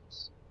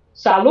clothes.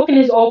 So I look in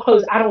his old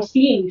clothes. I don't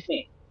see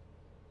anything.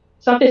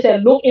 Something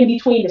said, look in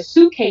between the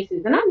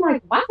suitcases. And I'm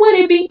like, why would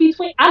it be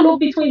between? I look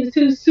between the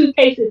two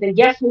suitcases and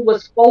guess what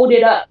was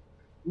folded up?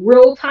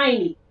 Real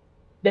tiny.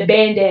 The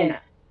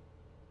bandana.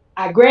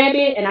 I grab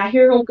it and I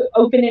hear him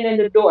opening in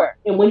the door.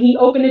 And when he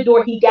opened the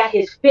door, he got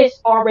his fist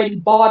already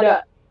balled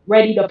up,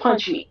 ready to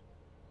punch me.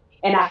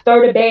 And I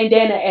throw the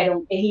bandana at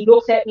him and he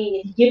looks at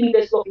me and he give me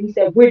this look and he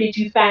said, where did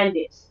you find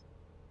this?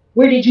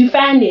 Where did you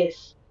find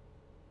this?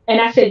 And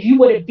I said, you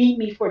would have beat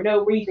me for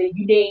no reason.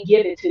 You didn't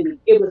give it to me.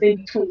 It was in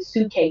between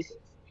suitcases.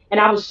 And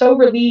I was so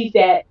relieved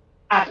that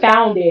I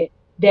found it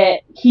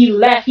that he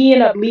left. He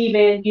ended up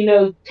leaving,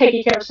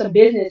 taking care of some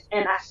business.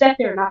 And I sat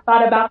there and I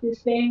thought about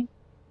this thing.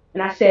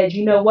 And I said,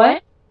 you know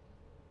what?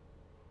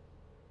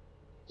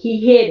 He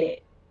hid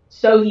it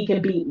so he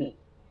can beat me.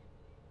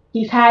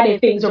 He's hiding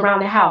things around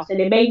the house. And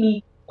it made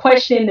me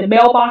question the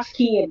mailbox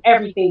key and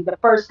everything the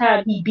first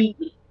time he beat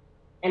me.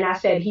 And I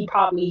said, he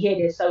probably hid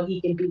it so he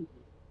can beat me.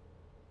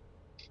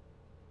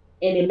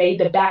 And it made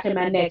the back of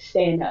my neck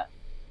stand up.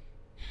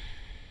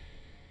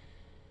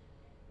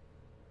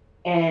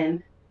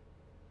 And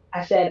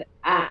I said,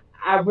 I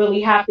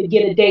really have to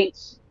get a date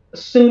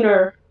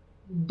sooner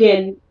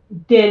than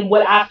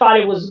what I thought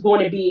it was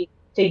going to be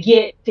to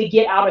get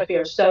out of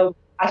here. So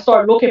I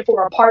started looking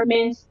for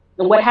apartments.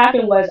 And what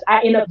happened was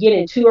I ended up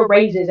getting 2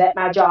 raises at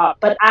my job,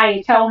 but I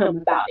didn't tell him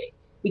about it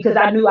because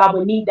I knew I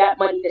would need that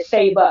money to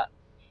save up.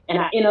 And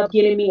I ended up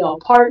getting me an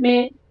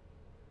apartment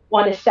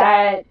on the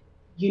side,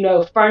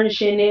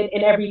 furnishing it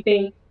and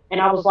everything.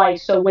 And I was like,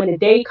 so when the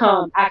day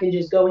comes, I can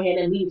just go ahead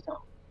and leave him.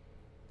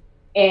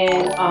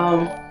 And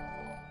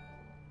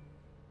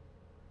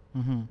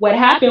Mm-hmm. what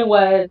happened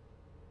was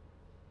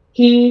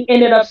he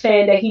ended up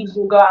saying that he was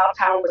gonna go out of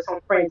town with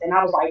some friends, and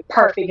I was like,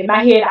 perfect. In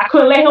my head, I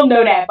couldn't let him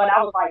know that, but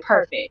I was like,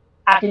 perfect.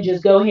 I can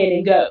just go ahead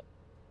and go.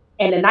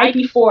 And the night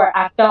before,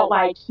 I felt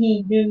like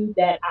he knew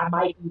that I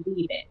might be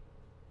leaving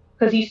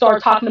because he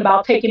started talking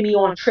about taking me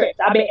on trips.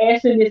 I've been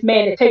asking this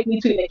man to take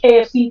me to the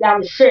KFC down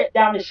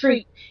the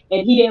street,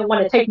 and he didn't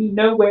want to take me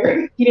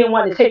nowhere. He didn't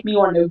want to take me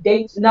on no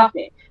dates,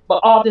 nothing. But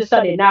all of a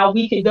sudden, now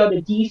we can go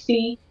to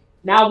DC.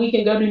 Now we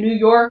can go to New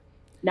York.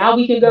 Now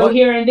we can go But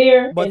here and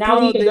there, and but now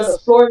we can go to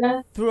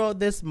Florida. throughout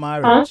this Huh?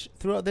 marriage,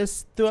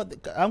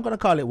 I'm gonna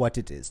call it what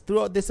it is.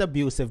 Throughout this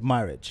abusive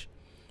marriage,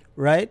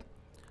 right?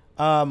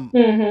 Um,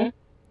 Mm-hmm.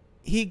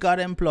 he got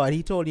employed.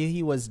 He told you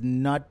he was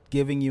not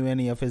giving you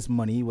any of his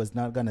money. He was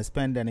not gonna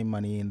spend any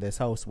money in this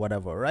house,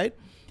 whatever, right?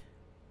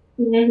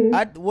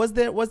 Mm-hmm. Was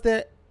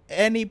there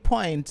any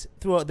point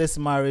throughout this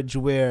marriage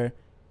where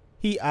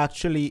he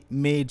actually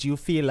made you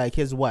feel like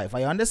his wife?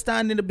 I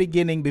understand in the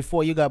beginning,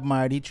 before you got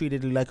married, he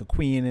treated you like a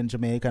queen in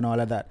Jamaica and all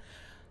of that.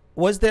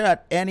 Was there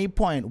at any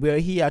point where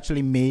he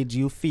actually made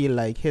you feel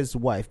like his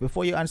wife?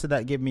 Before you answer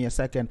that, give me a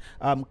second.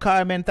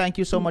 Carmen, thank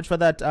you so much for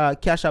that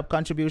Cash App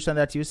contribution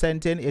that you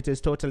sent in. It is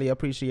totally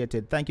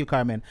appreciated. Thank you,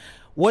 Carmen.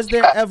 Was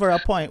there ever a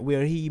point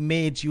where he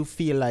made you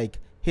feel like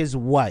his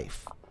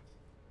wife?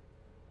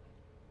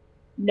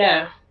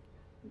 No.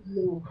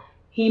 No.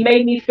 He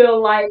made me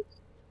feel like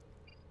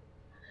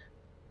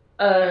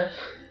uh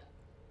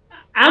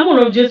I'm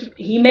gonna just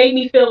he made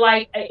me feel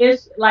like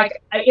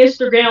like an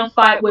Instagram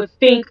fight would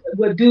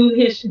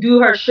do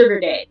her sugar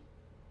daddy.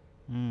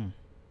 Mm.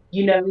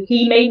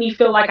 He made me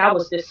feel like I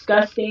was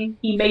disgusting.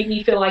 He made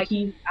me feel like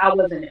I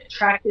wasn't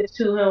attractive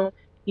to him.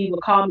 He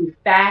would call me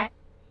fat.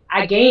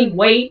 I gained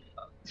weight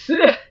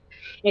and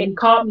he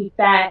called me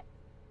fat.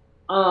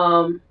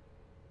 Um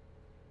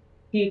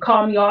he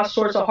called me all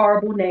sorts of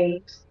horrible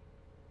names.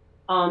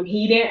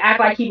 He didn't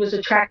act like he was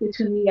attracted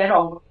to me at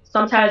all.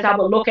 Sometimes I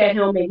would look at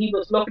him and he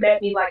was looking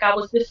at me like I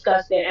was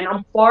disgusted, and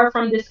I'm far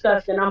from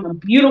disgusted. I'm a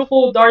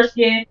beautiful, dark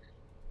skinned,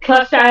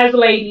 plus size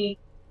lady.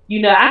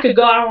 I could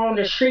go out on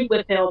the street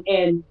with him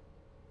and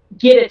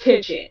get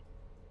attention,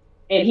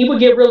 and he would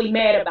get really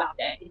mad about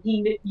that.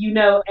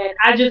 And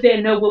I just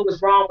didn't know what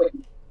was wrong with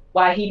me,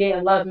 why he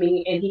didn't love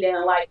me and he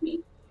didn't like me,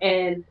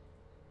 and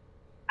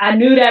I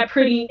knew that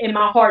pretty in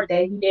my heart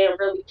that he didn't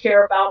really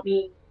care about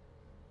me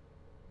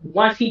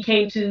once he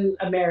came to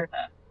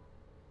America.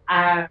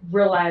 I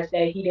realized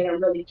that he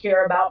didn't really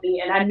care about me.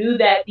 And I knew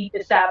that deep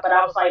inside, but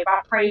I was like, if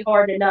I pray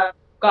hard enough,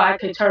 God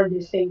could turn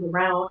this thing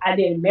around. I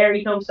didn't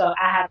marry him, so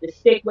I have to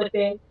stick with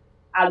it.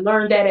 I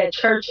learned that at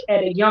church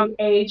at a young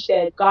age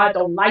that God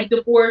don't like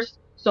divorce.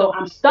 So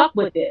I'm stuck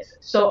with this.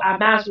 So I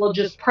might as well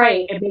just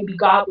pray and maybe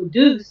God will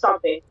do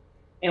something.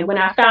 And when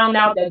I found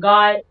out that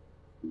God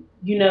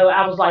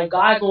I was like,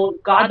 God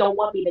don't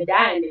want me to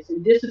die in this,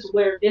 and this is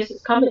where this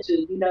is coming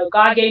to.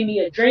 God gave me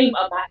a dream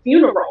of my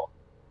funeral.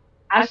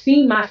 I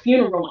seen my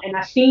funeral, and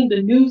I seen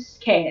the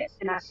newscast,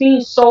 and I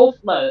seen Soul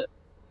Flow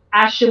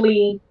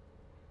actually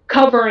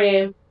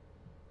covering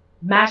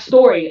my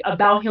story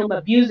about him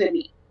abusing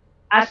me.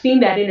 I seen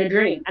that in a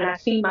dream, and I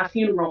seen my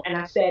funeral, and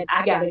I said,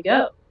 I gotta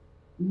go.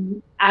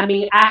 I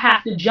mean, I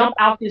have to jump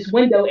out this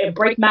window and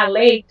break my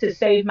leg to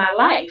save my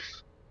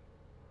life.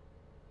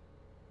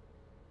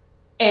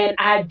 And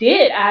I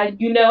did. I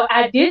did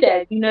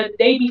that. The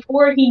day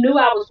before he knew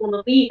I was going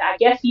to leave, I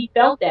guess he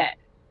felt that.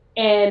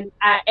 And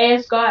I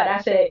asked God, I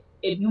said,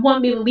 if you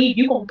want me to leave,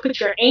 you're going to put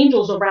your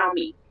angels around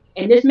me.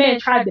 And this man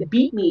tried to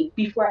beat me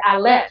before I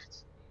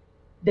left,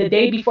 the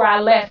day before I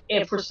left.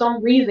 And for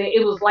some reason,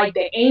 it was like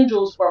the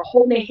angels were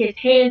holding his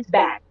hands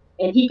back.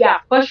 And he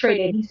got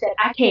frustrated. He said,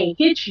 I can't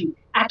hit you.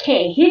 I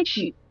can't hit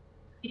you.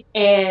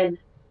 And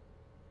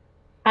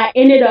I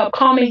ended up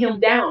calming him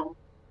down.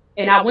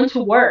 And I went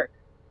to work.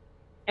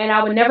 And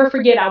I would never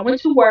forget, I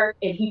went to work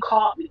and he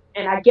called me.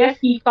 And I guess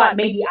he thought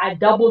maybe I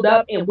doubled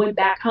up and went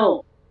back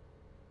home.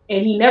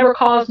 And he never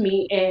calls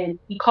me. And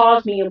he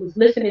calls me and was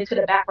listening to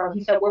the background.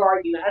 He said, where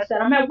are you? And I said,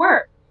 I'm at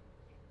work.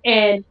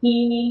 And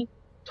he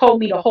told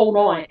me to hold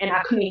on. And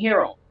I couldn't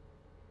hear him.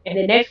 And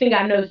the next thing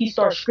I know, he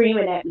started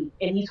screaming at me.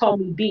 And he told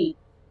me, B.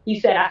 He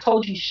said, I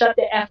told you, shut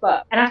the F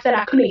up. And I said,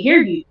 I couldn't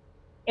hear you.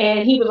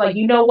 And he was like,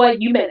 you know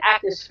what? You've been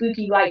acting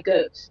spooky like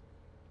ghosts.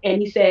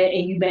 And he said,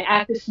 and you've been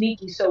acting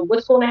sneaky. So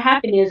what's going to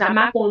happen is I'm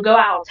not going to go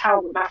out of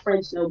town with my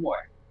friends no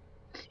more.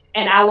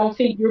 And I don't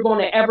think you're going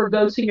to ever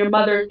go see your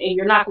mother, and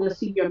you're not going to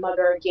see your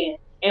mother again.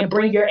 And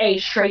bring your A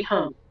straight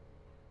home.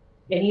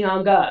 And he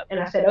hung up. And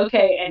I said,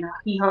 okay. And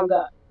he hung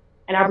up.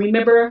 And I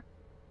remember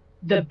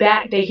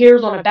the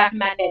hairs on the back of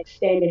my neck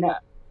standing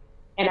up.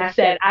 And I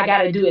said, I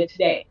got to do it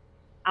today.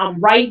 I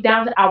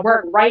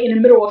work right in the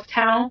middle of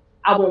town.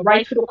 I went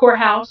right to the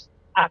courthouse.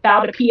 I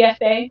filed a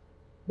PFA.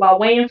 While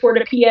waiting for the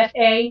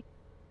PFA,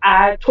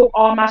 I took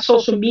all my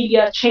social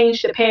media,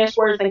 changed the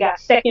passwords, and got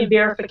second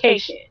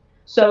verification.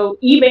 So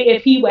even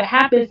if he would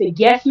happen to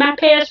guess my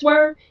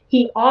password,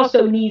 he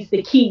also needs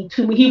the key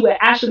to me. He would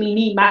actually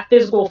need my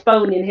physical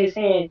phone in his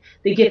hand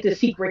to get the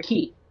secret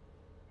key.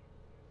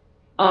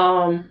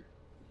 Um,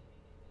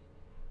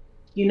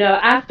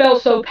 I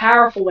felt so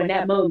powerful in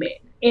that moment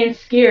and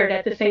scared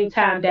at the same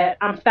time that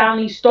I'm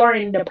finally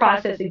starting the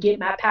process to get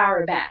my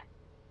power back.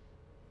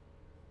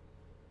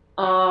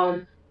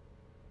 Um,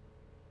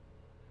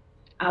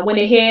 I went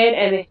ahead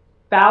and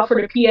filed for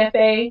the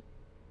PFA.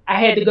 I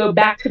had to go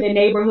back to the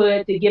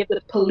neighborhood to give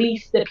the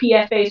police the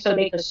PFA so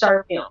they could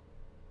serve him.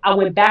 I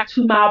went back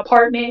to my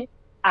apartment.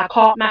 I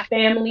called my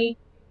family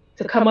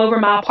to come over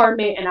my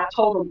apartment and I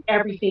told them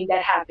everything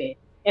that happened.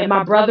 And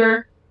my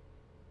brother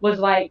was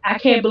like, I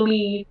can't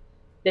believe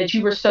that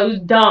you were so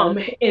dumb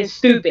and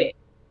stupid.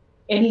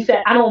 And he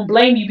said, I don't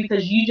blame you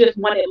because you just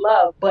wanted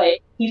love. But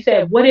he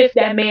said, what if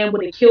that man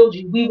would have killed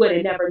you? We would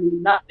have never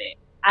knew nothing.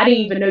 I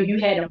didn't even know you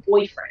had a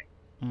boyfriend.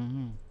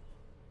 Mm-hmm.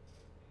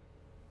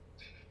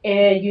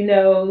 And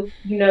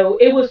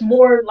it was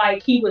more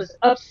like he was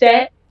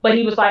upset, but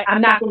he was like,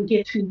 I'm not going to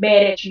get too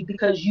mad at you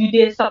because you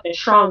did something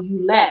strong.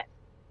 You left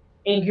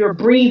and you're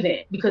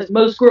breathing because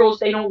most girls,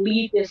 they don't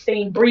leave this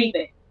same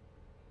breathing.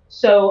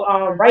 So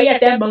right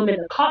at that moment,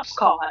 the cops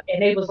called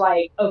and they was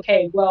like,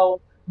 okay,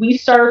 well, we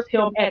served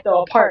him at the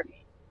apartment.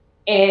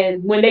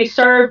 And when they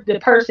serve the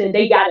person,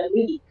 they gotta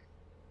leave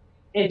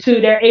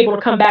until they're able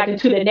to come back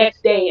into the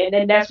next day. And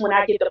then that's when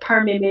I get the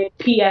permanent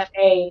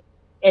PFA.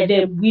 And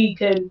then we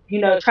can,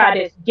 try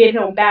to get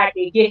him back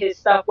and get his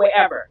stuff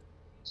wherever.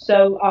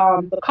 So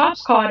the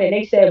cops called and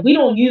they said, we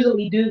don't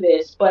usually do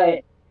this,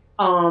 but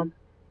um,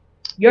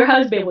 your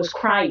husband was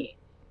crying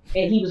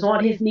and he was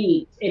on his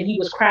knees and he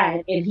was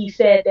crying. And he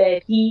said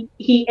that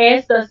he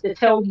asked us to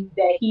tell you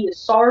that he is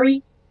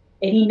sorry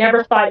and he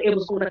never thought it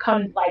was going to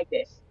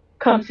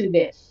come to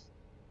this.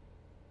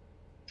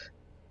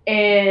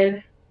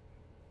 And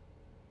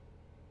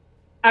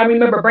I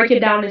remember breaking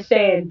down and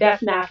saying,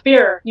 that's not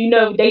fair.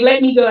 They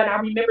let me go and I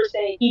remember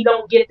saying, he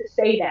don't get to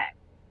say that.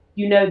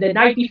 The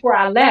night before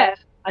I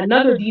left,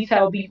 another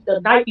detail, the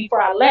night before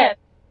I left,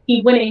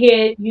 he went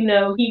ahead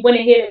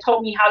and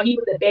told me how he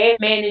was a bad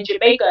man in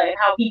Jamaica and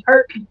how he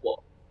hurt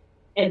people.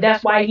 And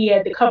that's why he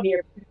had to come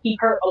here. He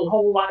hurt a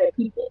whole lot of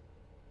people.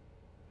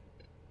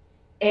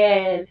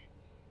 And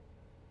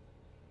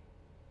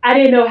I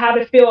didn't know how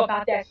to feel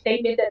about that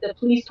statement that the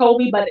police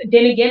told me, but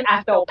then again,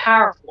 I felt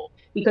powerful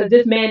because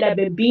this man that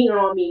been beating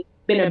on me,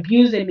 been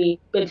abusing me,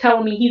 been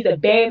telling me he's a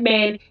bad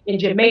man in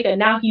Jamaica.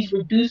 Now he's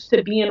reduced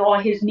to being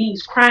on his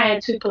knees crying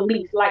to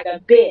police like a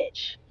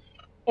bitch.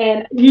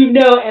 And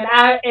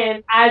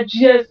I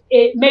just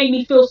it made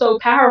me feel so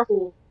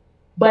powerful,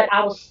 but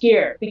I was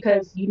scared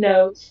because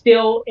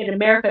still in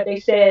America they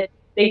say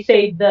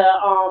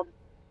the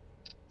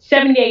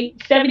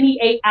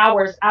 78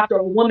 hours after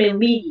a woman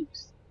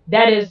leaves,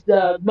 that is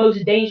the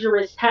most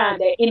dangerous time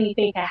that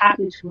anything can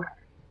happen to her.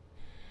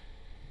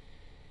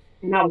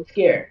 And I was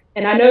scared.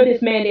 And I know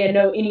this man didn't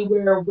know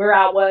anywhere where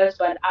I was,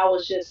 but I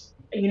was just,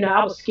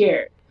 I was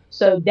scared.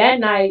 So that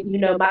night,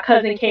 my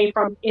cousin came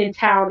from in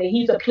town and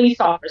he's a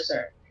police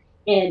officer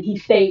and he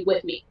stayed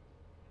with me.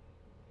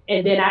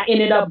 And then I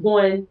ended up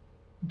going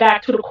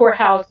back to the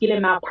courthouse,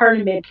 getting my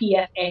permanent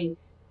PFA.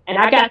 And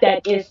I got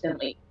that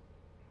instantly.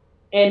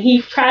 And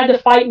he tried to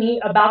fight me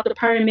about the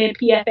permanent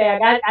PFA.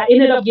 I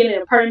ended up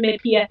getting a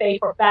permanent PFA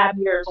for 5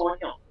 years on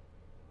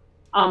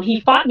him.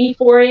 He fought me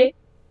for it.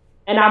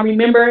 And I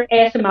remember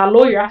asking my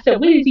lawyer, I said,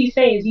 what is he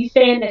saying? Is he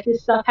saying that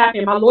this stuff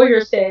happened? My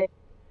lawyer said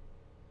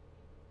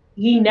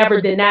he never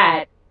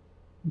denied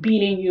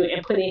beating you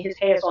and putting his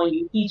hands on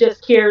you. He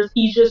just cares.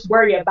 He's just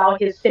worried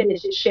about his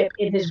citizenship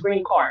and his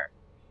green card.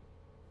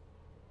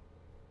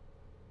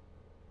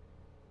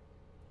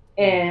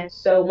 And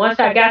so once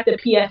I got the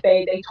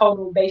PFA, they told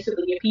him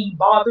basically if he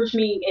bothers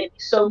me and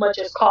so much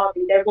as called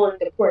me, they're going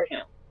to deport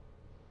him.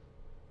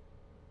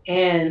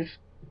 And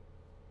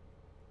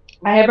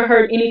I haven't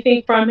heard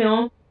anything from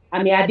him.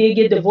 I mean, I did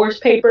get divorce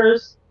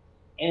papers,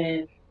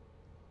 and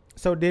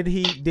So did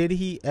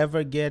he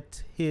ever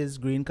get his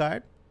green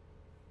card?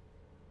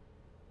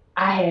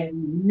 I had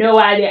no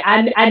idea.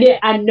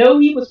 I know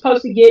he was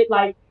supposed to get,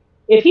 like,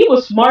 if he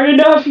was smart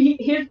enough,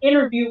 his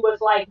interview was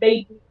like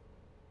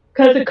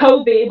because of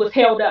COVID, it was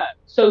held up.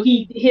 So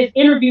his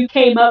interview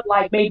came up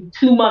like maybe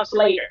 2 months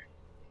later,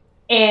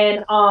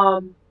 and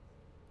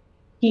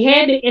he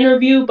had the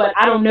interview, but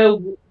I don't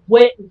know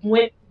what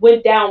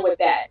went down with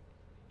that.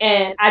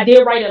 And I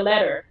did write a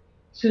letter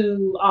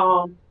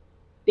to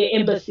the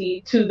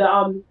embassy, to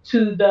the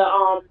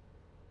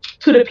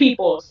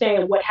people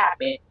saying what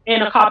happened,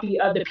 and a copy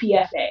of the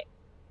PFA,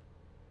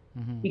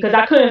 Mm-hmm. because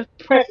I couldn't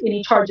press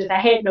any charges. I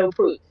had no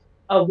proof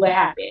of what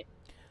happened.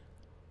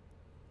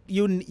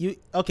 You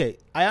okay?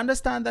 I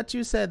understand that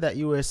you said that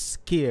you were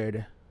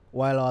scared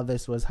while all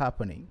this was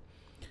happening,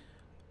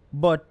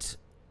 but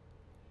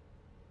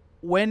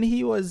when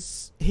he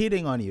was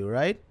hitting on you,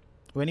 right?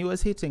 When he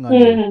was hitting on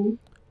you, Mm-hmm.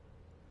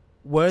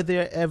 were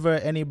there ever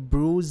any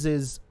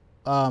bruises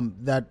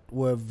that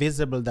were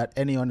visible that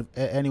any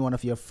one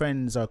of your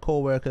friends or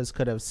coworkers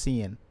could have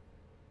seen?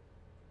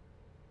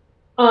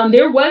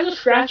 There was a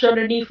scratch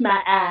underneath my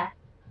eye,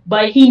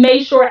 but he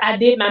made sure I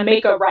did my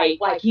makeup right.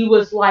 He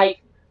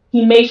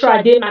made sure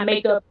I did my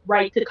makeup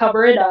right to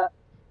cover it up.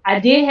 I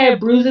did have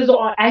bruises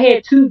on. I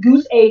had two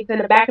goose eggs in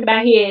the back of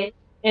my head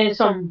and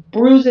some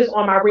bruises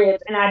on my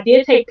ribs, and I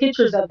did take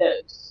pictures of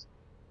those.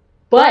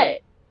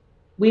 But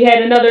we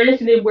had another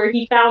incident where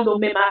he found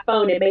them in my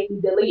phone and made me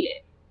delete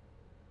it.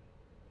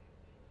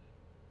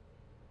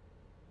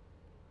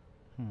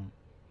 Hmm.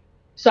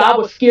 So I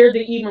was scared to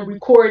even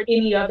record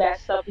any of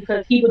that stuff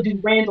because he would do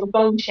random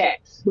phone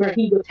checks where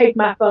he would take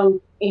my phone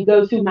and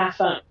go through my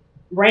phone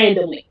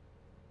randomly.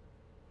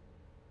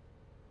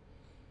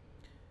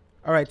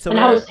 All right, so And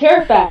I was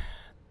terrified.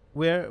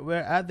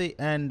 we're at the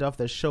end of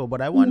the show,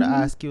 but I want to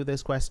Mm-hmm. ask you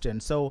this question.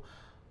 So,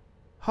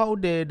 how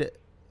did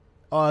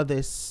all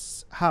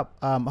this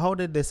how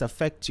did this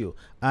affect you,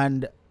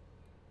 and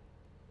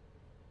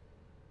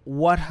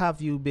what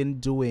have you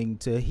been doing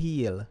to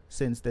heal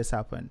since this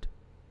happened?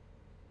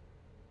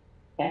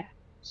 Yeah.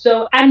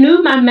 So I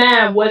knew my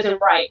mind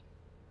wasn't right.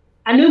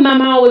 I knew my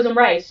mind wasn't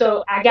right.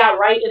 So I got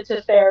right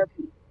into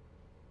therapy.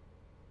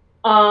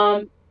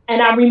 And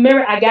I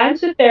remember I got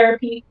into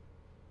therapy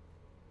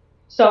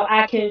so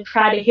I can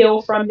try to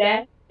heal from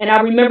that. And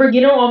I remember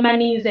getting on my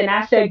knees and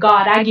I said,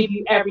 God, I give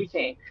you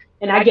everything.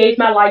 And I gave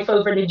my life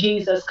over to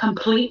Jesus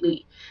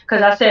completely.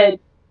 Because I said,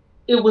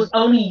 it was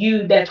only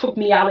you that took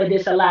me out of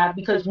this alive,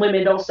 because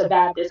women don't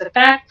survive this. In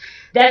fact,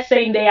 that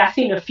same day I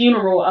seen a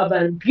funeral of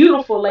a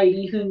beautiful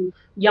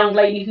young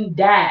lady who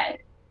died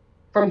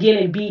from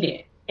getting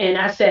beaten. And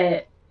I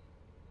said,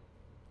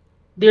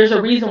 there's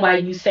a reason why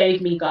you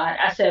saved me, God.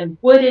 I said,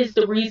 what is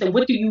the reason?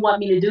 What do you want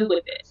me to do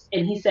with this?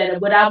 And he said,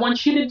 what I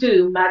want you to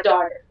do, my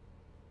daughter,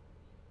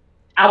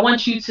 I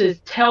want you to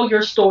tell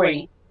your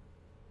story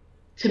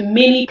to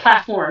many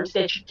platforms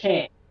that you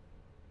can.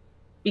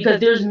 Because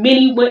there's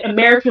many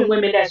American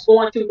women that's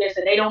going through this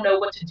and they don't know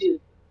what to do.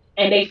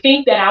 And they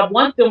think that I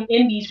want them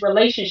in these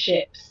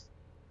relationships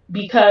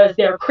because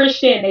they're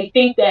Christian. They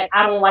think that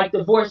I don't like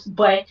divorce.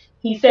 But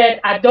he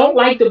said, I don't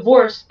like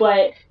divorce,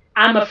 but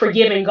I'm a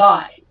forgiving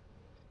God.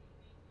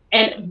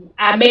 And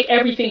I make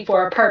everything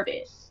for a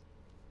purpose.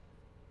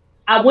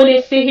 I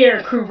wouldn't sit here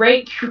and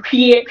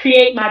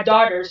create my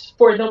daughters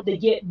for them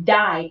to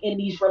die in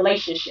these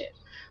relationships.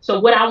 So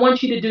what I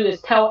want you to do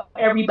is tell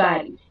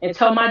everybody and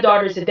tell my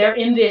daughters that they're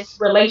in this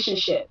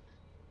relationship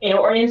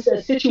or in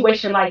a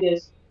situation like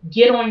this,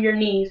 get on your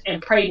knees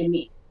and pray to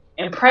me.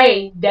 And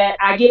pray that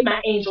I get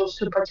my angels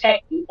to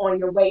protect you on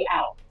your way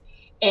out.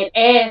 And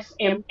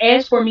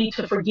ask for me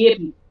to forgive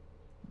you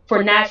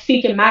for not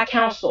seeking my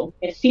counsel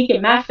and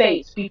seeking my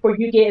face before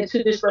you get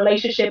into this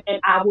relationship, and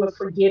I will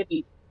forgive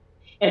you.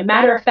 And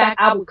matter of fact,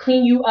 I will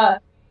clean you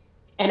up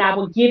and I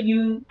will give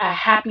you a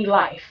happy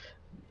life.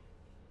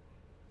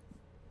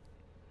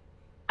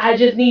 I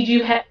just need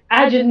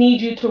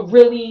you to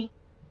really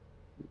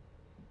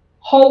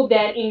hold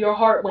that in your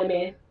heart,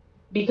 women,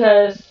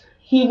 because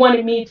he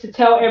wanted me to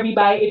tell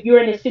everybody, if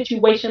you're in a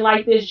situation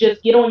like this,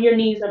 just get on your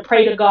knees and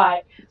pray to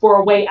God for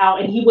a way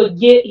out, and he would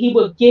get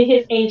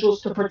his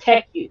angels to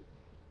protect you,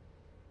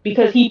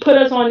 because he put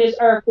us on this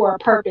earth for a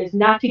purpose,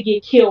 not to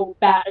get killed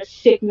by a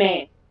sick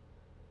man.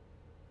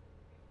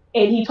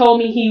 And he told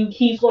me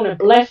he's going to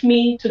bless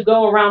me to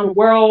go around the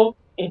world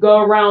and go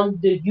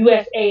around the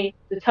USA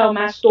to tell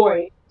my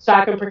story so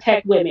I can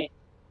protect women.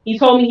 He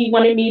told me he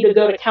wanted me to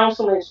go to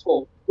counseling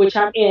school, which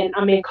I'm in.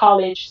 I'm in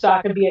college so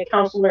I can be a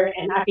counselor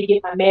and I can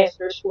get my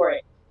master's for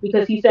it,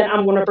 because he said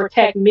I'm going to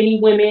protect many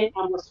women,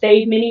 I'm going to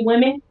save many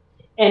women,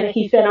 and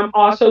he said I'm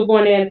also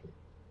going to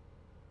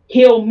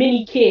heal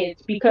many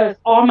kids, because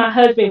all my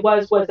husband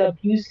was an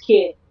abused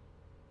kid.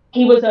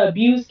 He was an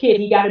abused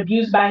kid. He got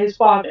abused by his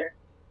father,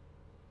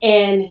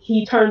 and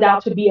he turned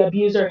out to be an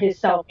abuser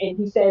himself. And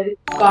he said,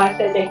 God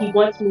said that he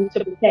wants me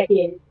to protect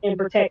it and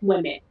protect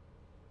women.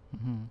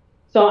 Mm-hmm.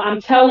 So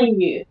I'm telling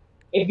you,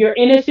 if you're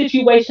in a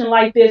situation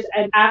like this,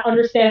 and I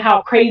understand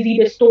how crazy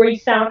this story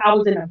sounds, I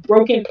was in a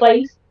broken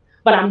place,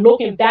 but I'm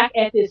looking back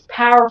at this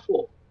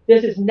powerful.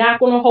 This is not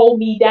going to hold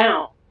me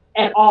down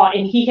at all.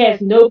 And he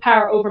has no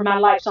power over my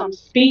life. So I'm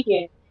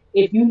speaking.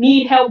 If you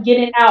need help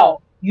getting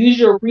out, use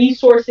your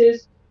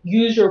resources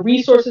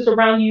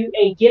around you,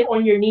 and get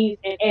on your knees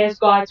and ask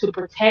God to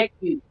protect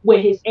you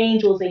with his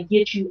angels and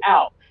get you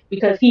out,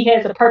 because he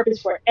has a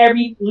purpose for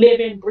every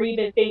living,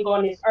 breathing thing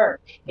on this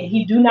earth. And Mm-hmm.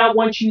 he do not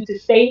want you to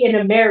stay in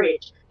a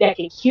marriage that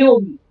can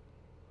kill you.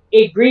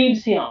 It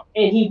grieves him.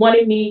 And he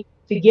wanted me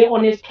to get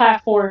on this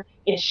platform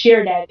and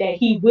share that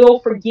he will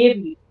forgive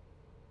you.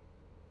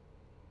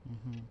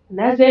 Mm-hmm. And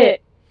that's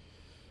it.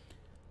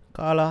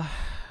 Carla,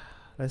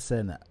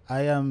 listen,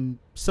 I am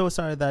so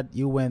sorry that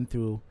you went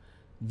through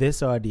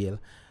this ordeal.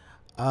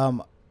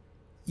 Um,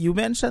 you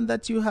mentioned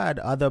that you had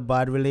other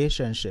bad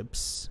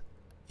relationships,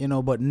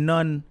 but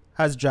none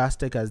as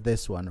drastic as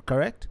this one,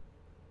 correct?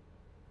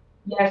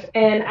 Yes.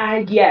 And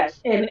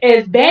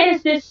as bad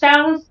as this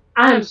sounds,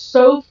 I am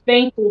so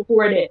thankful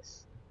for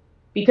this,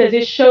 because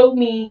it showed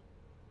me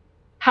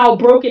how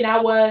broken I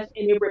was,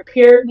 and it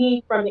repaired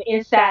me from the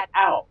inside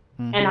out.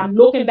 And Mm-hmm. I'm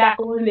looking back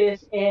on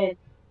this, and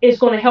it's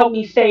going to help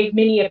me save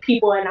many of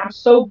people. And I'm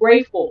so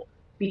grateful,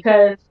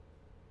 because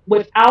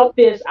without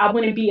this, I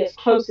wouldn't be as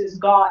close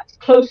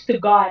to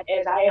God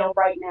as I am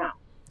right now.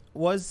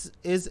 Was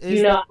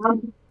You know,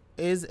 I'm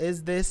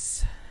is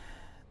this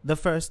the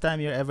first time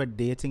you're ever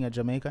dating a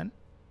Jamaican?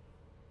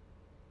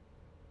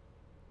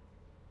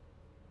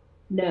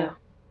 no.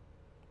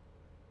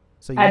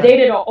 So you I had.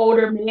 dated an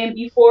older man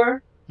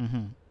before, Mm-hmm.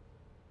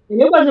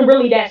 and it wasn't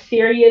really that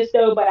serious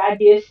though. But I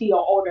did see an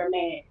older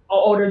man, an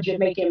older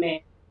Jamaican man.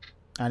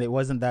 And it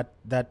wasn't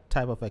that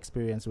type of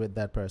experience with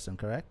that person,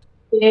 correct?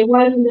 It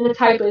wasn't that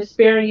type of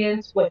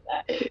experience with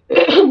that.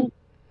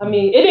 I Hmm.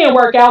 mean, it didn't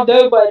work out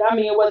though, but I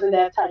mean, it wasn't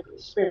that type of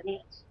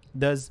experience.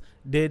 Does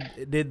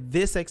did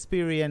this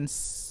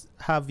experience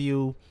have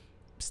you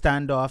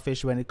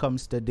standoffish when it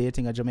comes to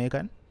dating a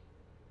Jamaican?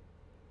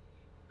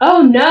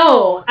 Oh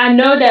no, I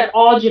know that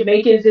all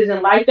Jamaicans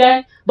isn't like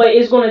that, but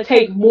it's going to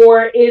take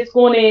more. Is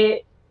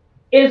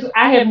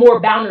I have more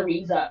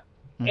boundaries up.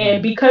 Mm-hmm.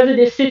 And because of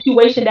this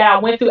situation that I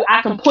went through,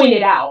 I can point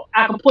it out.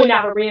 I can point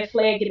out a red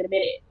flag in a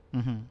minute.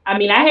 Mm-hmm. I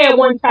mean, I had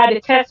one try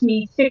to test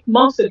me 6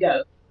 months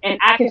ago, and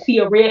I can see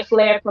a red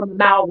flag from a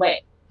mile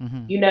away.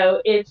 Mm-hmm.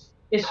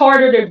 It's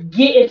harder to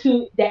get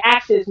into the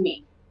access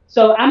me.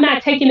 So I'm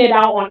not taking it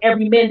out on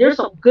every man. There's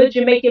some good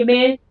Jamaican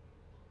men.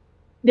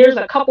 There's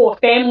a couple of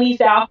families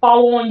that I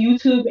follow on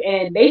YouTube,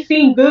 and they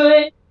seem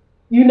good.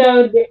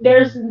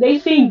 Mm-hmm. They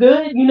seem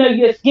good.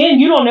 Your skin,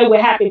 you don't know what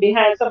happened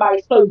behind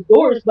somebody's closed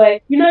doors,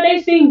 but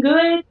they seem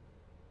good.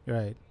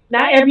 Right.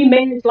 Not every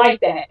man is like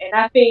that, and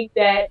I think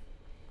that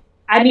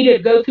I needed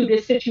to go through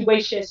this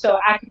situation so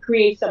I could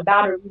create some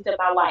boundaries in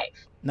my life.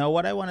 Now,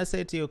 what I want to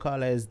say to you,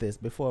 Carla, is this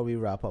before we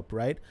wrap up,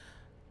 right?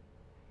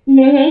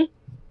 Hmm.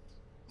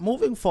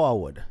 Moving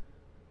forward,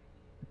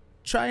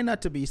 try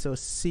not to be so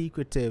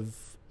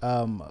secretive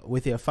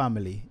with your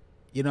family.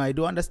 I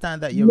do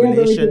understand that Never again.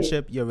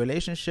 your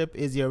relationship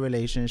is your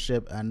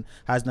relationship and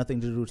has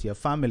nothing to do to your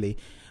family.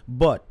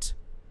 But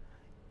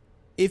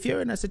if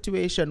you're in a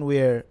situation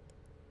where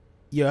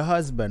your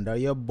husband or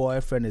your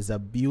boyfriend is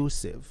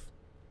abusive,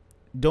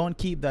 don't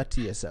keep that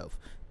to yourself.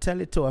 Tell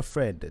it to a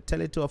friend.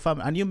 Tell it to a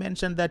family. And you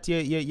mentioned that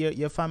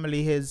your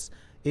family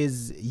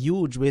is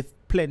huge with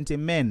plenty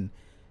men,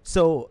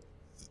 so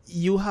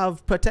you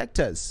have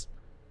protectors,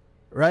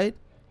 right?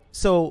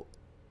 So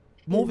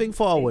moving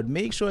forward,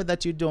 make sure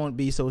that you don't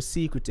be so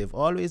secretive.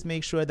 Always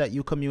make sure that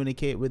you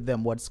communicate with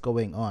them what's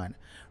going on,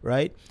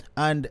 right?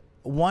 And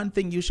one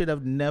thing you should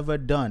have never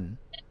done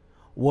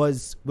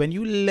was when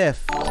you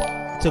left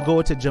to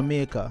go to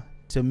Jamaica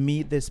to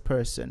meet this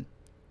person,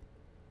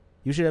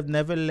 you should have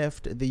never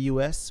left the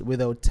US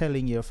without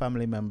telling your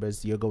family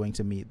members you're going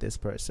to meet this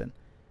person.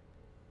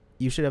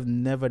 You should have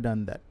never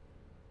done that.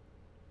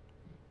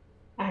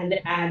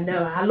 I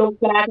know. I look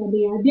back. I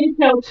mean, I did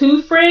tell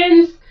two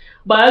friends,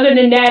 but other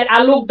than that,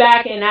 I look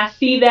back and I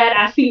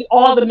see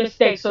all the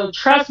mistakes. So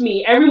trust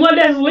me, everyone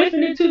that's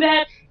listening to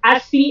that, I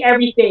see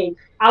everything.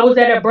 I was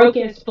at a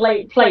broken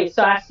place,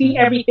 so I see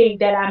Mm-hmm. everything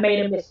that I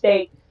made a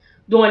mistake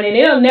doing, and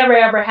it'll never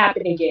ever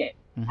happen again.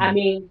 I Mm-hmm.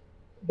 mean,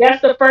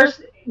 that's the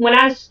first. When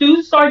I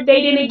do start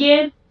dating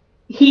again,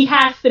 he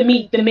has to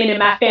meet the men in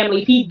my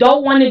family. If he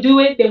don't want to do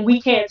it, then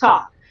we can't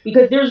talk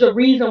because there's a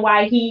reason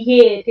why he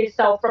hid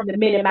himself from the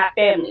men in my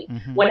family.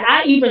 Mm-hmm. When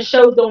I even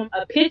showed them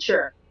a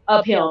picture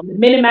of him, the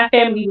men in my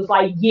family was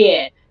like,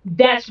 "Yeah,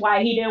 that's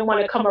why he didn't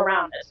want to come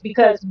around us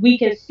because we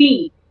can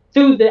see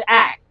through the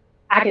act.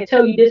 I can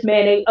tell you this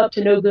man ain't up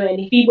to no good. And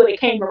if he would have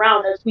came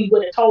around us, we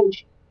would have told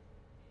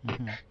you."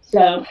 Mm-hmm.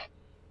 So,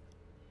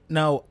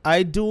 Now,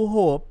 I do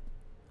hope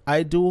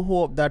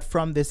that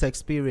from this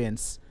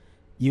experience,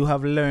 you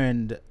have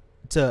learned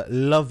to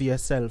love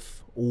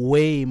yourself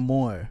way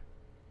more.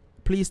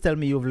 Please tell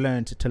me you've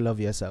learned to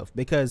love yourself,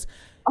 because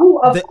oh,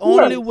 of the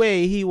only course,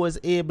 way he was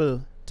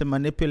able to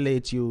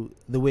manipulate you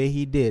the way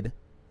he did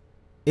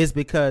is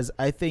because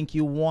I think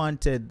you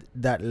wanted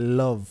that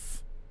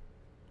love,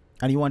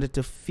 and you wanted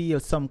to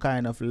feel some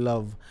kind of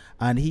love,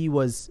 and he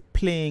was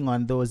playing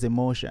on those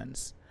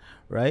emotions,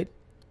 right?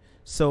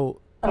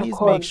 So of please make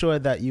course, sure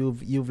that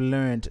you've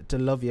learned to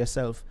love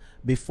yourself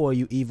before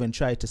you even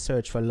try to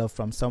search for love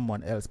from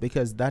someone else,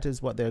 because that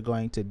is what they're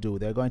going to do.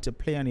 They're going to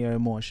play on your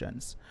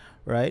emotions,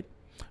 right?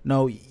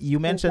 Now, you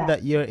mentioned that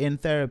exactly. you're in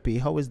therapy.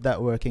 How is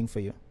that working for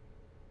you?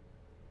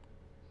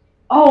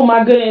 Oh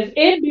my goodness,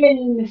 it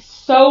been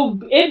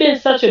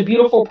such a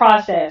beautiful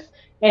process,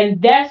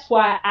 and that's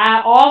why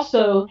I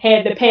also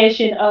had the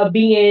passion of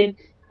being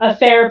a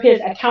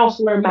therapist, a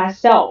counselor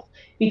myself,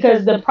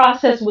 because the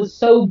process was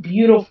so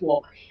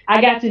beautiful.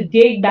 I got to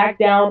dig back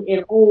down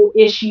in old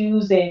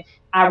issues, and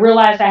I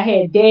realized I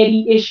had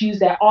daddy issues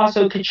that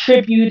also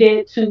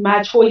contributed to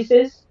my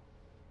choices,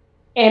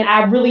 and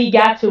I really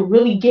got to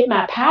really get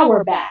my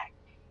power back.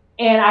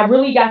 And I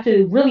really got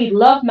to really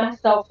love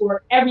myself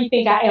for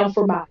everything I am,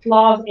 for my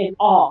flaws and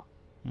all.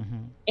 Mm-hmm.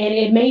 And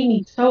it made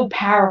me so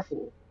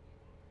powerful,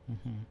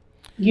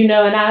 Mm-hmm.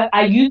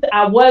 and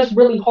I was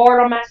really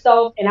hard on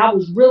myself, and I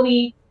was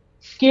really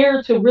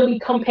scared to really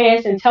come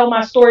past and tell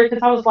my story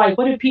because I was like,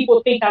 what if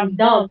people think I'm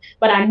dumb?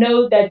 But I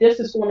know that this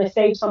is going to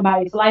save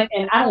somebody's life,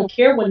 and I don't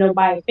care what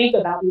nobody think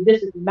about me.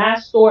 This is my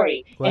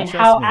story Well, and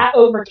trust how me. I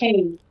overcame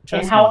and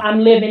Trust how me. I'm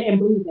living and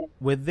breathing.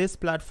 With this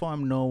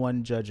platform, no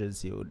one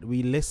judges you.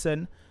 We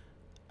listen,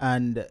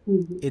 and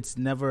Mhm. it's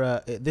never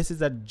a this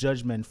is a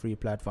judgment free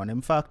platform.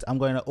 In fact, I'm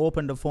going to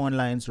open the phone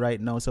lines right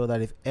now, so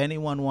that if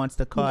anyone wants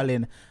to call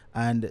in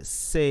and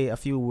say a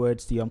few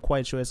words to you, I'm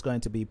quite sure it's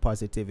going to be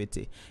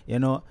positivity.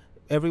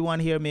 Everyone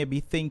here may be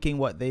thinking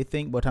what they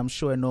think, but I'm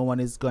sure no one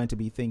is going to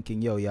be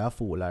thinking, yo, you're a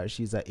fool, or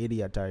she's an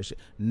idiot, or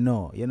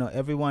no.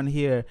 Everyone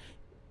here,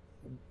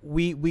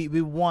 we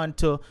want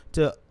to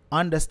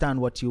understand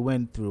what you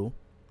went through,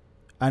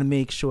 and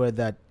make sure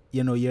that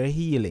you're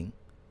healing,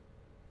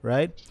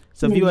 right?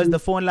 So, viewers, the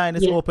Mhm. phone line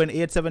is Yeah. open,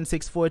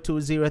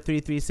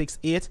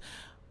 876-420-3368.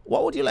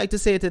 What would you like to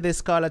say to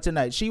this caller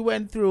tonight? She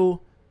went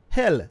through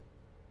hell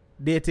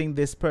dating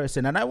this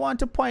person, and I want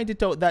to point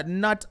it out that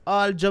not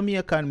all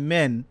Jamaican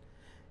men,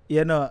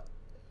 you know,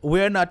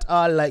 we're not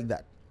all like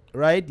that,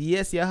 right?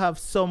 Yes, you have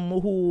some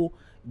who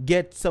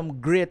get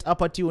some great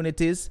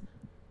opportunities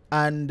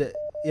and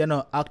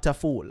act a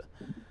fool.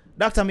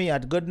 Dr.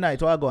 Miat, good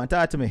night. What go on?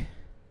 Talk to me.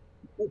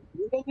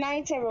 Good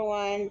night,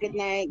 everyone. Good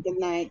night. Good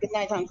night. Good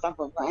night,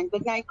 Unstoppable, and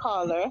good night,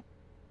 caller.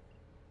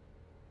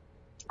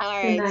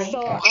 All Good right, night.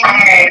 so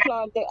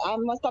I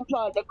must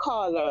applaud the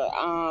caller.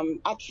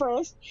 At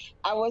first,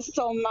 I was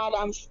so mad.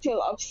 I'm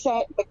still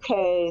upset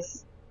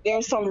because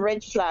there's some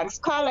red flags.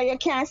 Caller, you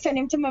can't send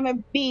him to me. Me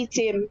beat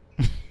him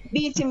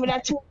with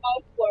a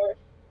 2x4.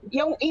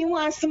 You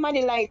want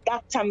somebody like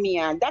Dr.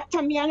 Mia.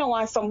 Dr. Mia don't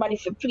want somebody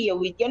to play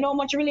with. You know how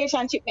much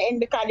relationship me in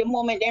because the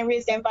moment they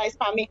raise them vice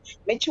for me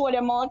throw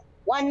them out.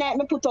 One night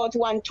me put out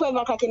 12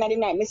 o'clock in the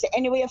night. Me say,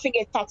 anyway, you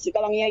forget taxi,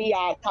 go along your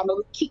yard, come I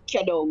will kick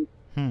you down.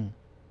 Hmm.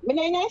 Me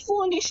nah in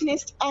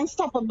foolishness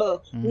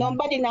unstoppable. Mm-hmm.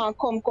 Nobody now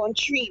come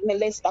treat me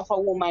less of a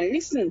woman.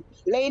 Listen,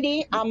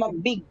 lady, I'm a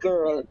big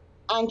girl.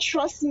 And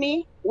trust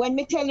me, when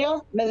me tell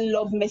you, me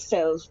love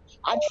myself.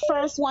 At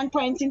first, one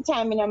point in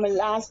time in my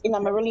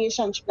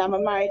relationship, in my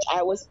marriage,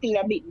 I was still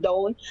a bit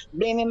down,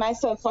 blaming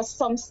myself for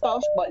some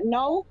stuff. But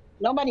now,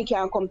 nobody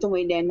can come to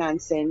me with their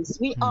nonsense.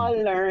 We Hmm.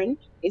 all learn.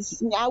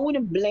 I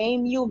wouldn't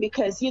blame you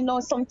because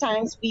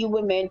sometimes we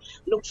women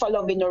look for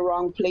love in the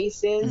wrong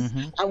places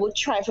Mm-hmm. and would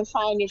try to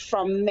find it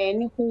from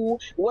men who,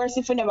 worse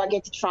if we never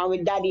get it from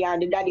with daddy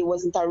and the daddy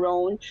wasn't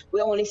around.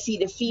 We only see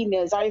the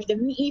females. Or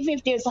even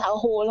if there's a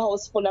whole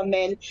house full of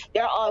men,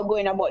 they're all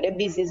going about their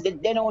business.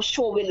 They don't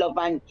show with love.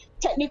 And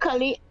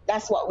technically,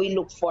 that's what we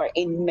look for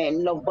in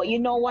men, love. But you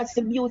know what's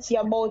the beauty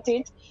about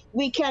it?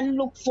 We can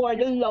look for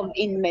the love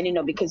in men,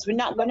 because we're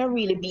not going to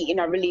really be in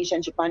a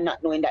relationship and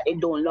not knowing that they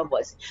don't love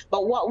us.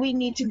 But what we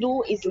need to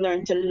do is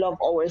learn to love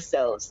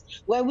ourselves.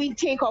 When we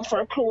take off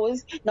our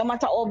clothes, no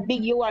matter how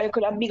big you are, you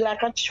could have big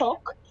like a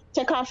truck.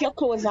 Take off your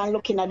clothes and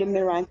look in at the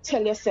mirror and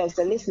tell yourself,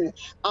 so listen,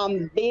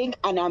 I'm big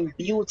and I'm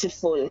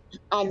beautiful.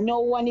 And no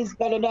one is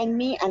better than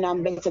me and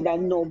I'm better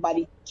than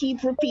nobody.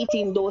 Keep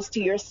repeating those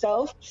to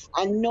yourself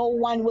and no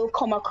one will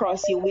come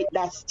across you with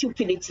that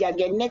stupidity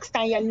again. Next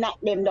time you knock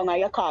them down or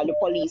you call the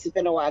police if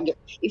you don't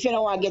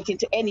want to get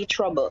into any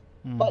trouble.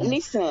 But Mm-hmm.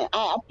 listen,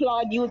 I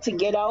applaud you to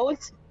get out.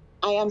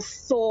 I am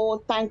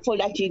so thankful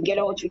that you get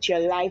out with your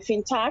life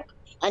intact.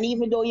 And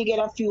even though you get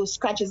a few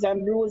scratches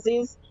and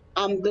bruises,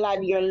 I'm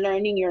glad you're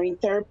learning, you're in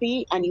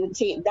therapy, and you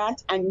take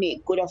that and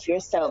make good of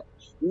yourself.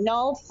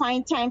 Now,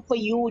 find time for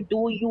you,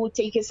 do you,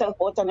 take yourself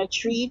out on a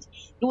treat,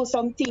 do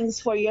some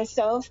things for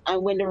yourself,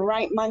 and when the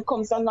right man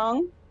comes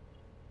along,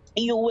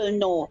 you will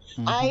know.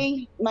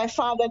 Mm-hmm. My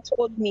father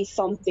told me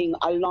something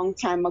a long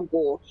time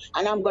ago,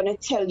 and I'm going to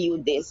tell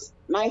you this.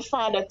 My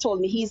father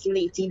told me, he's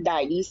late, he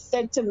died. He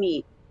said to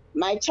me,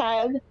 my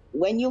child,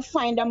 when you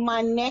find a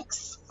man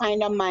next,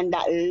 find a man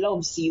that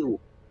loves you.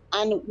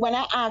 And when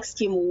I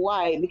asked him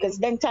why, because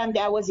then time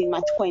that I was in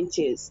my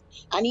 20s,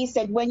 and he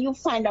said, when you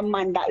find a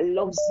man that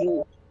loves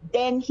you,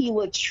 then he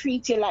will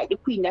treat you like the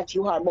queen that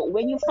you are. But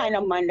when you find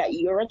a man that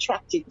you're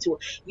attracted to,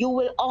 you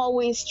will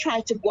always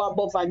try to go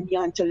above and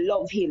beyond to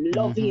love him,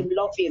 love Mm-hmm. him,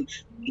 love him.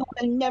 You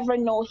will never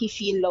know if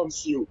he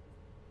loves you.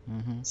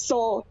 Mm-hmm.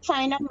 So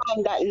find a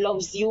man that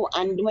loves you,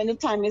 and when the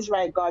time is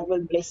right, God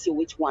will bless you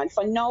with one.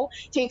 For now,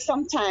 take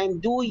some time,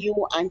 do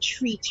you, and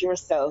treat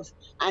yourself,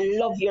 and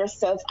love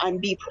yourself, and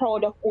be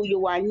proud of who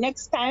you are.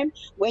 Next time,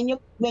 when you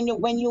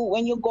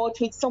go out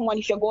with someone,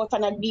 if you go out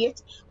on a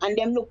date, and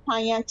them look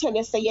on you and tell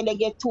you say you they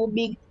get too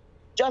big,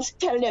 just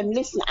tell them,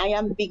 listen, I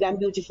am big and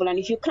beautiful, and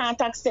if you can't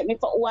accept me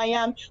for who I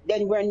am,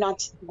 then we're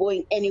not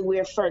going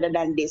anywhere further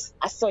than this.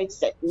 I saw it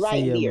set right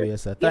See you, there. Mia,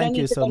 sir. You don't Thank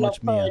you need to so go no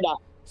much, Mia. further.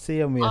 See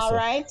you, Mia, All sir.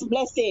 right.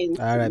 Blessings.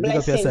 All right, big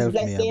up Blessings. yourself,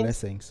 Mia. Blessings.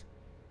 Blessings.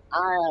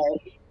 All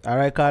right. All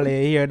right,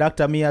 Carly, you hear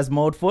Dr. Mia's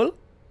mouthful?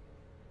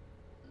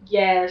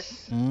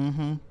 Yes.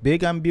 Mm-hmm.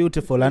 Big and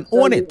beautiful, and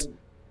own it. Absolutely.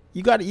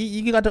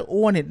 You got to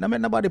own it. Not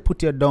nobody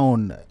put you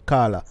down,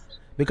 Carla.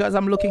 Because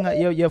I'm looking at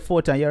your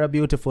photo and you're a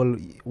beautiful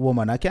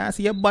woman. I can't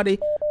see your body,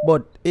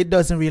 but it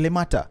doesn't really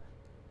matter.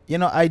 You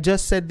know, I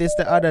just said this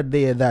the other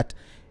day that,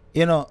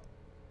 you know,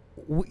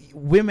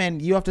 women,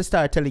 you have to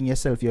start telling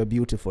yourself you're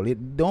beautiful.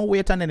 Don't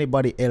wait on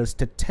anybody else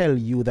to tell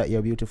you that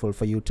you're beautiful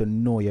for you to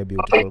know you're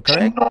beautiful.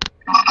 Correct?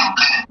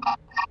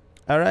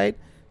 All right.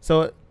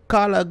 So,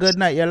 Carla, good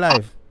night. You're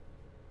live.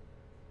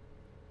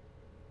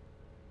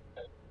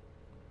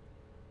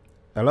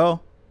 Hello?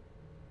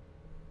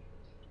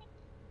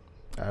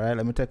 All right.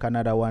 Let me take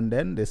another one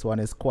then. This one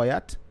is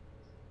quiet.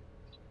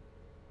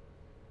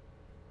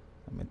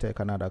 Let me take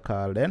another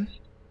call then.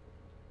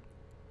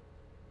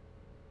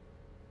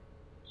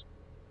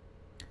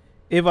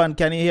 Ivan,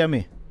 can you hear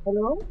me?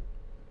 Hello?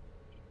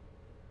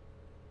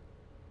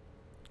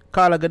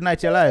 Carla, good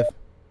night. You're live.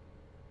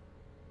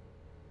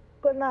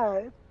 Good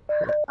night.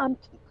 I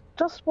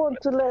just want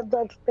to let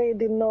that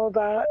lady know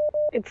that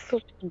it's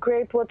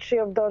great what she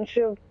have done. She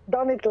have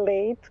done it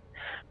late,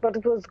 but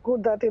it was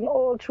good that in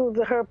all through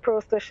her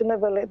process, she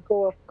never let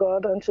go of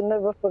God and she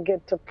never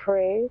forget to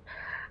pray.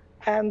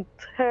 And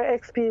her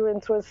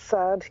experience was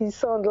sad. He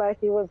sounded like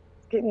he was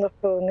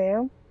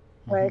schizophrenia,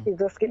 like he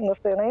just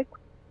schizophrenic.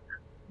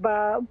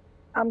 But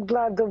I'm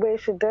glad the way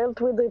she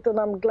dealt with it, and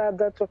I'm glad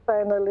that you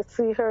finally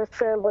see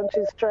herself when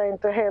she's trying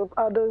to help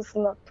others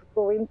not to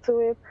go into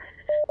it.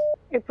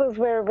 It was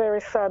very, very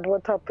sad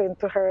what happened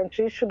to her, and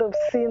she should have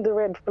seen the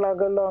red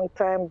flag a long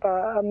time. But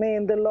I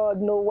mean, the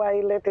Lord know why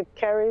He let it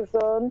carry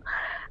on,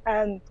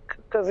 and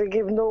because He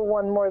give no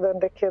one more than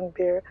they can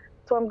bear.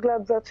 So I'm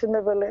glad that she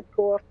never let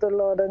go of the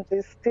Lord, and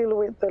she's still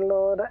with the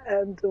Lord,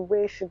 and the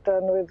way she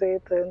done with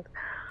it, and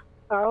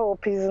I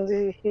hope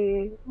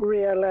he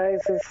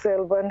realizes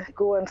himself and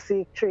go and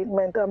seek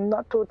treatment. I'm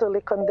not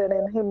totally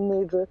condemning him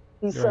neither.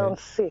 He sounds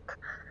sick.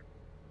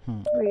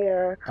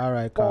 Yeah. All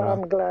right, But Carla.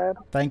 I'm glad.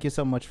 Thank you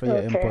so much for your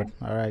input.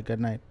 All right, good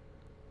night.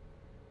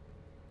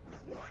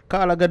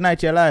 Carla, good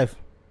night. You're live.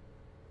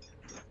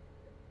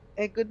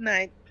 Hey, good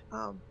night.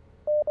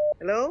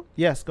 Hello?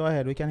 Yes, go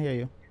ahead. We can hear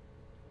you.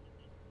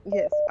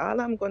 Yes,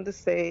 all I'm going to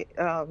say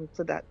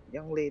to that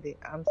young lady,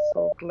 I'm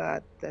so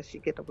glad that she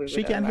get away with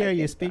She her can hear life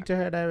you. intact. Speak to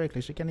her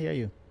directly. She can hear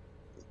you.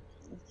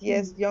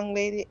 Yes, young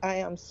lady, I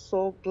am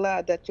so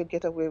glad that you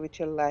get away with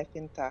your life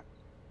intact.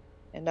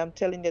 And I'm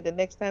telling you, the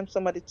next time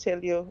somebody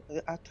tell you,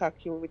 attack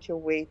you with your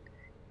weight,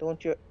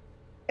 don't you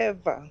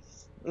ever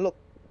look,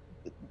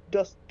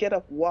 just get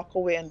up, walk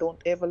away, and don't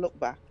ever look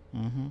back.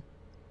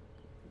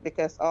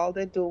 Because all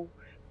they do,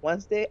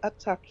 once they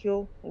attack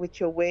you with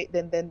your weight,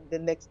 then the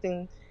next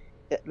thing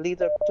that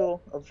leads up to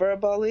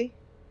verbally,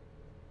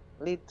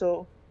 lead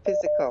to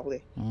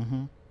physically.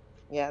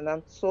 Yeah, and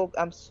I'm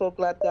so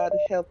glad God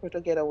helped her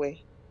to get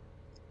away.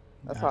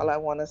 That's all I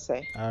want to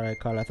say. All right,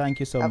 Carla. Thank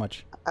you so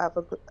much. Have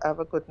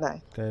a good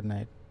night. Good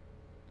night.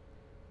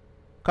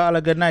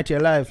 Carla, good night. You're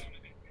live.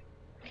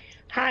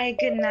 Hi,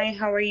 good night.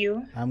 How are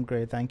you? I'm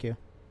great. Thank you.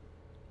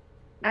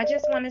 I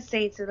just want to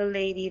say to the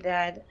lady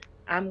that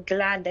I'm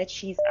glad that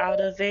she's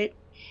out of it.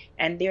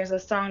 And there's a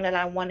song that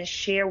I want to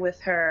share with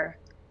her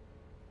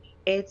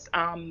It's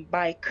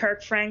by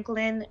Kirk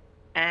Franklin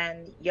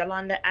and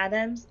Yolanda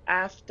Adams.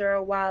 After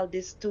a while,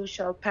 this too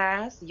shall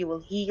pass. You will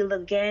heal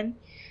again,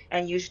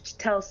 and you should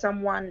tell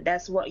someone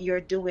that's what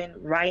you're doing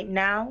right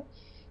now.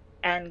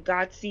 And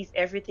God sees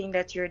everything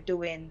that you're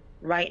doing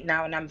right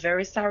now. And I'm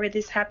very sorry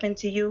this happened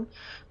to you.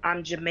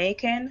 I'm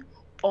Jamaican.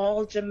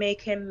 All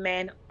Jamaican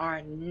men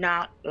are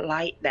not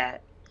like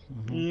that.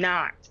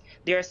 Not.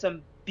 There are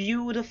some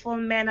beautiful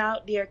men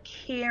out there,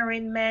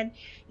 caring men.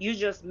 You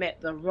just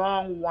met the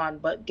wrong one.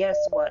 But guess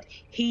what?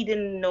 He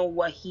didn't know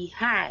what he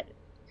had.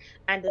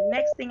 And the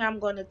next thing I'm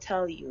going to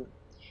tell you,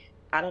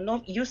 I don't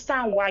know, you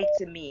sound white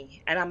to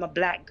me, and I'm a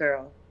black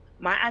girl.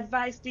 My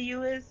advice to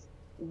you is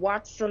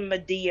watch some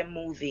Medea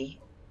movie,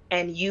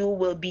 and you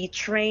will be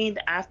trained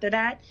after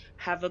that.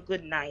 Have a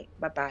good night.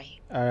 Bye-bye.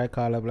 All right,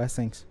 Carla,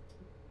 blessings.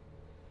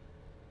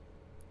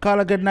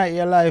 Carla, good night,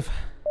 you're live.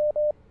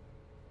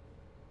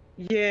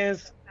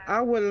 Yes,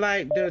 I would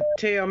like to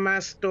tell my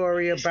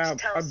story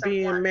about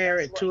being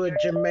married to a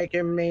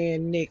Jamaican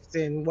man,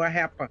 Nixon, what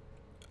happened.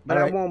 But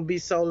I won't be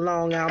so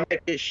long. I'll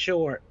make it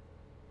short.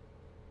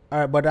 All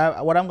right, but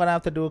what I'm going to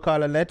have to do,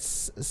 Carla,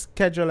 let's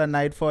schedule a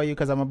night for you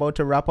because I'm about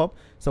to wrap up.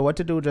 So what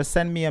to do, just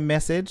send me a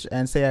message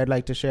and say I'd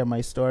like to share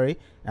my story,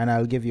 and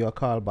I'll give you a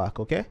call back,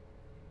 okay?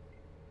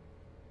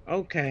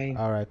 Okay.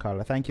 All right,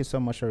 Carla. Thank you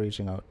so much for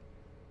reaching out.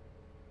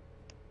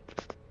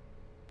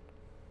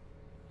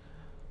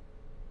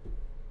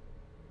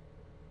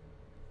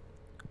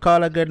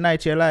 Carla, good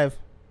night. You're live.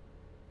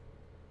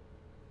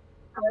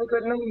 Hi,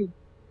 good night.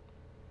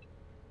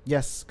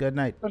 Yes, good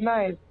night. Good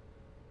night.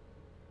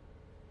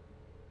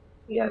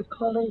 Yeah,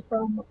 calling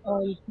from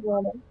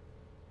Toronto.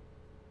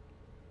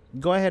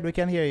 Go ahead, we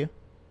can hear you.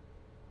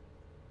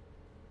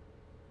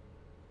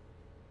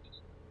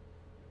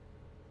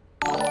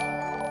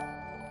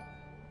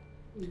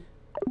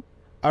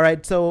 All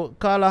right, so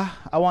Carla,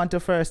 I want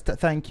to first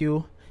thank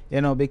you,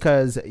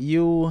 because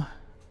you're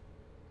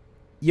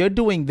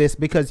doing this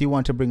because you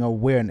want to bring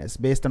awareness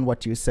based on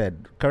what you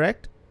said,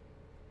 correct?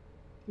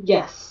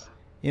 Yes.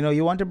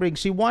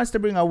 She wants to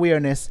bring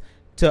awareness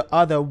to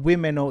other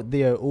women out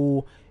there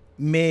who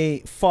may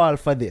fall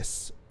for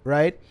this,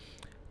 right?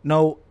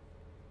 Now,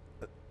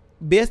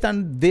 based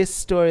on this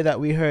story that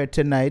we heard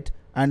tonight,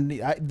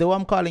 and though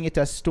I'm calling it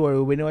a story,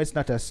 we know it's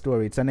not a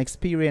story. It's an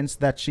experience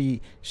that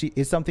she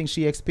is something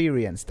she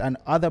experienced, and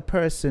other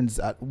persons.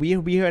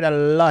 We heard a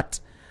lot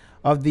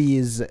of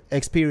these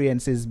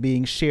experiences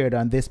being shared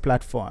on this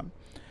platform.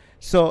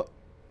 So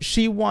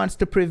she wants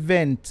to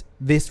prevent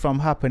this from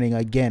happening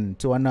again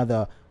to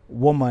another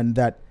woman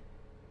that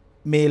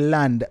may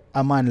land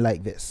a man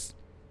like this,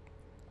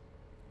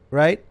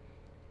 right?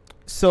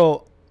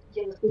 So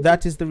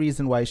that is the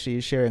reason why she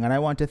is sharing, and I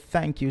want to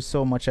thank you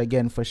so much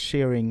again for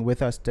sharing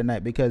with us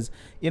tonight, because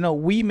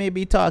we may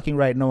be talking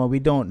right now and we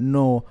don't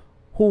know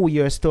who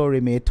your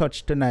story may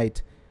touch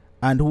tonight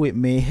and who it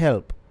may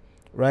help,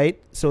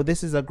 right? So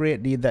this is a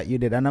great deed that you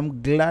did, and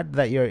I'm glad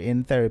that you're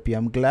in therapy.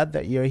 I'm glad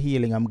that you're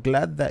healing. I'm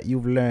glad that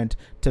you've learned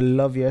to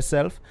love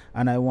yourself,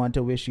 and I want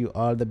to wish you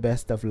all the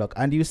best of luck.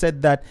 And you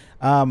said that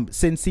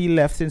since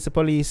the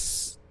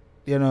police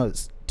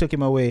took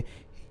him away,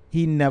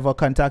 he never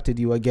contacted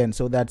you again.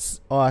 So that's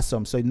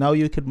awesome. So now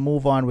you could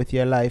move on with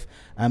your life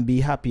and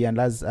be happy. And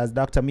as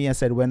Dr. Mia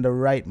said, when the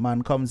right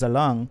man comes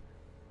along,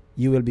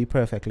 you will be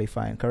perfectly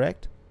fine,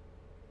 correct?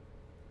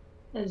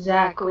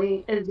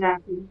 Exactly.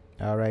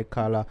 All right,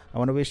 Carla. I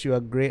want to wish you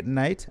a great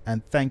night,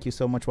 and thank you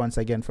so much once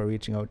again for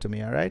reaching out to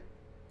me, all right?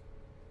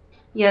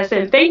 Yes,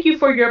 and thank you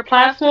for your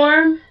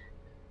platform.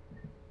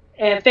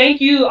 And thank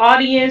you,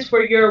 audience,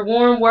 for your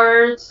warm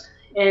words.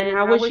 And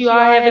I wish you all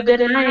have a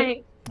good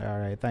night. All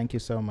right. Thank you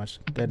so much.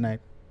 Good night.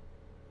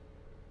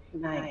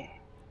 Good night.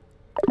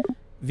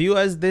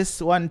 Viewers,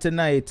 this one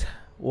tonight,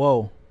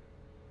 whoa.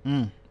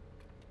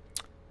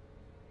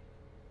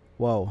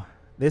 Wow.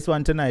 This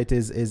one tonight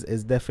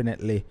is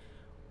definitely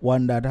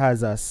one that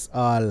has us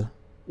all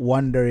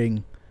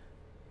wondering,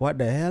 what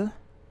the hell?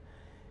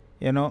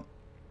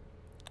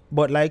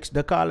 But like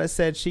the caller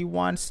said, she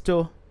wants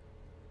to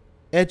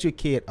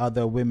educate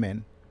other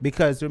women,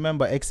 because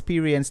remember,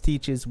 experience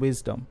teaches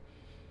wisdom,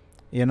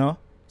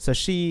 So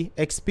she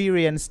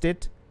experienced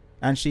it,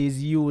 and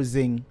she's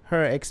using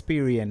her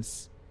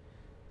experience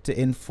to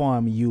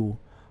inform you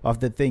of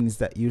the things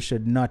that you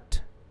should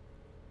not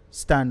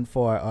stand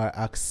for or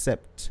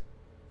accept.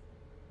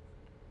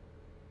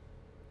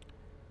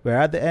 We're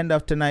at the end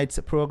of tonight's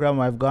program.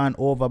 I've gone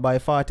over by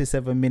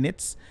 47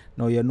 minutes.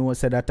 Now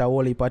said that a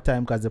whole heap of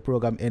time because the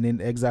program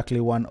ended exactly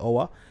 1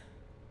 hour.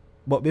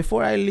 But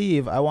before I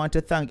leave, I want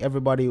to thank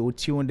everybody who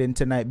tuned in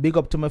tonight. Big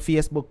up to my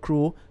Facebook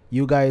crew.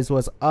 You guys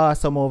was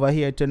awesome over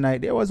here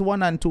tonight. There was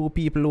 1 and 2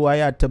 people who I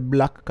had to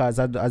block because,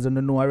 as you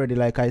know already,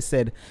 like I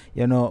said,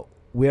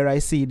 where I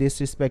see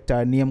disrespect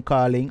or name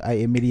calling, I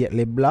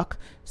immediately block.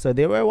 So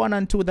there were 1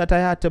 and 2 that I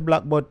had to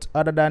block. But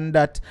other than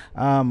that,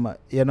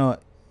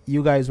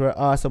 You guys were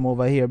awesome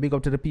over here. Big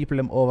up to the people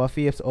over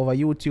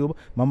YouTube.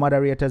 My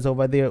moderators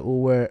over there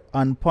who were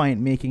on point,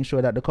 making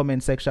sure that the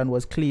comment section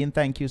was clean.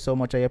 Thank you so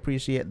much. I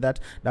appreciate that.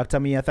 Dr.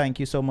 Mia,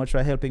 thank you so much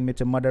for helping me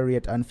to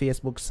moderate on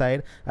Facebook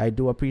side. I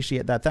do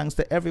appreciate that. Thanks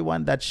to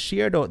everyone that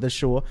shared out the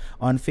show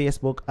on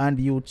Facebook and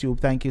YouTube.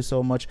 Thank you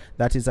so much.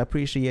 That is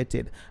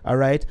appreciated. All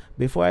right.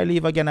 Before I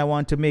leave again, I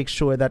want to make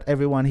sure that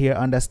everyone here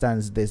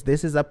understands this.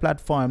 This is a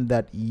platform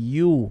that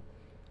you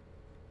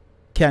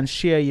can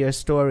share your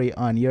story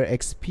on, your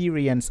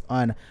experience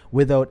on,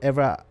 without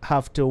ever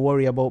have to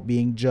worry about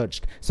being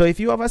judged. So if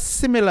you have a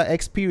similar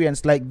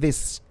experience like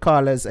this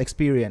caller's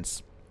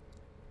experience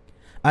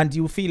and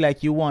you feel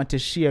like you want to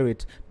share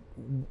it,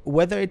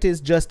 whether it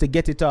is just to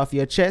get it off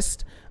your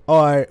chest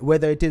or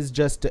whether it is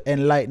just to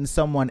enlighten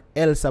someone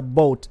else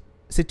about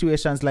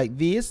situations like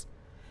these,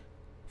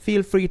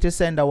 feel free to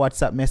send a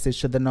WhatsApp message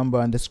to the number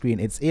on the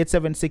screen. It's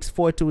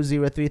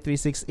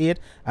 876-420-3368,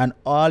 and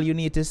all you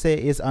need to say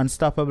is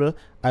Unstoppable,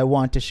 I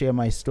want to share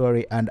my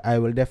story, and I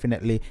will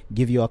definitely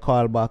give you a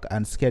call back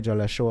and schedule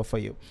a show for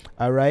you.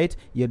 All right?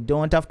 You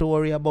don't have to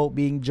worry about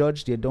being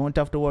judged. You don't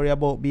have to worry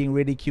about being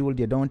ridiculed.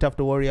 You don't have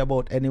to worry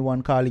about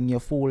anyone calling you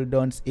fool,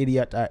 dunce,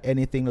 idiot, or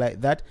anything like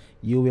that.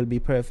 You will be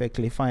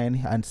perfectly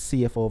fine and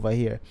safe over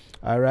here.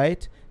 All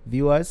right?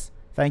 Viewers,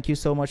 thank you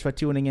so much for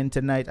tuning in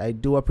tonight. I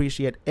do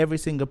appreciate every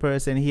single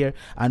person here.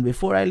 And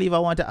before I leave, I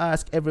want to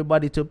ask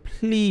everybody to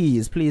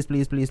please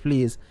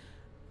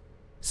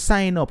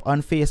sign up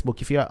on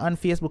Facebook. If you're on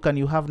Facebook and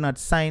you have not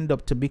signed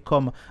up to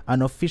become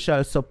an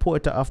official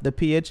supporter of the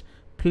page,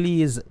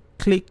 please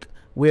click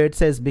where it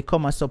says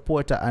become a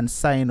supporter and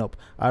sign up.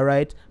 All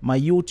right, my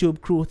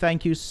YouTube crew,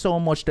 thank you so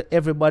much to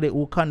everybody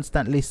who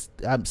constantly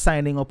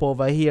signing up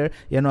over here.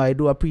 You know, I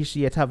do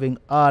appreciate having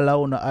all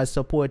our as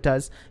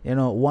supporters. You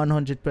know,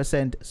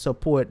 100%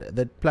 support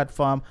the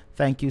platform.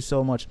 Thank you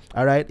so much.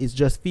 All right, it's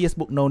just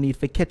Facebook no need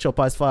for catch up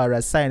as far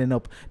as signing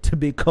up to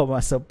become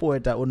a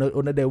supporter.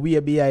 Under the way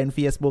behind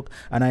Facebook,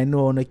 and I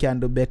know you can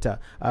do better.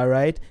 All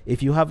right,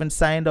 if you haven't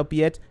signed up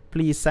yet,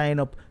 please sign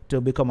up to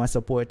become a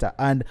supporter.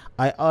 And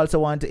I also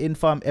want to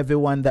inform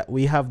everyone that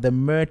we have the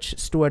merch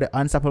store, the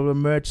Unstoppable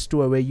merch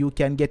store, where you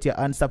can get your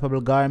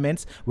Unstoppable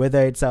garments,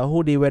 whether it's a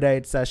hoodie, whether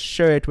it's a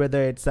shirt,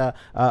 whether it's a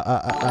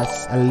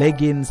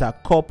leggings, a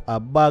cup, a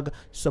bag.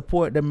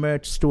 Support the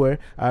merch store.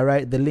 All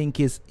right, the link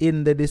is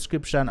in the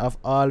description of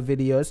all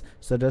videos,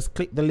 so just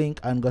click the link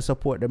and go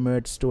support the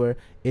merch store.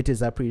 It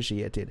is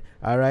appreciated.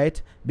 All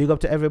right, big up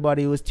to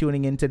everybody who's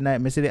tuning in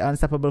tonight. Me see the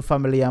Unstoppable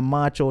family and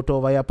march out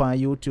over here on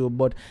YouTube,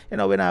 but you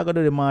know, we're not gonna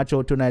do the march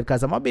out tonight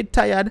because I'm a bit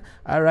tired.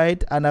 All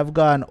right, and I've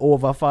gone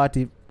over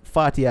 40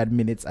 odd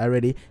minutes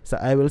already. So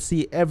I will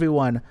see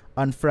everyone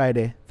on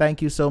Friday.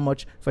 Thank you so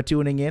much for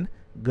tuning in.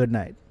 Good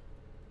night.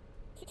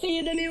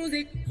 See the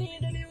music, see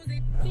the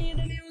music, see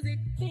the music,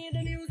 see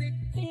the music,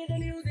 see the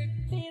music,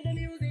 see the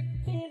music,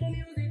 see the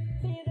music,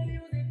 see the music, see the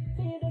music,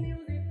 see the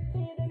music,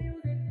 see the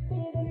music,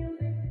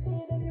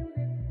 see the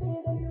music,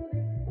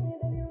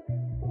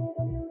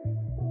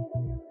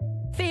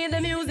 see the music, see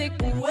the music,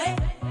 way,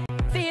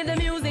 see the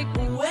music,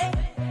 way,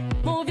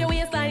 move your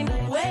waistline,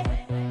 way,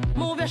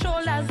 move your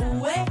shoulders,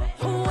 way,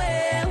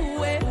 way,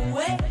 way,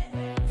 way,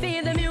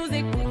 see the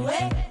music,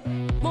 way,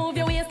 move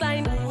your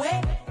waistline,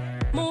 way,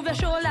 move your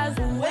shoulders,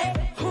 way,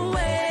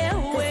 way,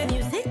 way.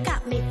 This music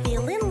got me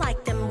feeling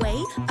like them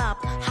way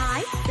up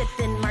high,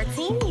 sipping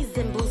martinis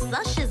and blue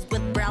slushes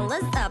with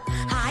umbrellas up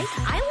high.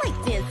 I